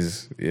 Everything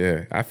is,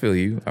 yeah, I feel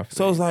you.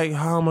 So it's like,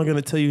 how am I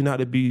gonna tell you not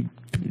to be?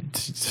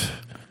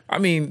 I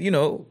mean, you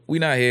know, we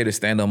not here to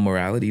stand on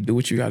morality. Do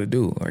what you got to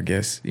do, I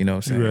guess. You know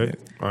what I'm saying? Right.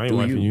 I ain't Do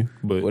wifing you,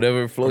 but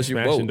whatever floats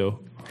your Smashing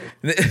boat.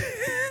 though.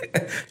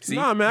 See,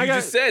 Nah, man, I you got-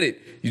 just said it.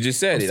 You just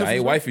said it. still I ain't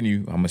subscribed. wifing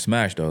you. I'm a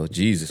smash though.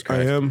 Jesus I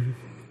Christ. am.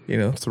 You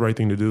know, It's the right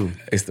thing to do.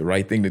 it's the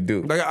right thing to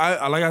do.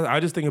 I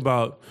just think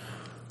about,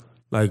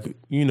 like,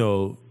 you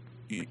know,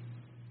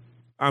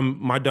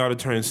 my daughter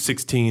turns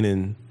 16,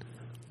 and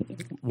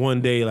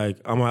one day, like,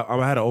 I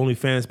had an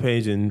OnlyFans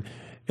page, and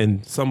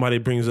somebody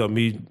brings up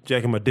me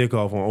jacking my dick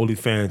off on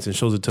OnlyFans and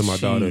shows it to my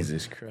daughter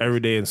Jesus Christ. every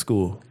day in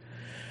school.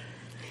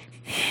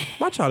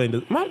 My daughter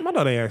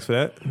ain't asked for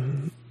that.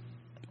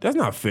 That's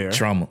not fair.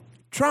 Trauma.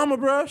 Trauma,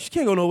 bro. She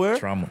can't go nowhere.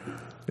 Trauma.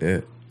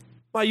 Yeah.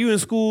 Like, you in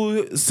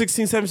school,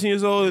 16, 17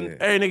 years old,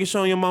 and every nigga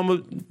showing your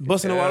mama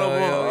busting the wide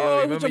open. Oh,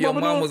 remember your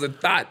mom was a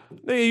thought.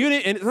 Nigga, you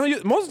didn't.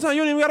 And most of the time,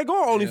 you don't even gotta go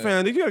on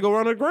OnlyFans. You gotta go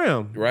around the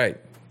gram. Right.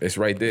 It's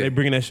right there. They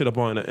bringing that shit up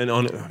on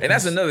And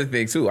that's another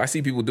thing too. I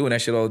see people doing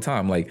that shit all the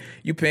time. Like,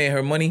 you paying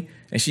her money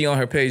and she on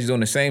her page doing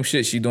the same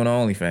shit she doing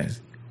on OnlyFans.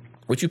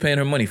 What you paying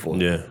her money for?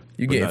 Yeah,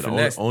 You getting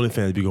finessed.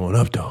 OnlyFans be going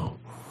up though.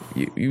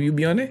 You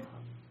be on it?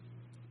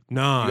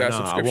 Nah, You got a I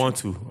subscription? want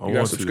to. You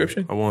got a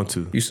subscription? I want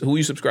to. Who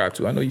you subscribe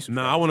to? I know you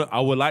subscribe. Nah, I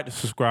would like to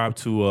subscribe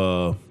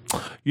to.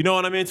 You know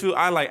what I'm into?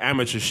 I like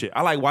amateur shit.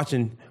 I like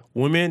watching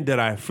women that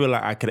I feel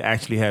like I could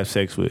actually have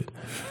sex with.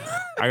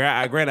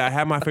 Granted, I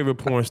have my favorite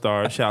porn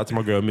star. Shout out to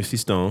my girl Misty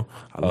Stone.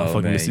 I love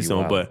fucking man, Misty you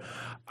Stone, wild. but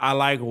I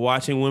like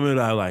watching women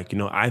that I like. You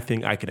know, I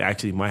think I could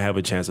actually might have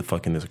a chance of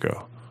fucking this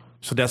girl.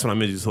 So that's what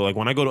I'm into. So like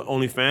when I go to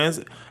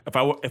OnlyFans,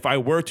 if I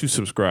were to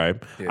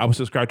subscribe, I would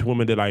subscribe to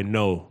women that I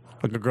know.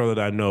 Like a girl that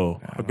I know,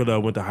 a girl that I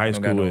went to high I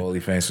don't school got no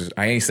with. OnlyFans.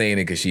 I ain't saying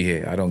it because she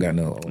here. I don't got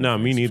no. No,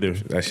 me neither.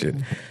 That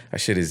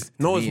shit is.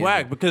 No, it's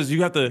whack because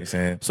you have to.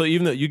 saying? So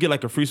even though you get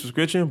like a free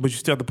subscription, but you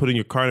still have to put in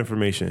your card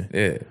information.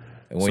 Yeah.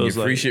 And when So your it's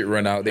free like- shit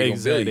run out, they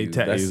gonna bill you.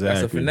 That's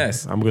a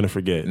finesse. I'm gonna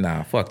forget.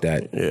 Nah, fuck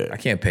that. Yeah. I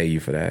can't pay you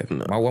for that.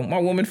 My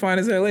woman fine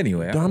as hell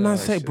anyway. I'm not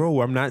saying, bro.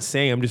 I'm not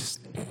saying.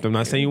 I'm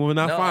not saying you women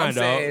not No, fine, I'm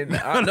dog.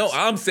 saying,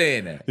 I'm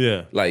saying that.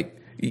 Yeah. Like,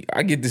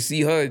 I get to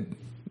see her,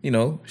 you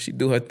know, she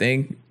do her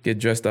thing, get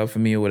dressed up for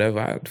me or whatever.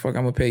 I'm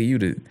gonna pay you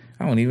to,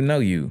 I don't even know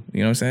you. You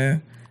know what I'm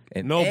saying?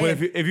 And, No, but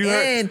if you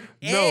heard,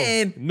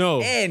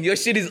 no, and your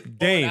shit is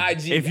Dame, on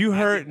IG. if you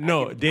heard,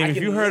 Dame, if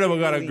you heard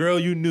about a girl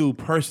you knew,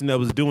 person that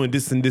was doing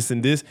this and this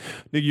and this,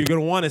 nigga, you're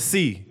gonna want to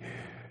see.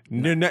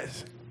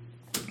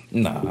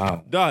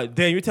 Nah. Dog,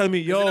 damn, you're telling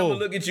me, Then I'm yo, gonna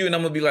look at you and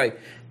I'm gonna be like,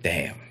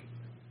 damn.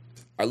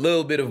 A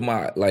little bit of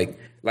my like,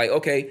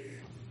 okay,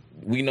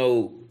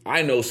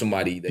 I know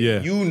somebody that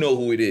Yeah. you know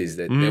who it is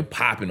that they're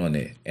popping on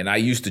there. And I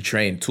used to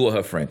train 2 of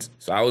her friends.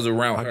 So I was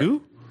around her. I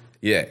do.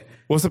 Yeah.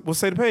 What's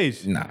say the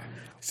page? Nah.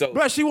 So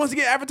Bro, she wants to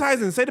get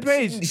advertising. Say the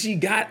page. she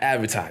got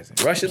advertising.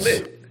 Russia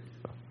Lit.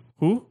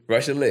 Who?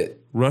 Russia Lit.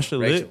 Russia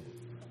Rachel. Lit.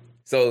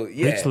 So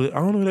yeah, I don't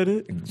know who that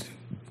is.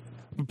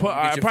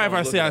 Probably if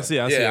I see, I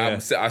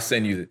see. I'll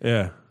send you.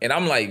 Yeah. And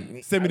I'm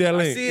like, Send me that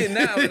link. I see it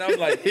now, and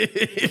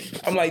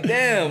I'm like,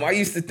 damn. I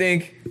used to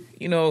think,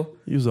 you know,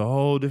 You was a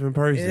whole different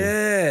person.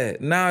 yeah.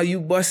 Now you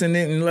busting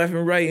it and left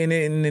and right in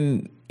it, and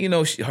then you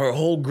know her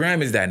whole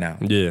gram is that now.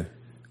 Yeah.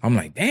 I'm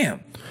like,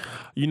 damn.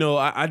 You know,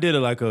 I did it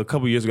like a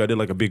couple years ago. I did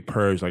like a big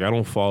purge. Like I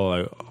don't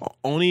follow like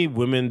only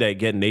women that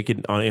get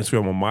naked on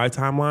Instagram on my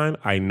timeline.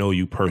 I know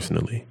you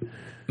personally.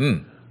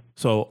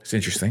 So It's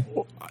interesting.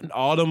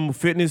 all them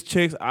fitness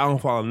chicks, I don't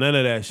follow none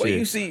of that shit.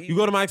 you see- you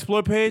go to my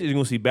explore page, you're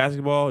gonna see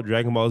basketball,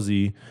 Dragon Ball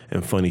Z,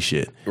 and funny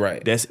shit.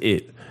 Right. That's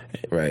it.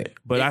 Right.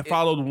 But I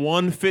followed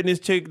one fitness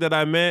chick that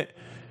I met,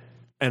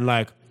 and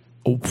like,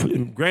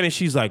 granted,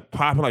 she's like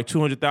popping like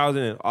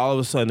 200,000, and all of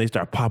a sudden they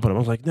start popping up. I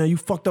was like, no, you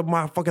fucked up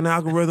my fucking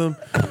algorithm.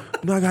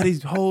 Now I got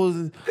these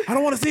hoes. I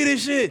don't want to see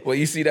this shit. Well,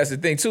 you see, that's the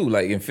thing too.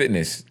 Like in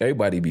fitness,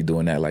 everybody be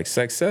doing that. Like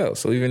sex sells.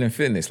 So even in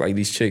fitness, like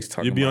these chicks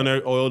talking. You be on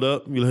there oiled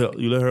up. You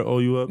let her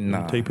oil you up. Nah.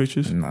 And take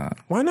pictures. Nah.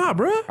 Why not,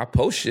 bruh? I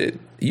post shit.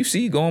 You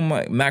see, go on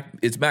my Mac.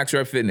 It's Max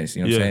Rep Fitness.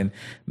 You know what Yeah. I'm saying?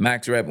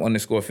 Max Rep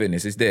 _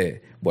 Fitness. It's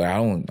there, but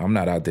I'm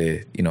not out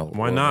there. You know.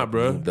 Why not,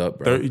 bruh? Up,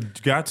 bro. You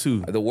got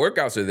to. The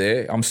workouts are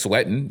there. I'm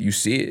sweating. You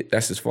see it.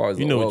 That's as far as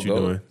You the know oil what you're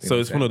goes. doing. You So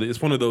know it's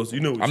what one of those. You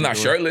know what I'm you're not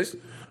doing. shirtless.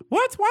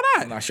 What? Why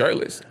I'm not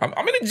shirtless. I'm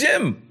in the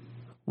gym.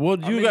 Well,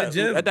 I'm you in got the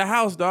gym. at the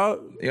house, dog.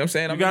 You know what I'm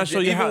saying? You I'm gotta in the show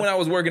gym. you Even how. when I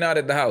was working out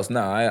at the house,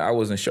 I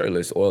wasn't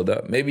shirtless, oiled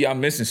up. Maybe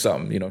I'm missing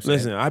something. You know what I'm saying?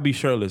 Listen, I be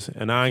shirtless,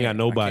 and I ain't got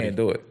nobody. I can't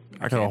do it.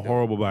 I got a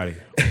horrible body.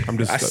 I'm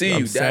just. I see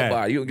I'm you, sad. dad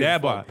bod. You don't give a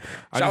dad fuck. bod.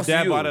 I Shouts just to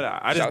dad you. bod it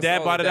out. I just Shouts to dad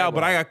all bod the it out, dad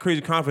but I bod. got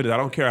crazy confidence. I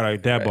don't care. I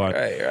dad bod.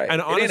 right. And It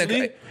ain't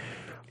honestly,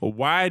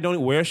 why I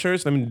don't wear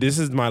shirts? I mean, this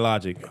is my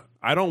logic.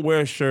 I don't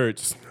wear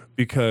shirts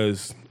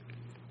because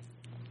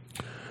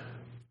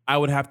I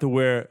would have to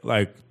wear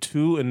like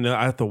two, and then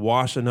I have to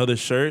wash another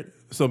shirt.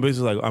 So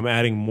basically, like I'm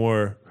adding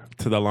more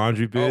to the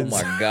laundry Oh bins.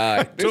 my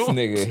God, this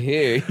nigga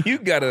here.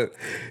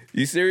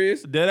 You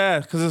serious? Dead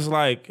ass, because it's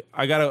like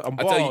I'm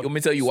bald. Let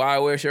me tell you why I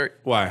wear a shirt.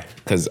 Why?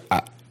 Because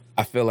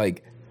I feel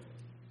like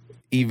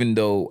even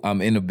though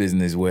I'm in a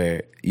business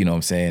where, you know what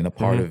I'm saying, a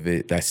part of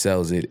it that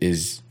sells it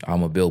is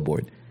I'm a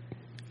billboard.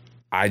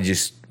 I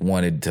just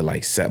wanted to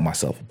like set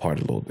myself apart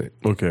a little bit.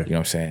 Okay. You know what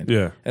I'm saying?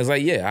 Yeah. It's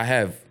like, yeah, I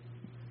have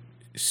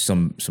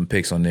some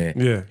pics on there.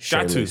 Yeah. Got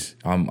to. Shirtless.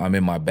 I'm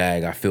in my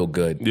bag. I feel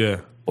good. Yeah.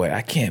 But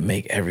I can't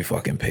make every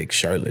fucking pic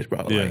shirtless,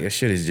 bro. Yeah. Like, that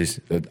shit is just...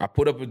 I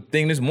put up a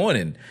thing this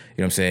morning, you know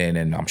what I'm saying?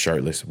 And I'm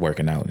shirtless,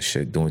 working out and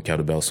shit, doing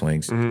kettlebell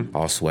swings,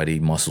 all sweaty,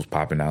 muscles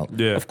popping out.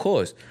 Yeah. Of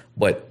course.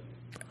 But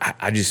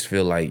I just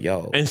feel like,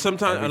 yo... And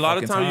sometimes, every a lot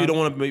of fucking times, you don't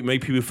want to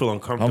make people feel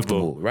uncomfortable.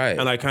 Comfortable, right.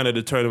 And like kind of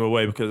deter them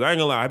away because I ain't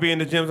gonna lie, I be in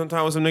the gym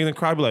sometimes with some niggas and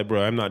cry, be like,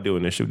 bro, I'm not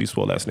doing this shit with these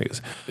swole ass niggas.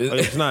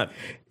 Like, it's not.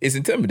 It's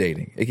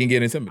intimidating. It can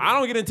get intimidating. I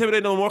don't get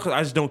intimidated no more because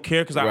I just don't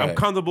care because I'm Right.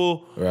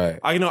 comfortable. Right.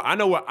 I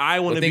know where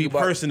I want to Think be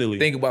about- personally.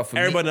 Think about for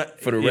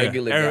the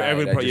regular guy that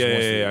just wants to, I you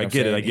know what I'm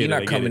get it. saying? I get He's it.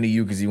 not coming to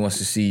you because he wants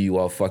to see you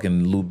all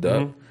fucking looped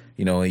up,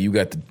 you know, and you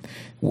got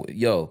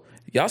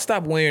y'all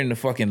stop wearing the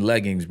fucking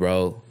leggings,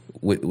 bro,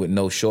 with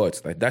no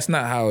shorts. Like, that's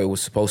not how it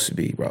was supposed to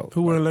be, bro.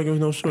 Who wearing leggings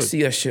with no I shorts?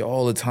 see that shit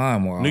all the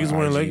time. Niggas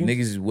wearing leggings? Niggas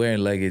is wearing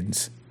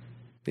leggings.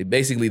 They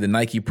basically the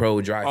Nike Pro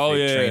dry Oh, fit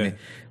yeah. training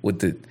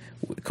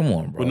come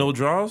on, bro. With no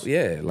drawers?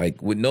 Yeah,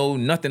 like with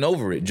nothing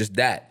over it, just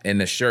that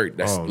and the shirt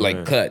that's Oh, like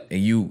man. cut,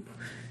 and you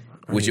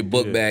with your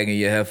book bag and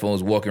your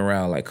headphones walking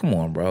around. Like, come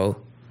on, bro.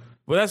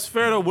 But that's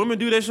fair though. Women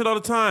do that shit all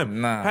the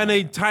time. Nah. Having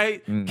they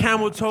tight,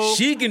 camel toe,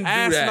 She can do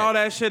ass that. and all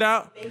that shit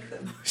out.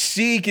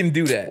 She can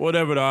do that.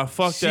 Whatever, dog.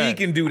 Fuck She that.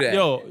 can do that.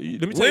 Yo, let me tell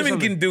you Women something.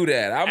 can do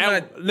that. I'm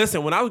And not.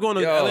 listen, when I was going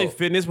to Yo. LA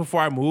Fitness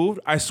before I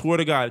moved, I swear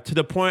to God, to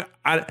the point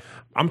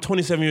I'm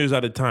 27 years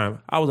at a time.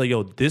 I was like,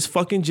 yo, this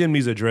fucking gym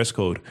needs a dress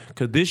code.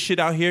 Cause this shit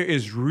out here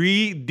is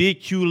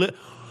ridiculous.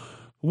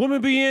 Women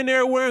be in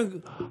there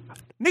wearing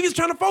niggas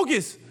trying to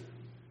focus.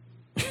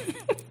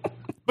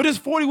 But there's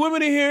 40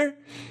 women in here.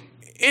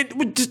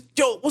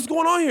 Yo, what's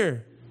going on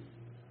here?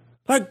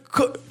 Like,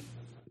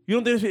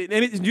 you don't think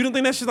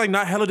that shit's like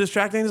not hella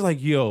distracting? It's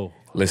like, yo.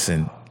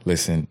 Listen.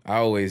 I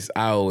always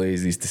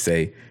used to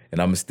say,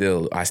 and I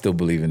still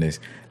believe in this.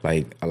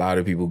 Like, a lot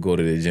of people go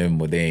to the gym,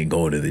 but they ain't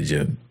going to the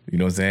gym. You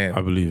know what I'm saying?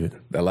 I believe it.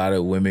 A lot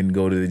of women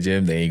go to the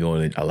gym, they ain't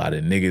going to. A lot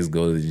of niggas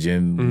go to the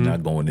gym,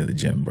 not going to the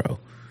gym, bro.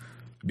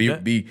 Be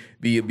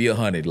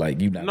 100. Like,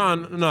 you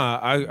not. No,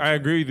 I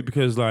agree with you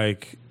because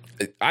like.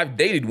 I've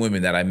dated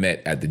women that I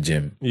met at the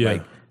gym. Yeah.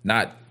 Like,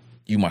 not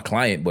you my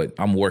client, but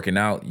I'm working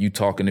out, you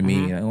talking to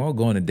me, I'll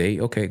go on a date.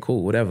 Okay,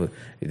 cool, whatever.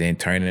 It ain't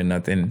turning into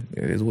nothing.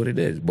 It is what it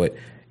is. But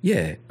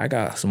yeah, I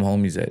got some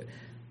homies that,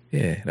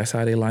 yeah, that's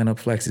how they line up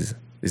flexes.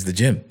 It's the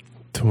gym.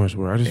 Too much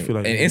work. I just feel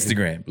like And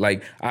Instagram.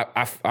 Like,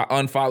 I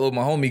unfollowed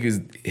my homie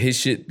because his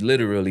shit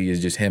literally is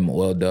just him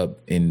oiled up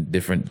in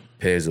different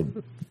pairs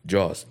of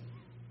drawers.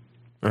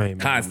 I ain't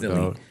mad at him,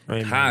 Constantly. dog. I ain't mad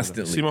at him.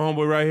 Constantly. See my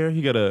homeboy right here?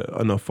 He got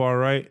on the far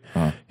right,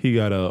 he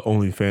got a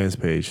OnlyFans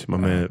page. My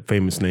man,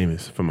 famous name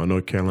is from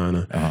North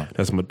Carolina.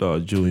 That's my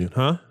dog, Julian.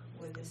 Huh?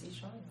 What is he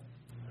showing?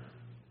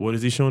 What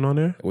is he showing on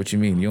there? What you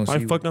mean? You don't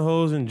Like see? fucking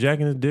hoes and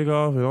jacking his dick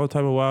off and all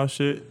type of wild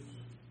shit.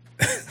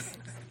 That's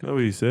what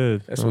he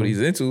said. That's what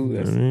he's into.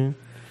 That's, I mean,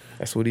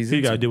 that's what he's he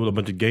into. got to deal with a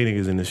bunch of gay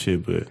niggas in this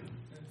shit, but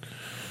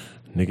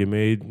nigga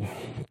made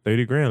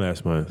 $30,000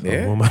 last month. So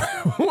Yeah.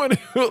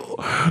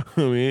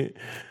 I mean,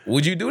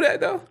 Would you do that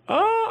though?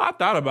 I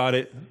thought about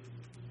it.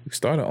 You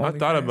started I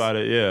thought about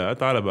it. Yeah, I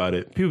thought about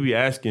it. People be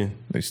asking.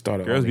 They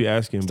started. Girls be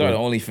asking. Started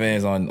but,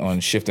 OnlyFans on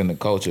shifting the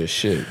culture.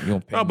 Shit, you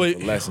don't pay no, me but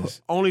for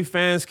lessons.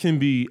 OnlyFans can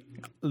be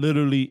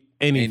literally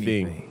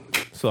anything. Anything.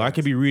 So I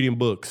could be reading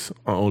books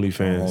on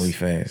OnlyFans.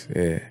 OnlyFans,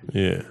 yeah.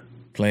 Yeah.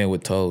 Playing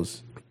with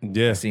toes.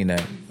 Yeah. I seen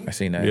that. Yeah.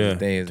 His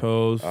thing is,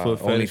 Toes, foot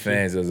fetish.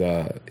 OnlyFans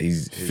is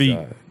he's Feet.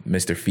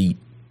 Mr. Feet,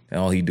 and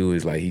all he do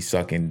is like he's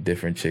sucking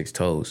different chicks'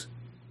 toes.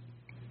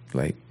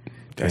 Like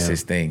that's Damn.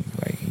 his thing.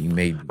 Like he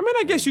made. I mean,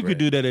 I guess you could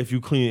do that if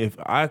you clean. If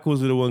I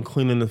was the one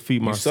cleaning the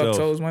feet You myself,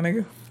 suck toes, my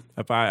nigga.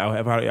 if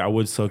I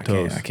would suck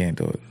toes. I can't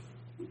do it.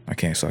 I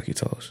can't suck your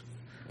toes.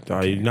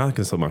 You're not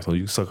gonna suck my toes.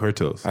 You suck her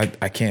toes. I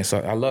can't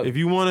suck. I love. If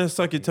you want to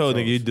suck your toes,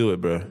 nigga, you do it,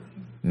 bro.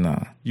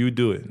 Nah, You would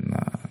do it. nah.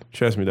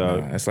 Trust me,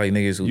 dog. That's like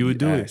niggas who You would eat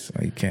do it. ass.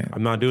 Like, you can't.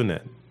 I'm not doing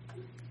that.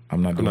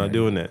 I'm not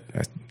doing that.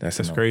 That's That's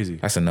a no. crazy.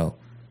 That's a no.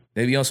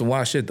 They be on some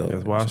wild shit though.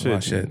 That's wild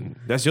Some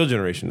shit. That's your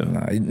generation, though.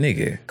 Nah,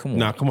 nigga, come on.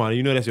 Nah, come on.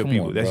 You know that's your Come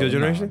people. on, That's bro. your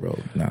generation, Nah, bro.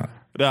 Nah.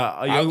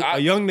 Nah, a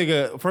young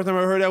nigga. First time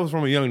I heard that was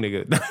from a young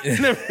nigga.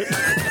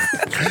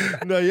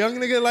 No, young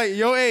nigga like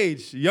your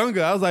age,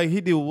 younger. I was like,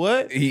 he did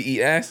what? He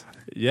eat ass.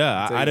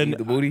 Yeah, So I he didn't. eat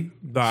the booty.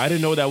 Nah, I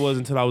didn't know what that was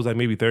until I was like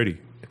maybe 30.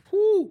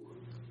 Woo.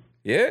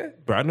 Yeah.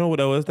 Bro, I know what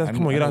that was.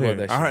 Come on, I get know out here.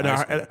 about that I heard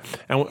shit in that.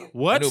 And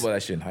what? I knew about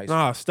that shit in high school.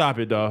 Nah, stop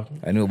it, dog.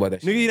 I knew about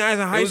that shit. Nigga eating ass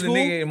in high There was school? a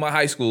nigga in my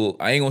high school.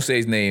 I ain't gonna say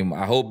his name.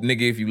 I hope,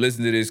 nigga, if you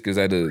listen to this, because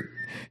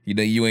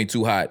you ain't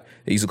too hot.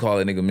 They used to call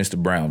that nigga Mr.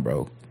 Brown,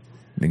 bro.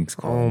 Niggas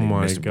call Oh him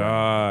my Mr.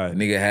 Brown. God.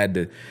 Nigga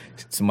had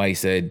somebody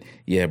said,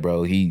 yeah,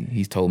 bro,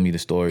 he's told me the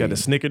story. Got the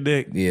snicker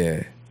dick.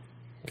 Yeah.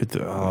 Get the,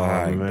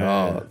 My man.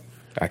 dog.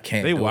 I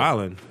can't They do it.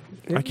 wildin'.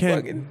 I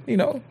can't.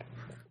 Fucking,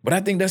 But I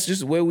think that's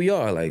just where we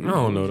are. Like, I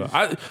don't know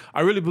though.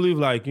 I really believe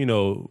like,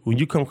 when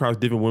you come across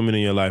different women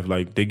in your life,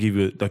 like they give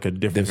you like a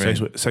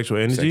different sexual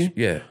energy.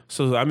 Yeah.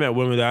 So I met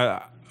women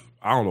that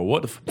I don't know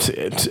what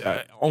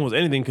almost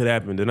anything could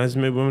happen. Then I just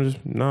met women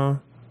just nah.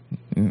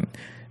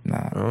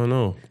 Nah. I don't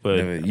know. But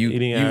Never.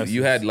 eating ass.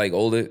 You had like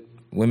older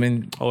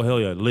women. Oh hell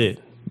yeah, lit.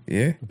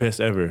 Yeah. Best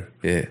ever.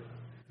 Yeah.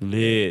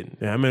 Lit.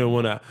 Yeah, I remember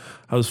when I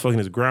was fucking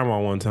his grandma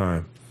one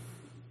time.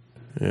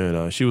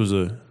 And she was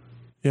a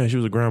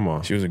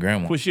grandma. She was a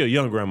grandma. Well, she a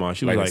young grandma.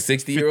 She was Like like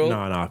a 60-year-old?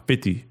 Nah,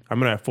 50. I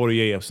remember at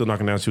 48. I'm still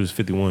knocking down. She was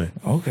 51.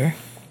 Okay.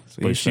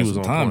 So But she was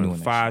on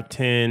point.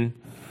 5'10",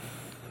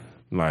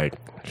 like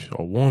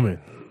a woman.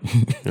 You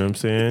know what I'm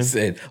saying?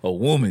 Said a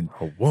woman.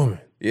 A woman.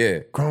 Yeah.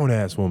 Grown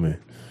ass woman.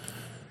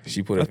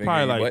 She put That's her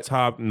probably finger in like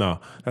your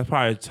butt. that's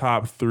probably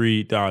top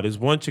 3. Dog. There's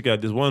one chick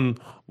this one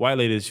white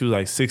lady, she was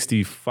like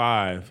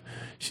 65.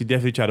 She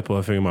definitely tried to put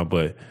her finger in my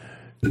butt.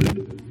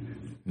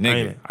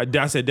 Nigga.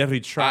 I said definitely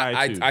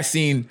tried to. I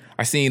seen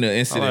an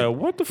incident. I'm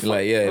like, what the fuck?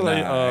 Like, yeah, I'm like,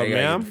 I gotta get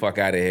ma'am? the fuck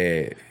out of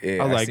here.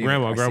 Yeah, I was like, seen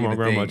grandma, I seen the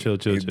grandma, thing. chill.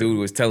 This dude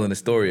was telling a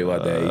story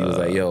about that. He was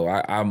like, yo,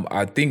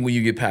 I think when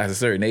you get past a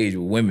certain age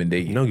with women, they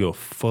You don't give a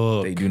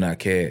fuck. do not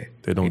care.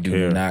 They don't do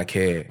care. not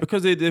care.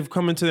 Because they've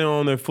come into their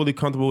own, they're fully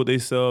comfortable with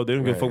themselves. They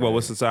don't give a fuck about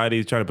what society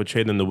is trying to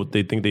portray them to what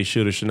they think they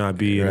should or should not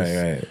be. And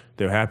Right.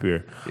 they're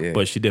happier. Yeah.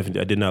 But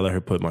I did not let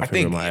her put my I finger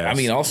think. in my ass. I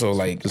mean, also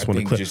like, Just I wanna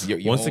think clip. just your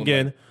Once own,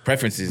 again, like,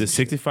 preferences. the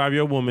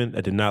 65-year-old woman,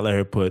 I did not let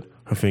her put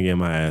her finger in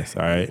my ass.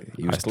 All right,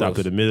 You was I stopped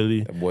close. it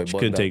immediately. That boy She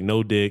bugged couldn't out. take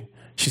no dick.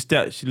 She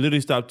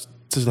literally stopped.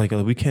 Just like,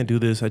 we can't do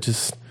this. I'm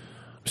just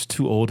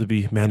too old to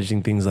be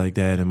managing things like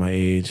that at my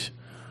age.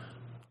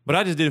 But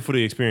I just did it for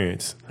the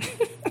experience.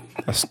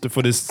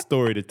 For this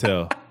story to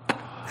tell.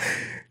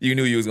 You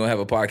knew you was gonna have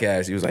a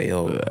podcast. He was like,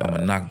 yo, I'm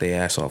gonna knock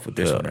their ass off with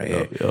this one right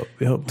here.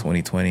 Yep.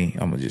 2020,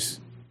 I'm gonna just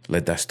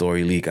let that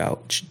story leak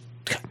out.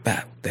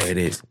 There it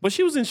is. But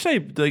she was in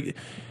shape. Like,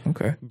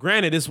 Okay.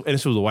 granted, this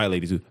was a white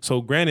lady too.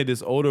 So granted,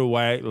 this older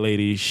white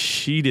lady,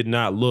 she did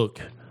not look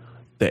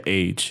the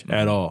age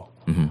at all.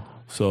 Mm-hmm.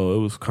 So it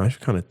was kind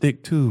of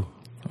thick too.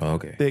 Oh,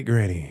 okay. Thick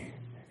granny.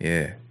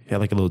 Yeah. He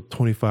had like a little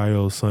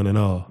 25-year-old son and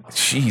all.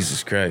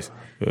 Jesus Christ.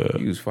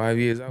 He was 5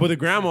 years out. But the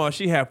grandma,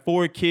 she had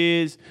 4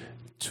 kids,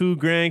 2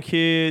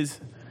 grandkids.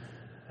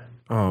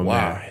 Oh,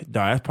 Wow. man.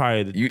 Dog, that's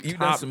probably the You done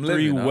top some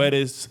 3 living, huh?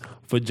 wettest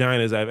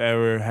vaginas I've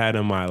ever had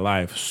in my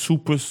life.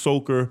 Super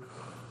soaker.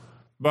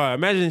 But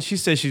imagine she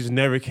said she's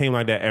never came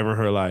like that ever in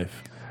her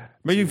life.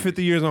 Maybe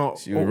 50 years on.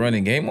 She was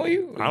running game on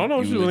you? I don't know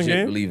if You she was running legit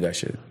game. believe that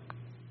shit.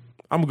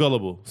 I'm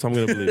gullible, so I'm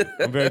gonna believe it.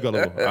 I'm very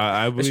gullible.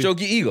 I Let's believe. stroke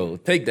your ego.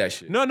 Take that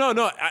shit. No. No,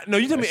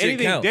 you tell me shit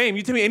anything, count. Dame.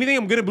 You tell me anything,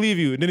 I'm gonna believe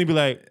you. And then he'd be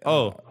like,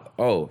 oh.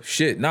 Oh,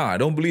 shit. Nah,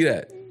 don't believe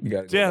that. You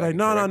gotta go Yeah, back like, and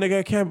no, correct. nigga,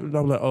 I can't.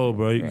 I'm like, oh,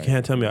 bro, you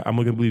can't tell me. I'm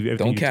gonna believe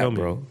everything Don't you tell cap, me.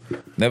 bro.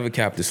 Never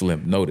cap the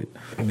slim. Noted.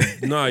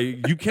 No,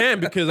 you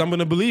can't because I'm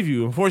gonna believe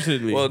you,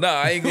 unfortunately. Well, nah,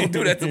 I ain't gonna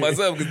do that to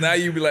myself because now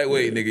you be like,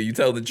 wait, nigga, you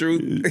tell the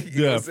truth? You know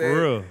Yeah, what I'm saying?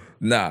 for real.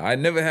 Nah, I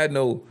never had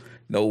no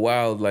no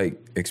wild like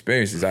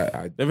experiences.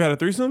 I Never had a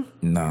threesome?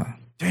 nah.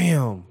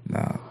 Damn.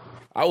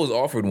 I was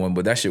offered one,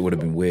 but that shit would have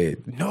been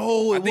weird.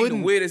 No, I think the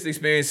weirdest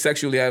experience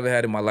sexually I ever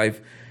had in my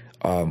life,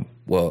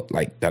 well,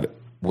 like that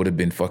would have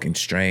been fucking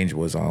strange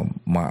was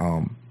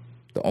my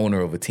the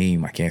owner of a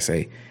team, I can't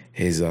say,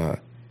 his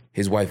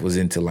wife was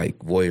into like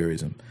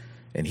voyeurism,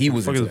 and he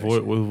was into that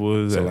shit. What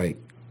was So that? like,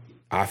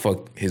 I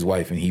fucked his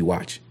wife and he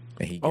watched.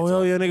 And he Oh,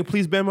 hell yeah, nigga,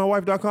 please bang my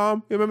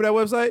wife.com. You remember that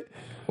website?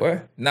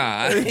 What?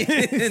 Nah.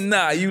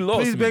 Nah, you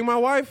lost Please me. bang my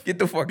wife? Get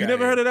the fuck out. You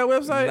never heard of that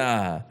website?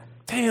 Nah.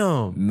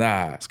 Damn.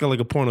 Nah. It's got like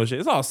a porno shit.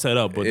 It's all set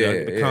up, but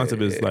the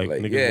concept is like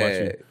niggas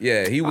watching.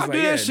 Yeah, he was I'll like,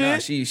 do yeah, that nah,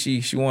 shit.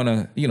 she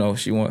wanna,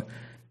 she want,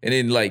 and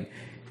then like,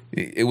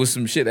 it was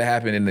some shit that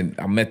happened, and then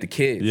I met the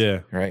kids. Yeah.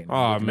 Right. Oh,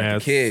 I met man,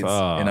 the kids,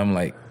 and I'm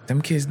like,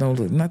 them kids don't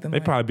look nothing. They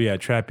like probably be at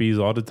trapeze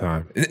all the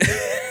time.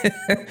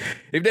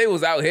 if they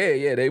was out here,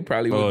 yeah, they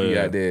probably would be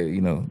out there,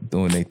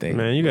 doing their thing.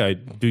 Man, you gotta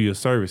do your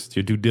service,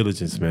 your due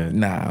diligence, man.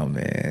 Nah,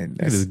 man.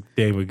 This is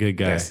damn a good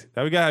guy.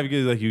 That we gotta have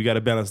good, like you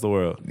gotta balance the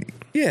world.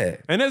 Yeah.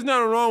 And there's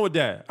nothing wrong with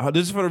that.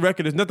 This is for the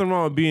record. There's nothing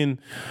wrong with being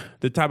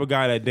the type of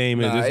guy that Dame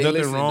is. There's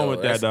nothing wrong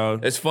with that,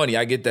 dog. It's funny.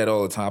 I get that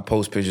all the time. I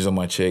post pictures of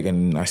my chick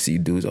and I see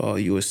dudes, oh,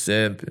 you a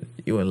simp,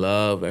 you in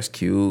love, that's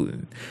cute.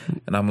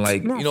 And I'm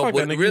like, No, fuck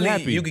but that, nigga, really, you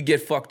happy. you could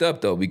get fucked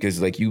up though,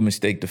 because like you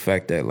mistake the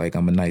fact that like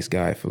I'm a nice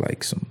guy for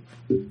like some,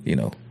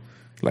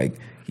 like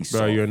he's Bro,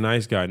 soft. you're a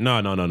nice guy. No.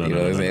 You know what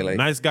I'm saying? Like,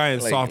 Nice guy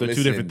and like, soft are two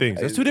listen, different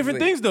things. That's two different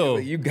like, things, though.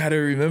 like, you gotta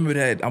remember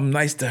that. I'm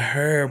nice to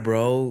her,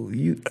 bro.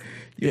 You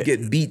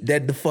get beat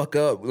dead the fuck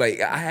up. Like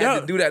I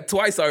had to do that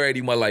twice already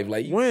in my life.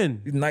 Like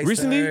When? Nice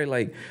Recently? to her.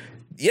 Like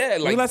yeah,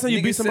 like the last time you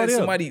nigga beat said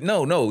somebody up?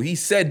 No, he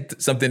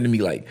said something to me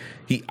like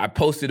I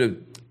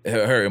posted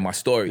her in my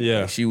story.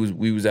 Yeah. Like,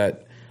 we was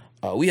at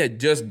we had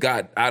just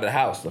got out of the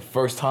house the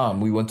first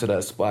time we went to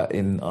that spot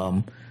in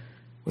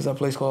what's that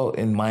place called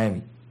in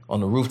Miami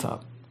on the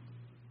rooftop.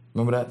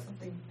 Remember that?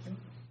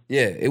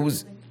 Yeah, it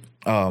was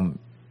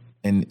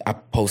and I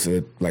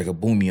posted like a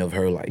boomie of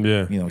her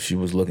like she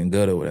was looking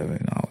good or whatever,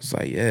 and I was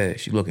like, yeah,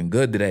 she looking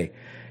good today.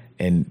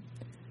 And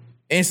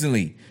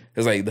instantly it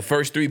was like the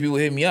first 3 people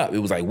hit me up. It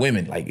was like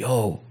women, like,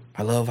 yo,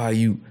 I love how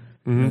you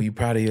you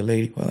proud of your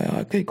lady. Well, like,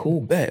 okay,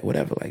 cool, bet,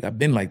 whatever. Like I've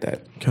been like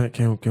that.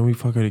 Can we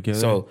fuck her together?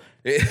 So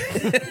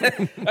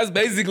that's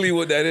basically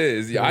what that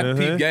is. Yeah, I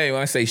peep game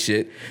when I say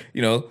shit,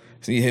 So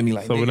you hit me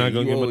like, So we're not gonna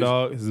you give him a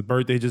always- dog. His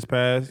birthday just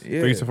passed.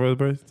 Yeah. Threesome for his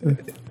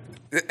birthday.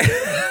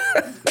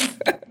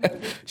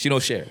 She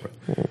don't share,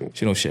 bro.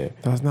 She don't share.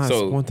 That's not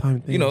so,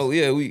 one-time thing.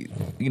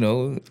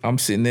 I'm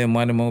sitting there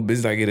minding my own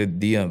business. I get a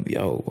DM,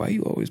 yo, why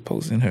you always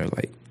posting her?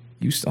 Like,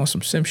 you on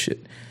some simp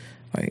shit.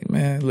 Like,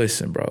 man,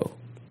 listen, bro.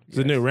 Is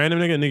it a random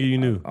nigga you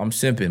knew? I'm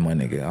simping, my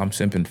nigga. I'm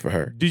simping for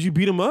her. Did you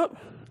beat him up?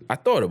 I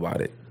thought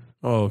about it.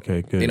 Oh,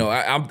 okay, good.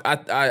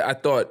 I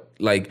thought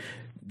like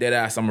dead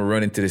ass. I'm gonna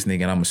run into this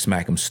nigga and I'm gonna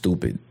smack him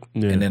stupid.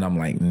 Yeah. And then I'm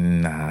like,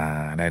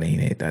 nah, that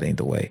ain't it. That ain't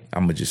the way.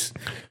 I'm gonna just,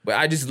 but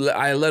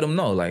I let him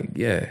know, like,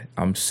 yeah,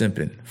 I'm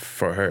simping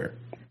for her.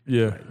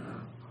 Yeah.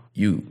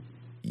 You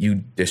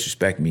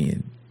disrespect me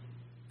and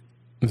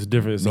It's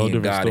different. It's a me whole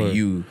and different God story. and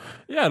you.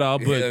 Yeah,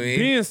 dog, You but know what I mean?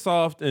 being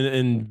soft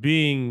and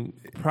being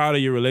proud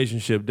of your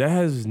relationship, that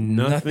has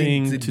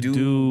nothing to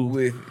do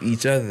with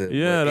each other.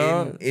 Yeah, But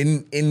dog.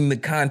 in the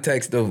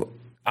context of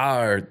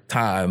our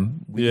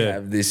time, we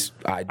have this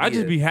idea. I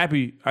just be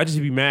happy. I just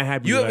be mad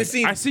happy. You ever like,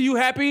 seen- I see you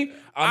happy.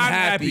 I'm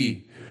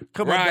happy.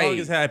 Come on, dog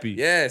is happy.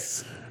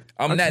 Yes.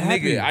 I'm that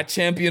happy. nigga.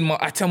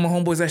 I tell my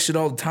homeboys that shit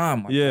all the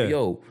time. I'm Yeah. like,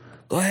 yo,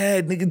 go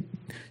ahead, nigga.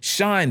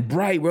 Shine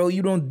bright, bro.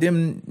 You don't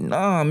dim.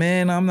 Nah,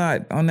 man. I'm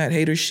not on that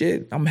hater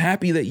shit. I'm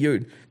happy that you're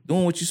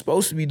doing what you're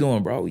supposed to be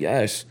doing, bro.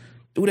 Yes.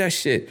 Do that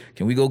shit.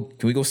 Can we go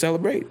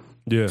celebrate?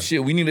 Yeah.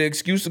 Shit, we need an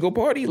excuse to go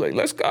party. Like,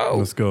 let's go.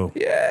 Let's go.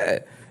 Yeah.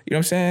 You know what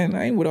I'm saying?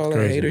 I ain't with all that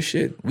Crazy. hater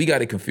shit. We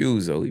got it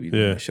confused though. We be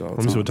doing Yeah. that shit all the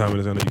Let me see what time. time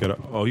it is. I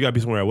know you gotta be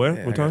somewhere at where?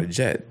 Yeah, what I got a time?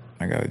 jet.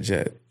 I got a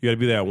jet. You gotta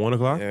be there at 1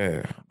 o'clock?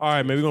 Yeah. All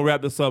right, man, we're gonna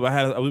wrap this up.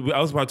 I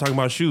was about to talk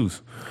about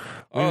shoes.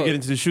 We didn't get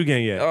into the shoe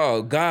game yet.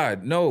 Oh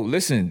God, no!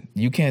 Listen,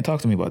 you can't talk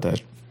to me about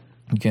that.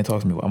 You can't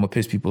talk to me about. I'm gonna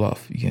piss people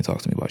off. You can't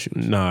talk to me about shoes.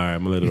 Nah, all right,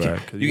 I'm a little right.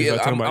 You- You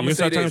start talking, I'ma you say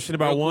start talking this shit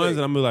about real ones, quick.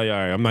 and I'm gonna be like,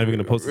 all right, I'm not even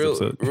gonna post this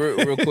episode.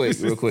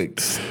 Real quick.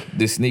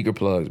 The sneaker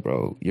plugs,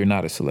 bro. You're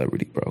not a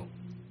celebrity, bro.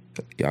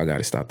 Y'all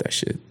gotta stop that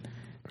shit.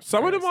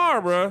 Some of them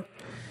are, bro.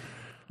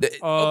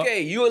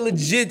 Okay, you're a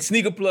legit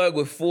sneaker plug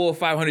with 400,000 or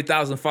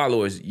 500,000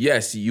 followers.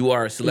 Yes, you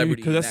are a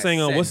celebrity. Because that's in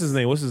that saying, what's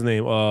sense. his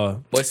name?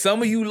 But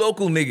some of you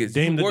local niggas,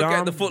 Dame you the work Dom,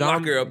 at the Foot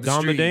Locker up the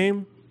Dom street. the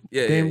Dame.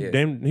 Yeah, Dame, yeah.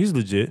 Dame, he's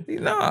legit.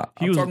 Nah,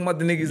 I'm was- talking about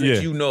the niggas yeah.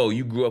 that you know.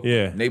 You grew up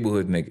with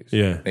neighborhood niggas.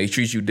 Yeah. They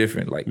treat you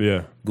different. Like,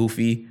 Yeah.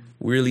 goofy,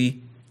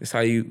 really. That's how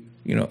you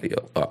know,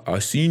 I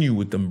seen you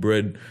with them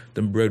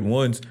bread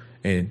ones,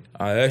 and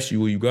I asked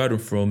you where you got them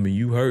from, and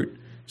you hurt.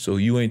 So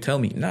you ain't tell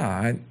me. Nah,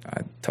 I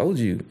told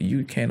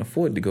you can't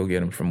afford to go get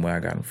them from where I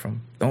got them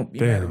from. Don't be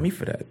mad at me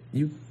for that.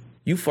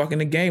 You fucking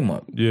the game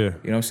up. Yeah. You know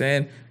what I'm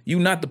saying? You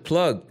not the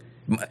plug.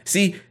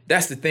 See,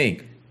 that's the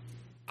thing.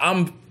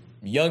 I'm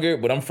younger,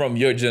 but I'm from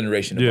your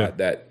generation about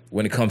that.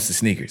 when it comes to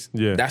sneakers.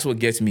 Yeah. That's what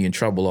gets me in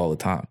trouble all the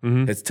time.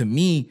 Because to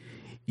me,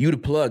 you the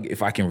plug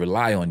if I can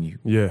rely on you.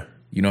 Yeah.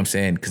 You know what I'm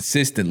saying?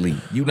 Consistently.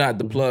 You not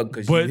the plug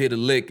because you But hit a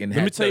lick and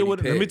Let me tell you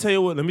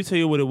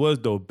what it was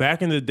though.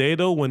 Back in the day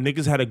though, when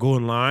niggas had to go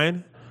in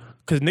line,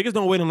 because niggas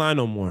don't wait in line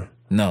no more.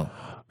 No.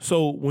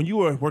 So when you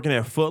were working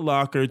at Foot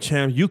Locker,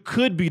 Champ, you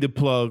could be the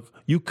plug.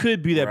 You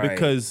could be that Right.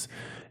 because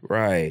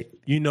Right.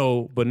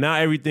 but now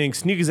everything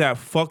sneakers app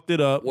fucked it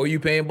up. Or you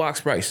paying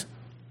box price?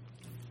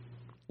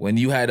 When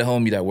you had a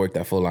homie that worked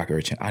at Foot Locker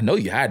or Champ, I know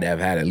you had to have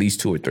had at least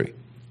 2 or 3.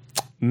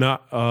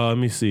 Not let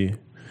me see.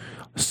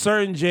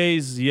 Certain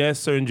J's, yes,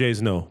 certain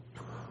J's, no.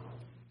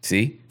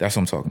 See? That's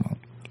what I'm talking about.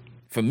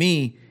 For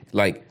me,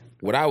 like,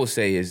 what I would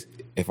say is,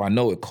 if I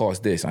know it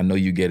costs this, I know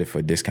you get it for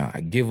a discount.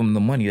 I give them the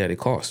money that it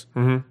costs.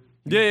 Yeah.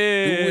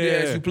 Do with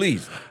it as you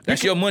please.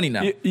 That's your money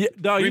now. Yeah,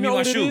 dog, Bring me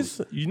my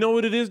shoes. You know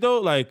what it is though?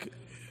 Like,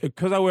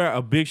 because I wear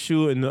a big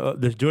shoe and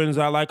the Jordans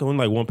I like, I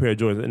only like one pair of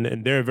Jordans,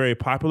 and they're very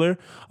popular.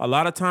 A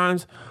lot of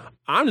times,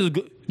 I'm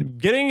just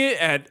getting it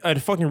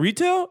at fucking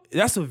retail.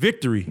 That's a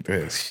victory,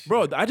 Yes.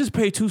 bro. I just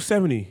paid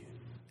 $270,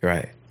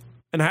 Right.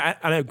 and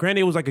I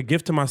granted it was like a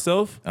gift to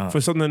myself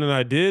for something that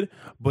I did,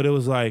 but it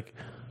was like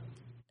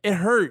it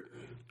hurt.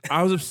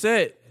 I was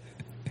upset.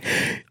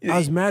 I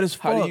was mad as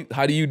fuck.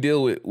 How do you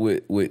deal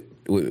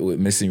with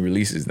missing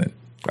releases then?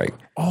 Like,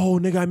 Oh,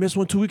 nigga, I missed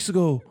one 2 weeks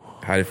ago.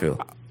 how did it feel?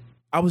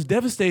 I was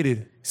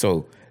devastated.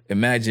 So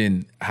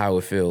imagine how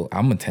it feel.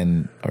 I'm a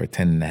 10 or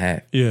 10 and a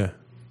half. Yeah.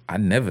 I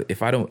never,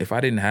 if I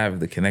didn't have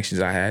the connections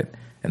I had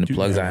and the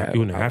plugs I had, you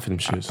wouldn't have half of them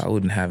shits. I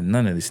wouldn't have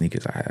none of the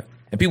sneakers I have.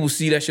 And people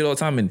see that shit all the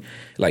time. And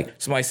like,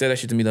 somebody said that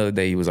shit to me the other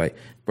day. He was like,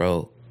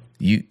 bro,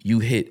 you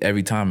hit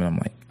every time. And I'm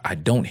like, I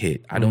don't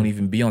hit. I don't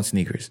even be on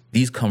sneakers.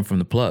 These come from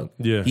the plug.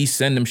 Yeah. He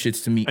send them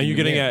shits to me. And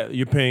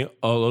you're paying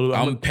a little.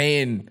 I'm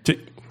paying.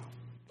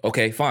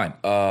 Okay, fine.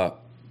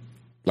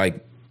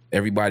 Like,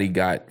 everybody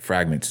got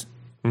fragments,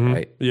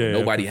 right? Yeah,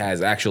 Nobody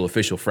has actual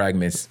official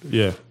fragments.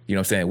 Yeah. You know what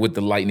I'm saying? With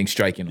the lightning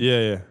striking them.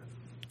 Yeah.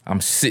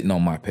 I'm sitting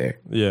on my pair.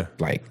 Yeah.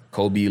 Like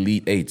Kobe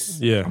Elite 8s.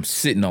 Yeah. I'm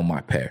sitting on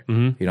my pair. You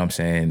know what I'm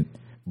saying?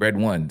 Bread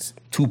 1s,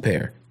 2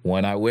 pair.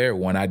 One I wear,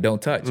 one I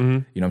don't touch. You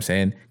know what I'm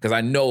saying? Because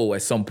I know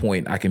at some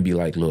point I can be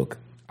like, look,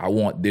 I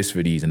want this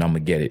for these and I'm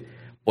going to get it.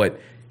 But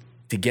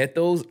to get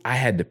those, I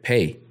had to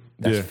pay.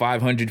 That's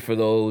 $500 for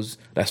those.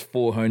 That's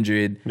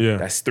 $400. Yeah.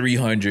 That's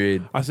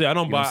 $300. I say I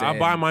don't You know buy. what I'm I saying?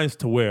 buy mines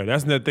to wear.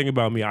 That's the thing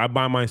about me. I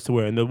buy mines to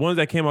wear. And the ones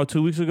that came out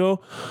 2 weeks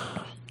ago,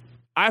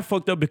 I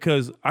fucked up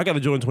because I got a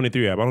Jordan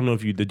 23 app. I don't know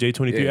if the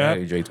J23 Yeah, app.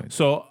 I got a J23.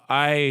 So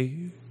I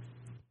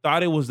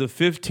thought it was the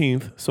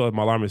 15th. So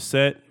my alarm is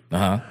set.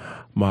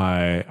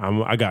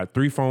 I got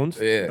 3 phones.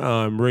 Yeah.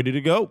 I'm ready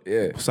to go.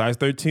 Yeah. Size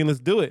 13.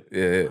 Let's do it.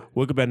 Yeah.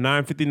 Woke up at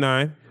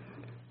 9:59.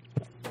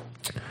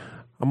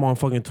 I'm on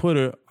fucking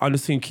Twitter. I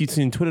just keep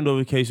seeing Twitter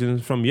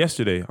notifications from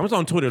yesterday. I was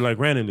on Twitter like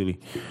randomly.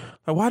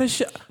 Like, why this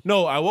shit?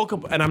 No, I woke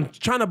up and I'm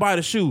trying to buy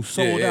the shoe.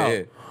 Sold out.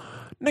 Yeah.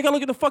 Nigga, I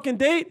look at the fucking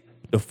date.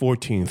 The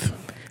 14th.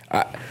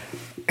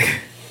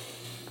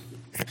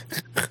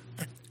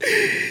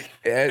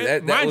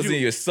 That Mind was you-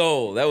 in your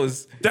soul. That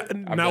was.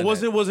 Now,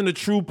 it wasn't a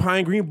true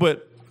pine green,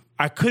 but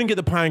I couldn't get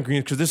the pine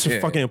greens because this is Yeah.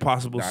 fucking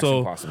impossible. Nah, it's so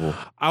impossible.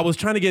 I was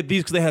trying to get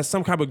these because they had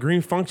some kind of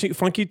green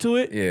funky to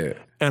it. Yeah.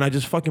 And I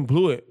just fucking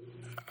blew it.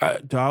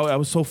 I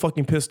was so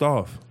fucking pissed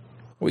off.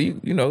 Well,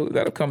 you know,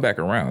 that'll come back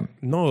around.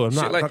 No, I'm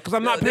not. like- Because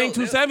I'm not no, paying no,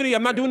 $270.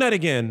 I'm not doing that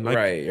again. Like,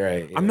 Right.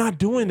 Yeah. I'm not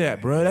doing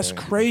that, bro. That's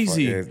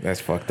crazy. Yeah, that's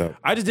fucked up.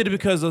 I just did it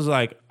because I was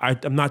like,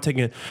 I'm not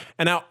taking it.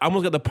 And I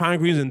almost got the pine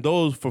greens and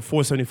those for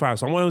 $475.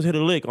 So I almost hit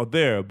a lick out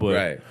there. But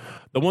Right.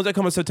 the ones that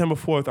come on September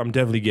 4th, I'm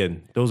definitely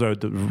getting. Those are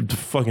the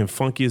fucking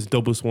funkiest,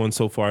 dopest ones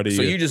so far this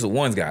So year. you just a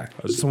ones guy.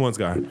 Just the ones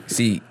guy.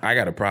 See, I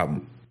got a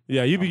problem.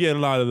 Yeah, you be getting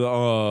a lot of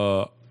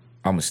the,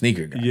 I'm a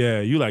sneaker guy. yeah,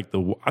 you like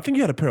I think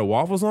you had a pair of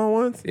waffles on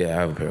once. Yeah,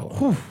 I have a pair of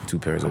waffles. 2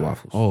 pairs of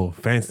waffles. Oh,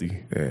 fancy.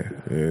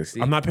 Yeah. See,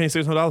 I'm not paying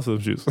 $600 for them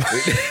shoes.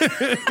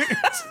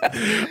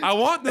 I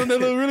want them. They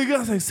look really good. I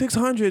was like,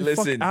 $600.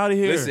 Fuck out of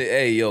here. Listen,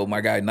 hey, yo,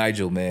 my guy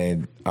Nigel,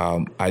 man.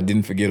 I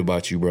didn't forget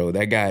about you, bro.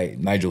 That guy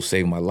Nigel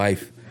saved my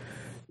life.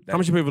 How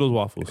much you pay for those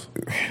waffles?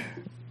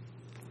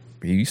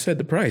 You said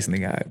the price,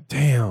 nigga.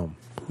 Damn.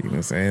 You know what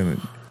I'm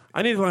saying?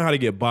 I need to learn how to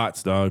get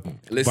bots, dog.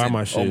 Listen, Buy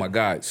my shit. oh my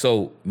God.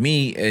 So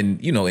me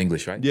and you know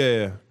English, right?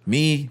 Yeah.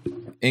 Me,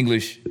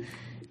 English,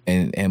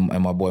 and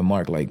my boy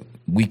Mark, like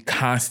we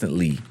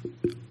constantly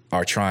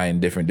are trying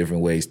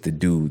different ways to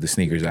do the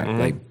sneakers app,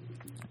 like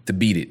to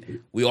beat it.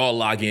 We all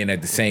log in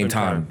at the same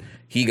time.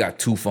 He got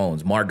 2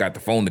 phones. Mark got the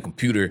phone, the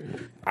computer.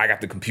 I got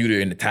the computer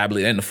and the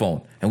tablet and the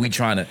phone. And we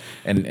trying to,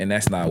 and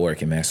that's not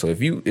working, man. So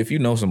if you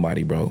know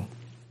somebody, bro,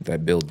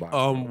 that builds bots.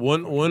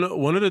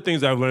 One of the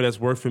things I've learned that's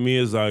worked for me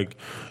is like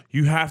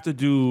you have to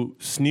do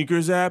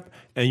sneakers app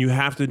and you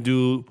have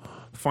to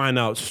find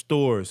out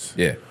stores.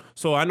 Yeah.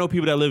 So I know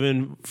people that live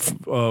in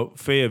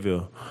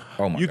Fayetteville.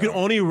 Oh my You can God.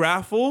 only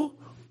raffle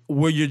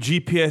where your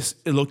GPS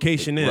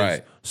location is.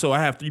 Right. So I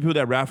have 3 people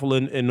that raffle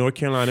in North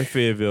Carolina,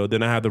 Fayetteville.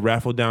 Then I have the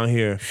raffle down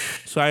here.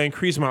 So I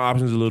increase my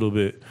options a little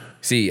bit.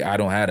 See, I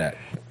don't have that.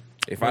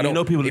 If I you don't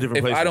know people in different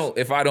if places.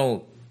 I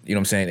don't, you know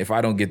what I'm saying? If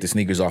I don't get the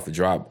sneakers off the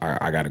drop,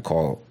 I gotta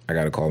call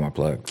my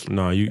plug.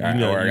 No, you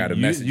know, or I gotta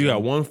message you got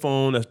him. one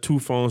phone. That's two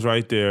phones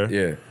right there.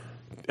 Yeah,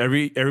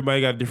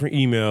 Everybody got a different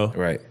email.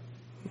 right.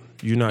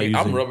 You're not using.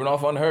 I'm rubbing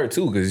off on her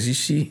too because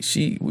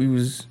we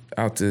was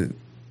out the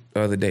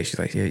other day. She's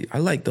like, yeah, I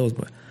like those,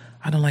 but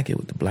I don't like it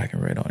with the black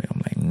and red on it.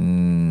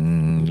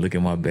 I'm like, look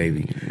at my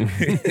baby.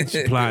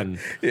 She's plotting.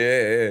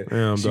 Yeah.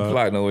 Damn, She dog.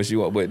 plotting on what she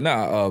want, but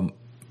nah.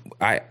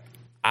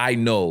 I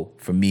know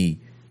for me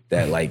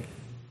that like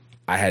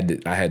I had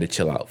to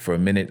chill out for a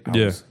minute. I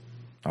was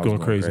Going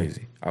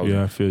crazy.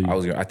 I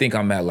feel you. I think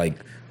I'm at like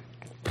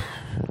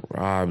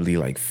probably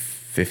like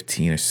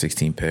 15 or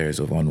 16 pairs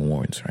of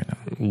unworns right now.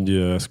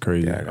 Yeah, that's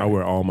crazy. Yeah, I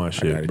wear all my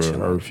shit, gotta bro.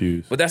 chill I out.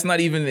 refuse. But that's not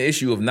even the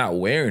issue of not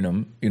wearing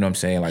them. You know what I'm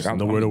saying? Like I'm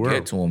nowhere to gonna wear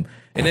get to them.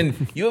 And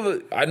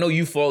then I know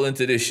you fall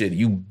into this shit.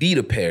 You beat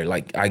a pair.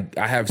 Like I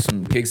have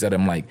some kicks that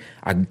I'm like,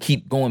 I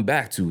keep going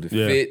back to the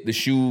fit, the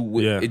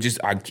shoe.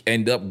 I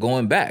end up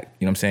going back.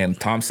 You know what I'm saying?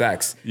 Tom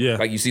Sachs. Yeah.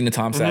 Like you seen the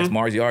Tom Sachs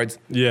Mars Yards?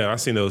 Yeah, I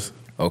seen those.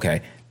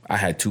 Okay. I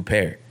had 2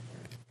 pair.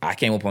 I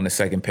came up on the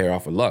second pair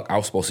off of luck. I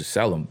was supposed to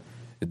sell them.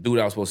 The dude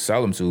I was supposed to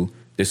sell them to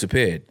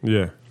disappeared.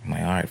 Yeah. I'm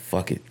like, all right,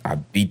 fuck it. I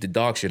beat the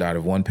dog shit out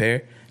of one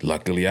pair.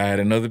 Luckily, I had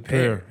another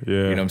pair. Yeah.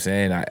 You know what I'm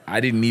saying? I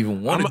didn't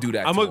even want to do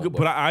that.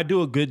 But I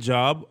do a good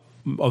job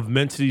of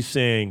mentally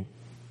saying,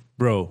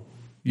 bro,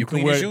 you can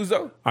clean wear your shoes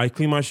though? I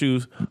clean my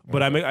shoes,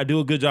 but I do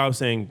a good job of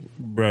saying,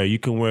 bro, you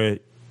can wear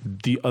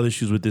the other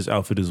shoes with this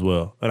outfit as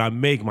well, and I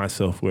make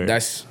myself wear it.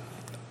 That's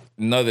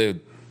another,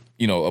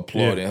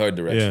 applaud Yeah. in her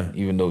direction,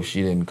 Yeah. even though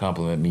she didn't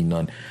compliment me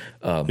none.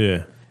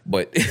 Yeah.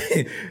 But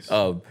Those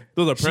are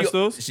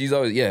Prestos? She's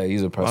always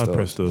these are Prestos.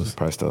 Prestos.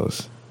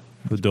 Prestos.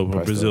 The dope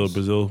Prestos.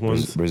 Brazil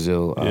ones.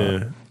 Brazil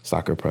Yeah.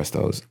 soccer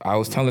Prestos. I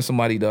was telling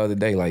somebody the other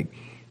day, like,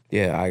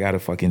 yeah, I gotta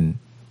fucking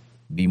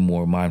be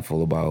more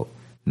mindful about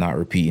not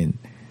repeating,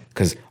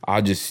 because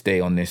I'll just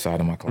stay on this side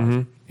of my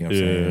closet. You know what I'm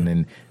saying? Yeah. And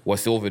then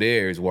what's over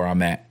there is where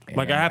I'm at. And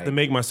Like I have to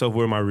make myself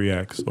wear my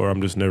Reacts, or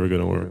I'm just never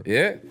gonna wear it.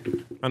 Yeah.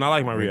 And I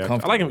like my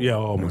Reacts. I like them. Yeah.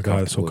 Oh my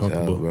god, it's so as hell,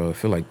 comfortable. bro. I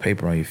feel like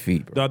paper on your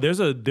feet, bro.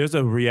 Dog, there's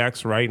a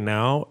Reacts right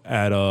now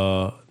at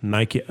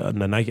Nike,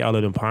 the Nike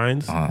outlet in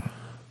Pines.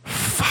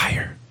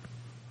 Fire.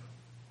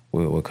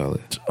 What color?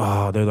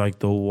 They're like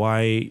the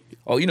white.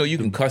 Oh, you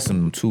can custom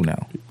them too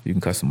now. You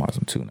can customize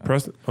them too now.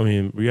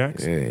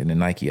 Reacts. Yeah, in the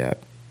Nike app.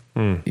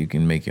 You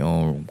can make your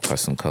own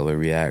custom color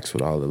Reacts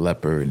with all the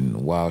leopard and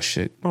wild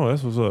shit. Oh,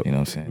 that's what's up. You know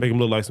what I'm saying? Make them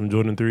look like some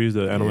Jordan 3s,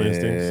 the Animal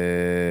Instincts.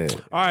 Yeah.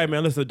 All right,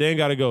 man. Listen, Dame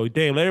got to go.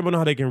 Dame, let everyone know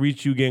how they can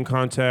reach you, get in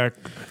contact,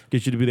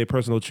 get you to be their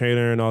personal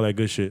trainer and all that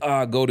good shit.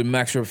 Go to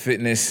Maxwell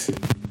Fitness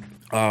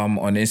on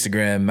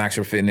Instagram,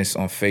 Maxwell Fitness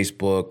on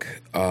Facebook.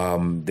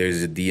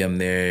 There's a DM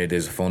there.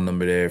 There's a phone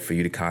number there for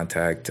you to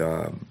contact.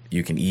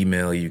 You can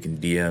email, you can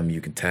DM,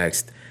 you can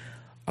text.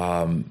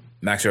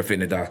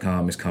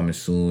 MaxwellFitness.com is coming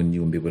soon.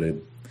 You will be able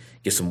to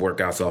get some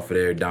workouts off of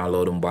there,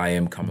 download them, buy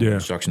them, come with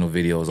instructional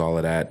videos, all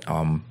of that.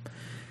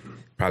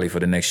 Probably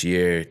for the next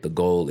year, the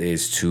goal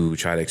is to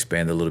try to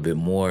expand a little bit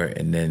more,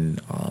 and then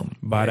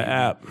Buy the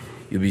app.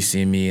 You'll be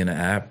seeing me in the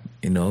app,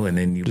 and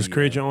then you Just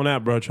create your own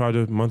app, bro. Charge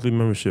a monthly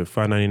membership,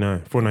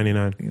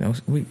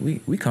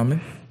 $4.99. We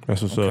coming.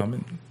 That's what's I'm up.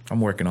 coming.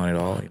 I'm working on it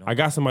all. I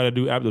got somebody to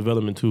do app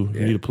development too.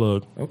 You need a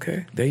plug.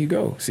 Okay, there you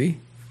go. See,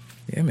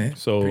 yeah, man.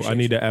 So Appreciate I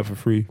need that app for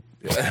free.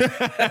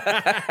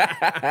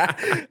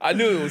 I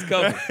knew it was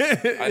coming.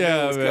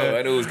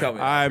 I knew it was coming.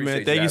 All right,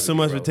 man. Thank you so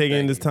much for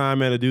taking this time,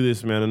 man, to do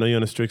this, man. I know you're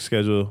on a strict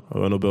schedule.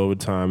 I know over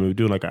time. We're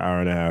doing like an hour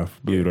and a half,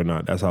 believe it or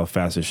not. That's how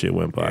fast this shit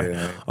went by.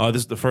 Yeah.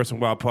 This is the First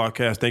and Wild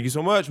podcast. Thank you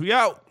so much. We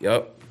out.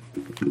 Yep.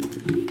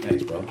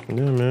 Thanks, bro. Yeah,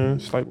 man.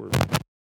 Slight work.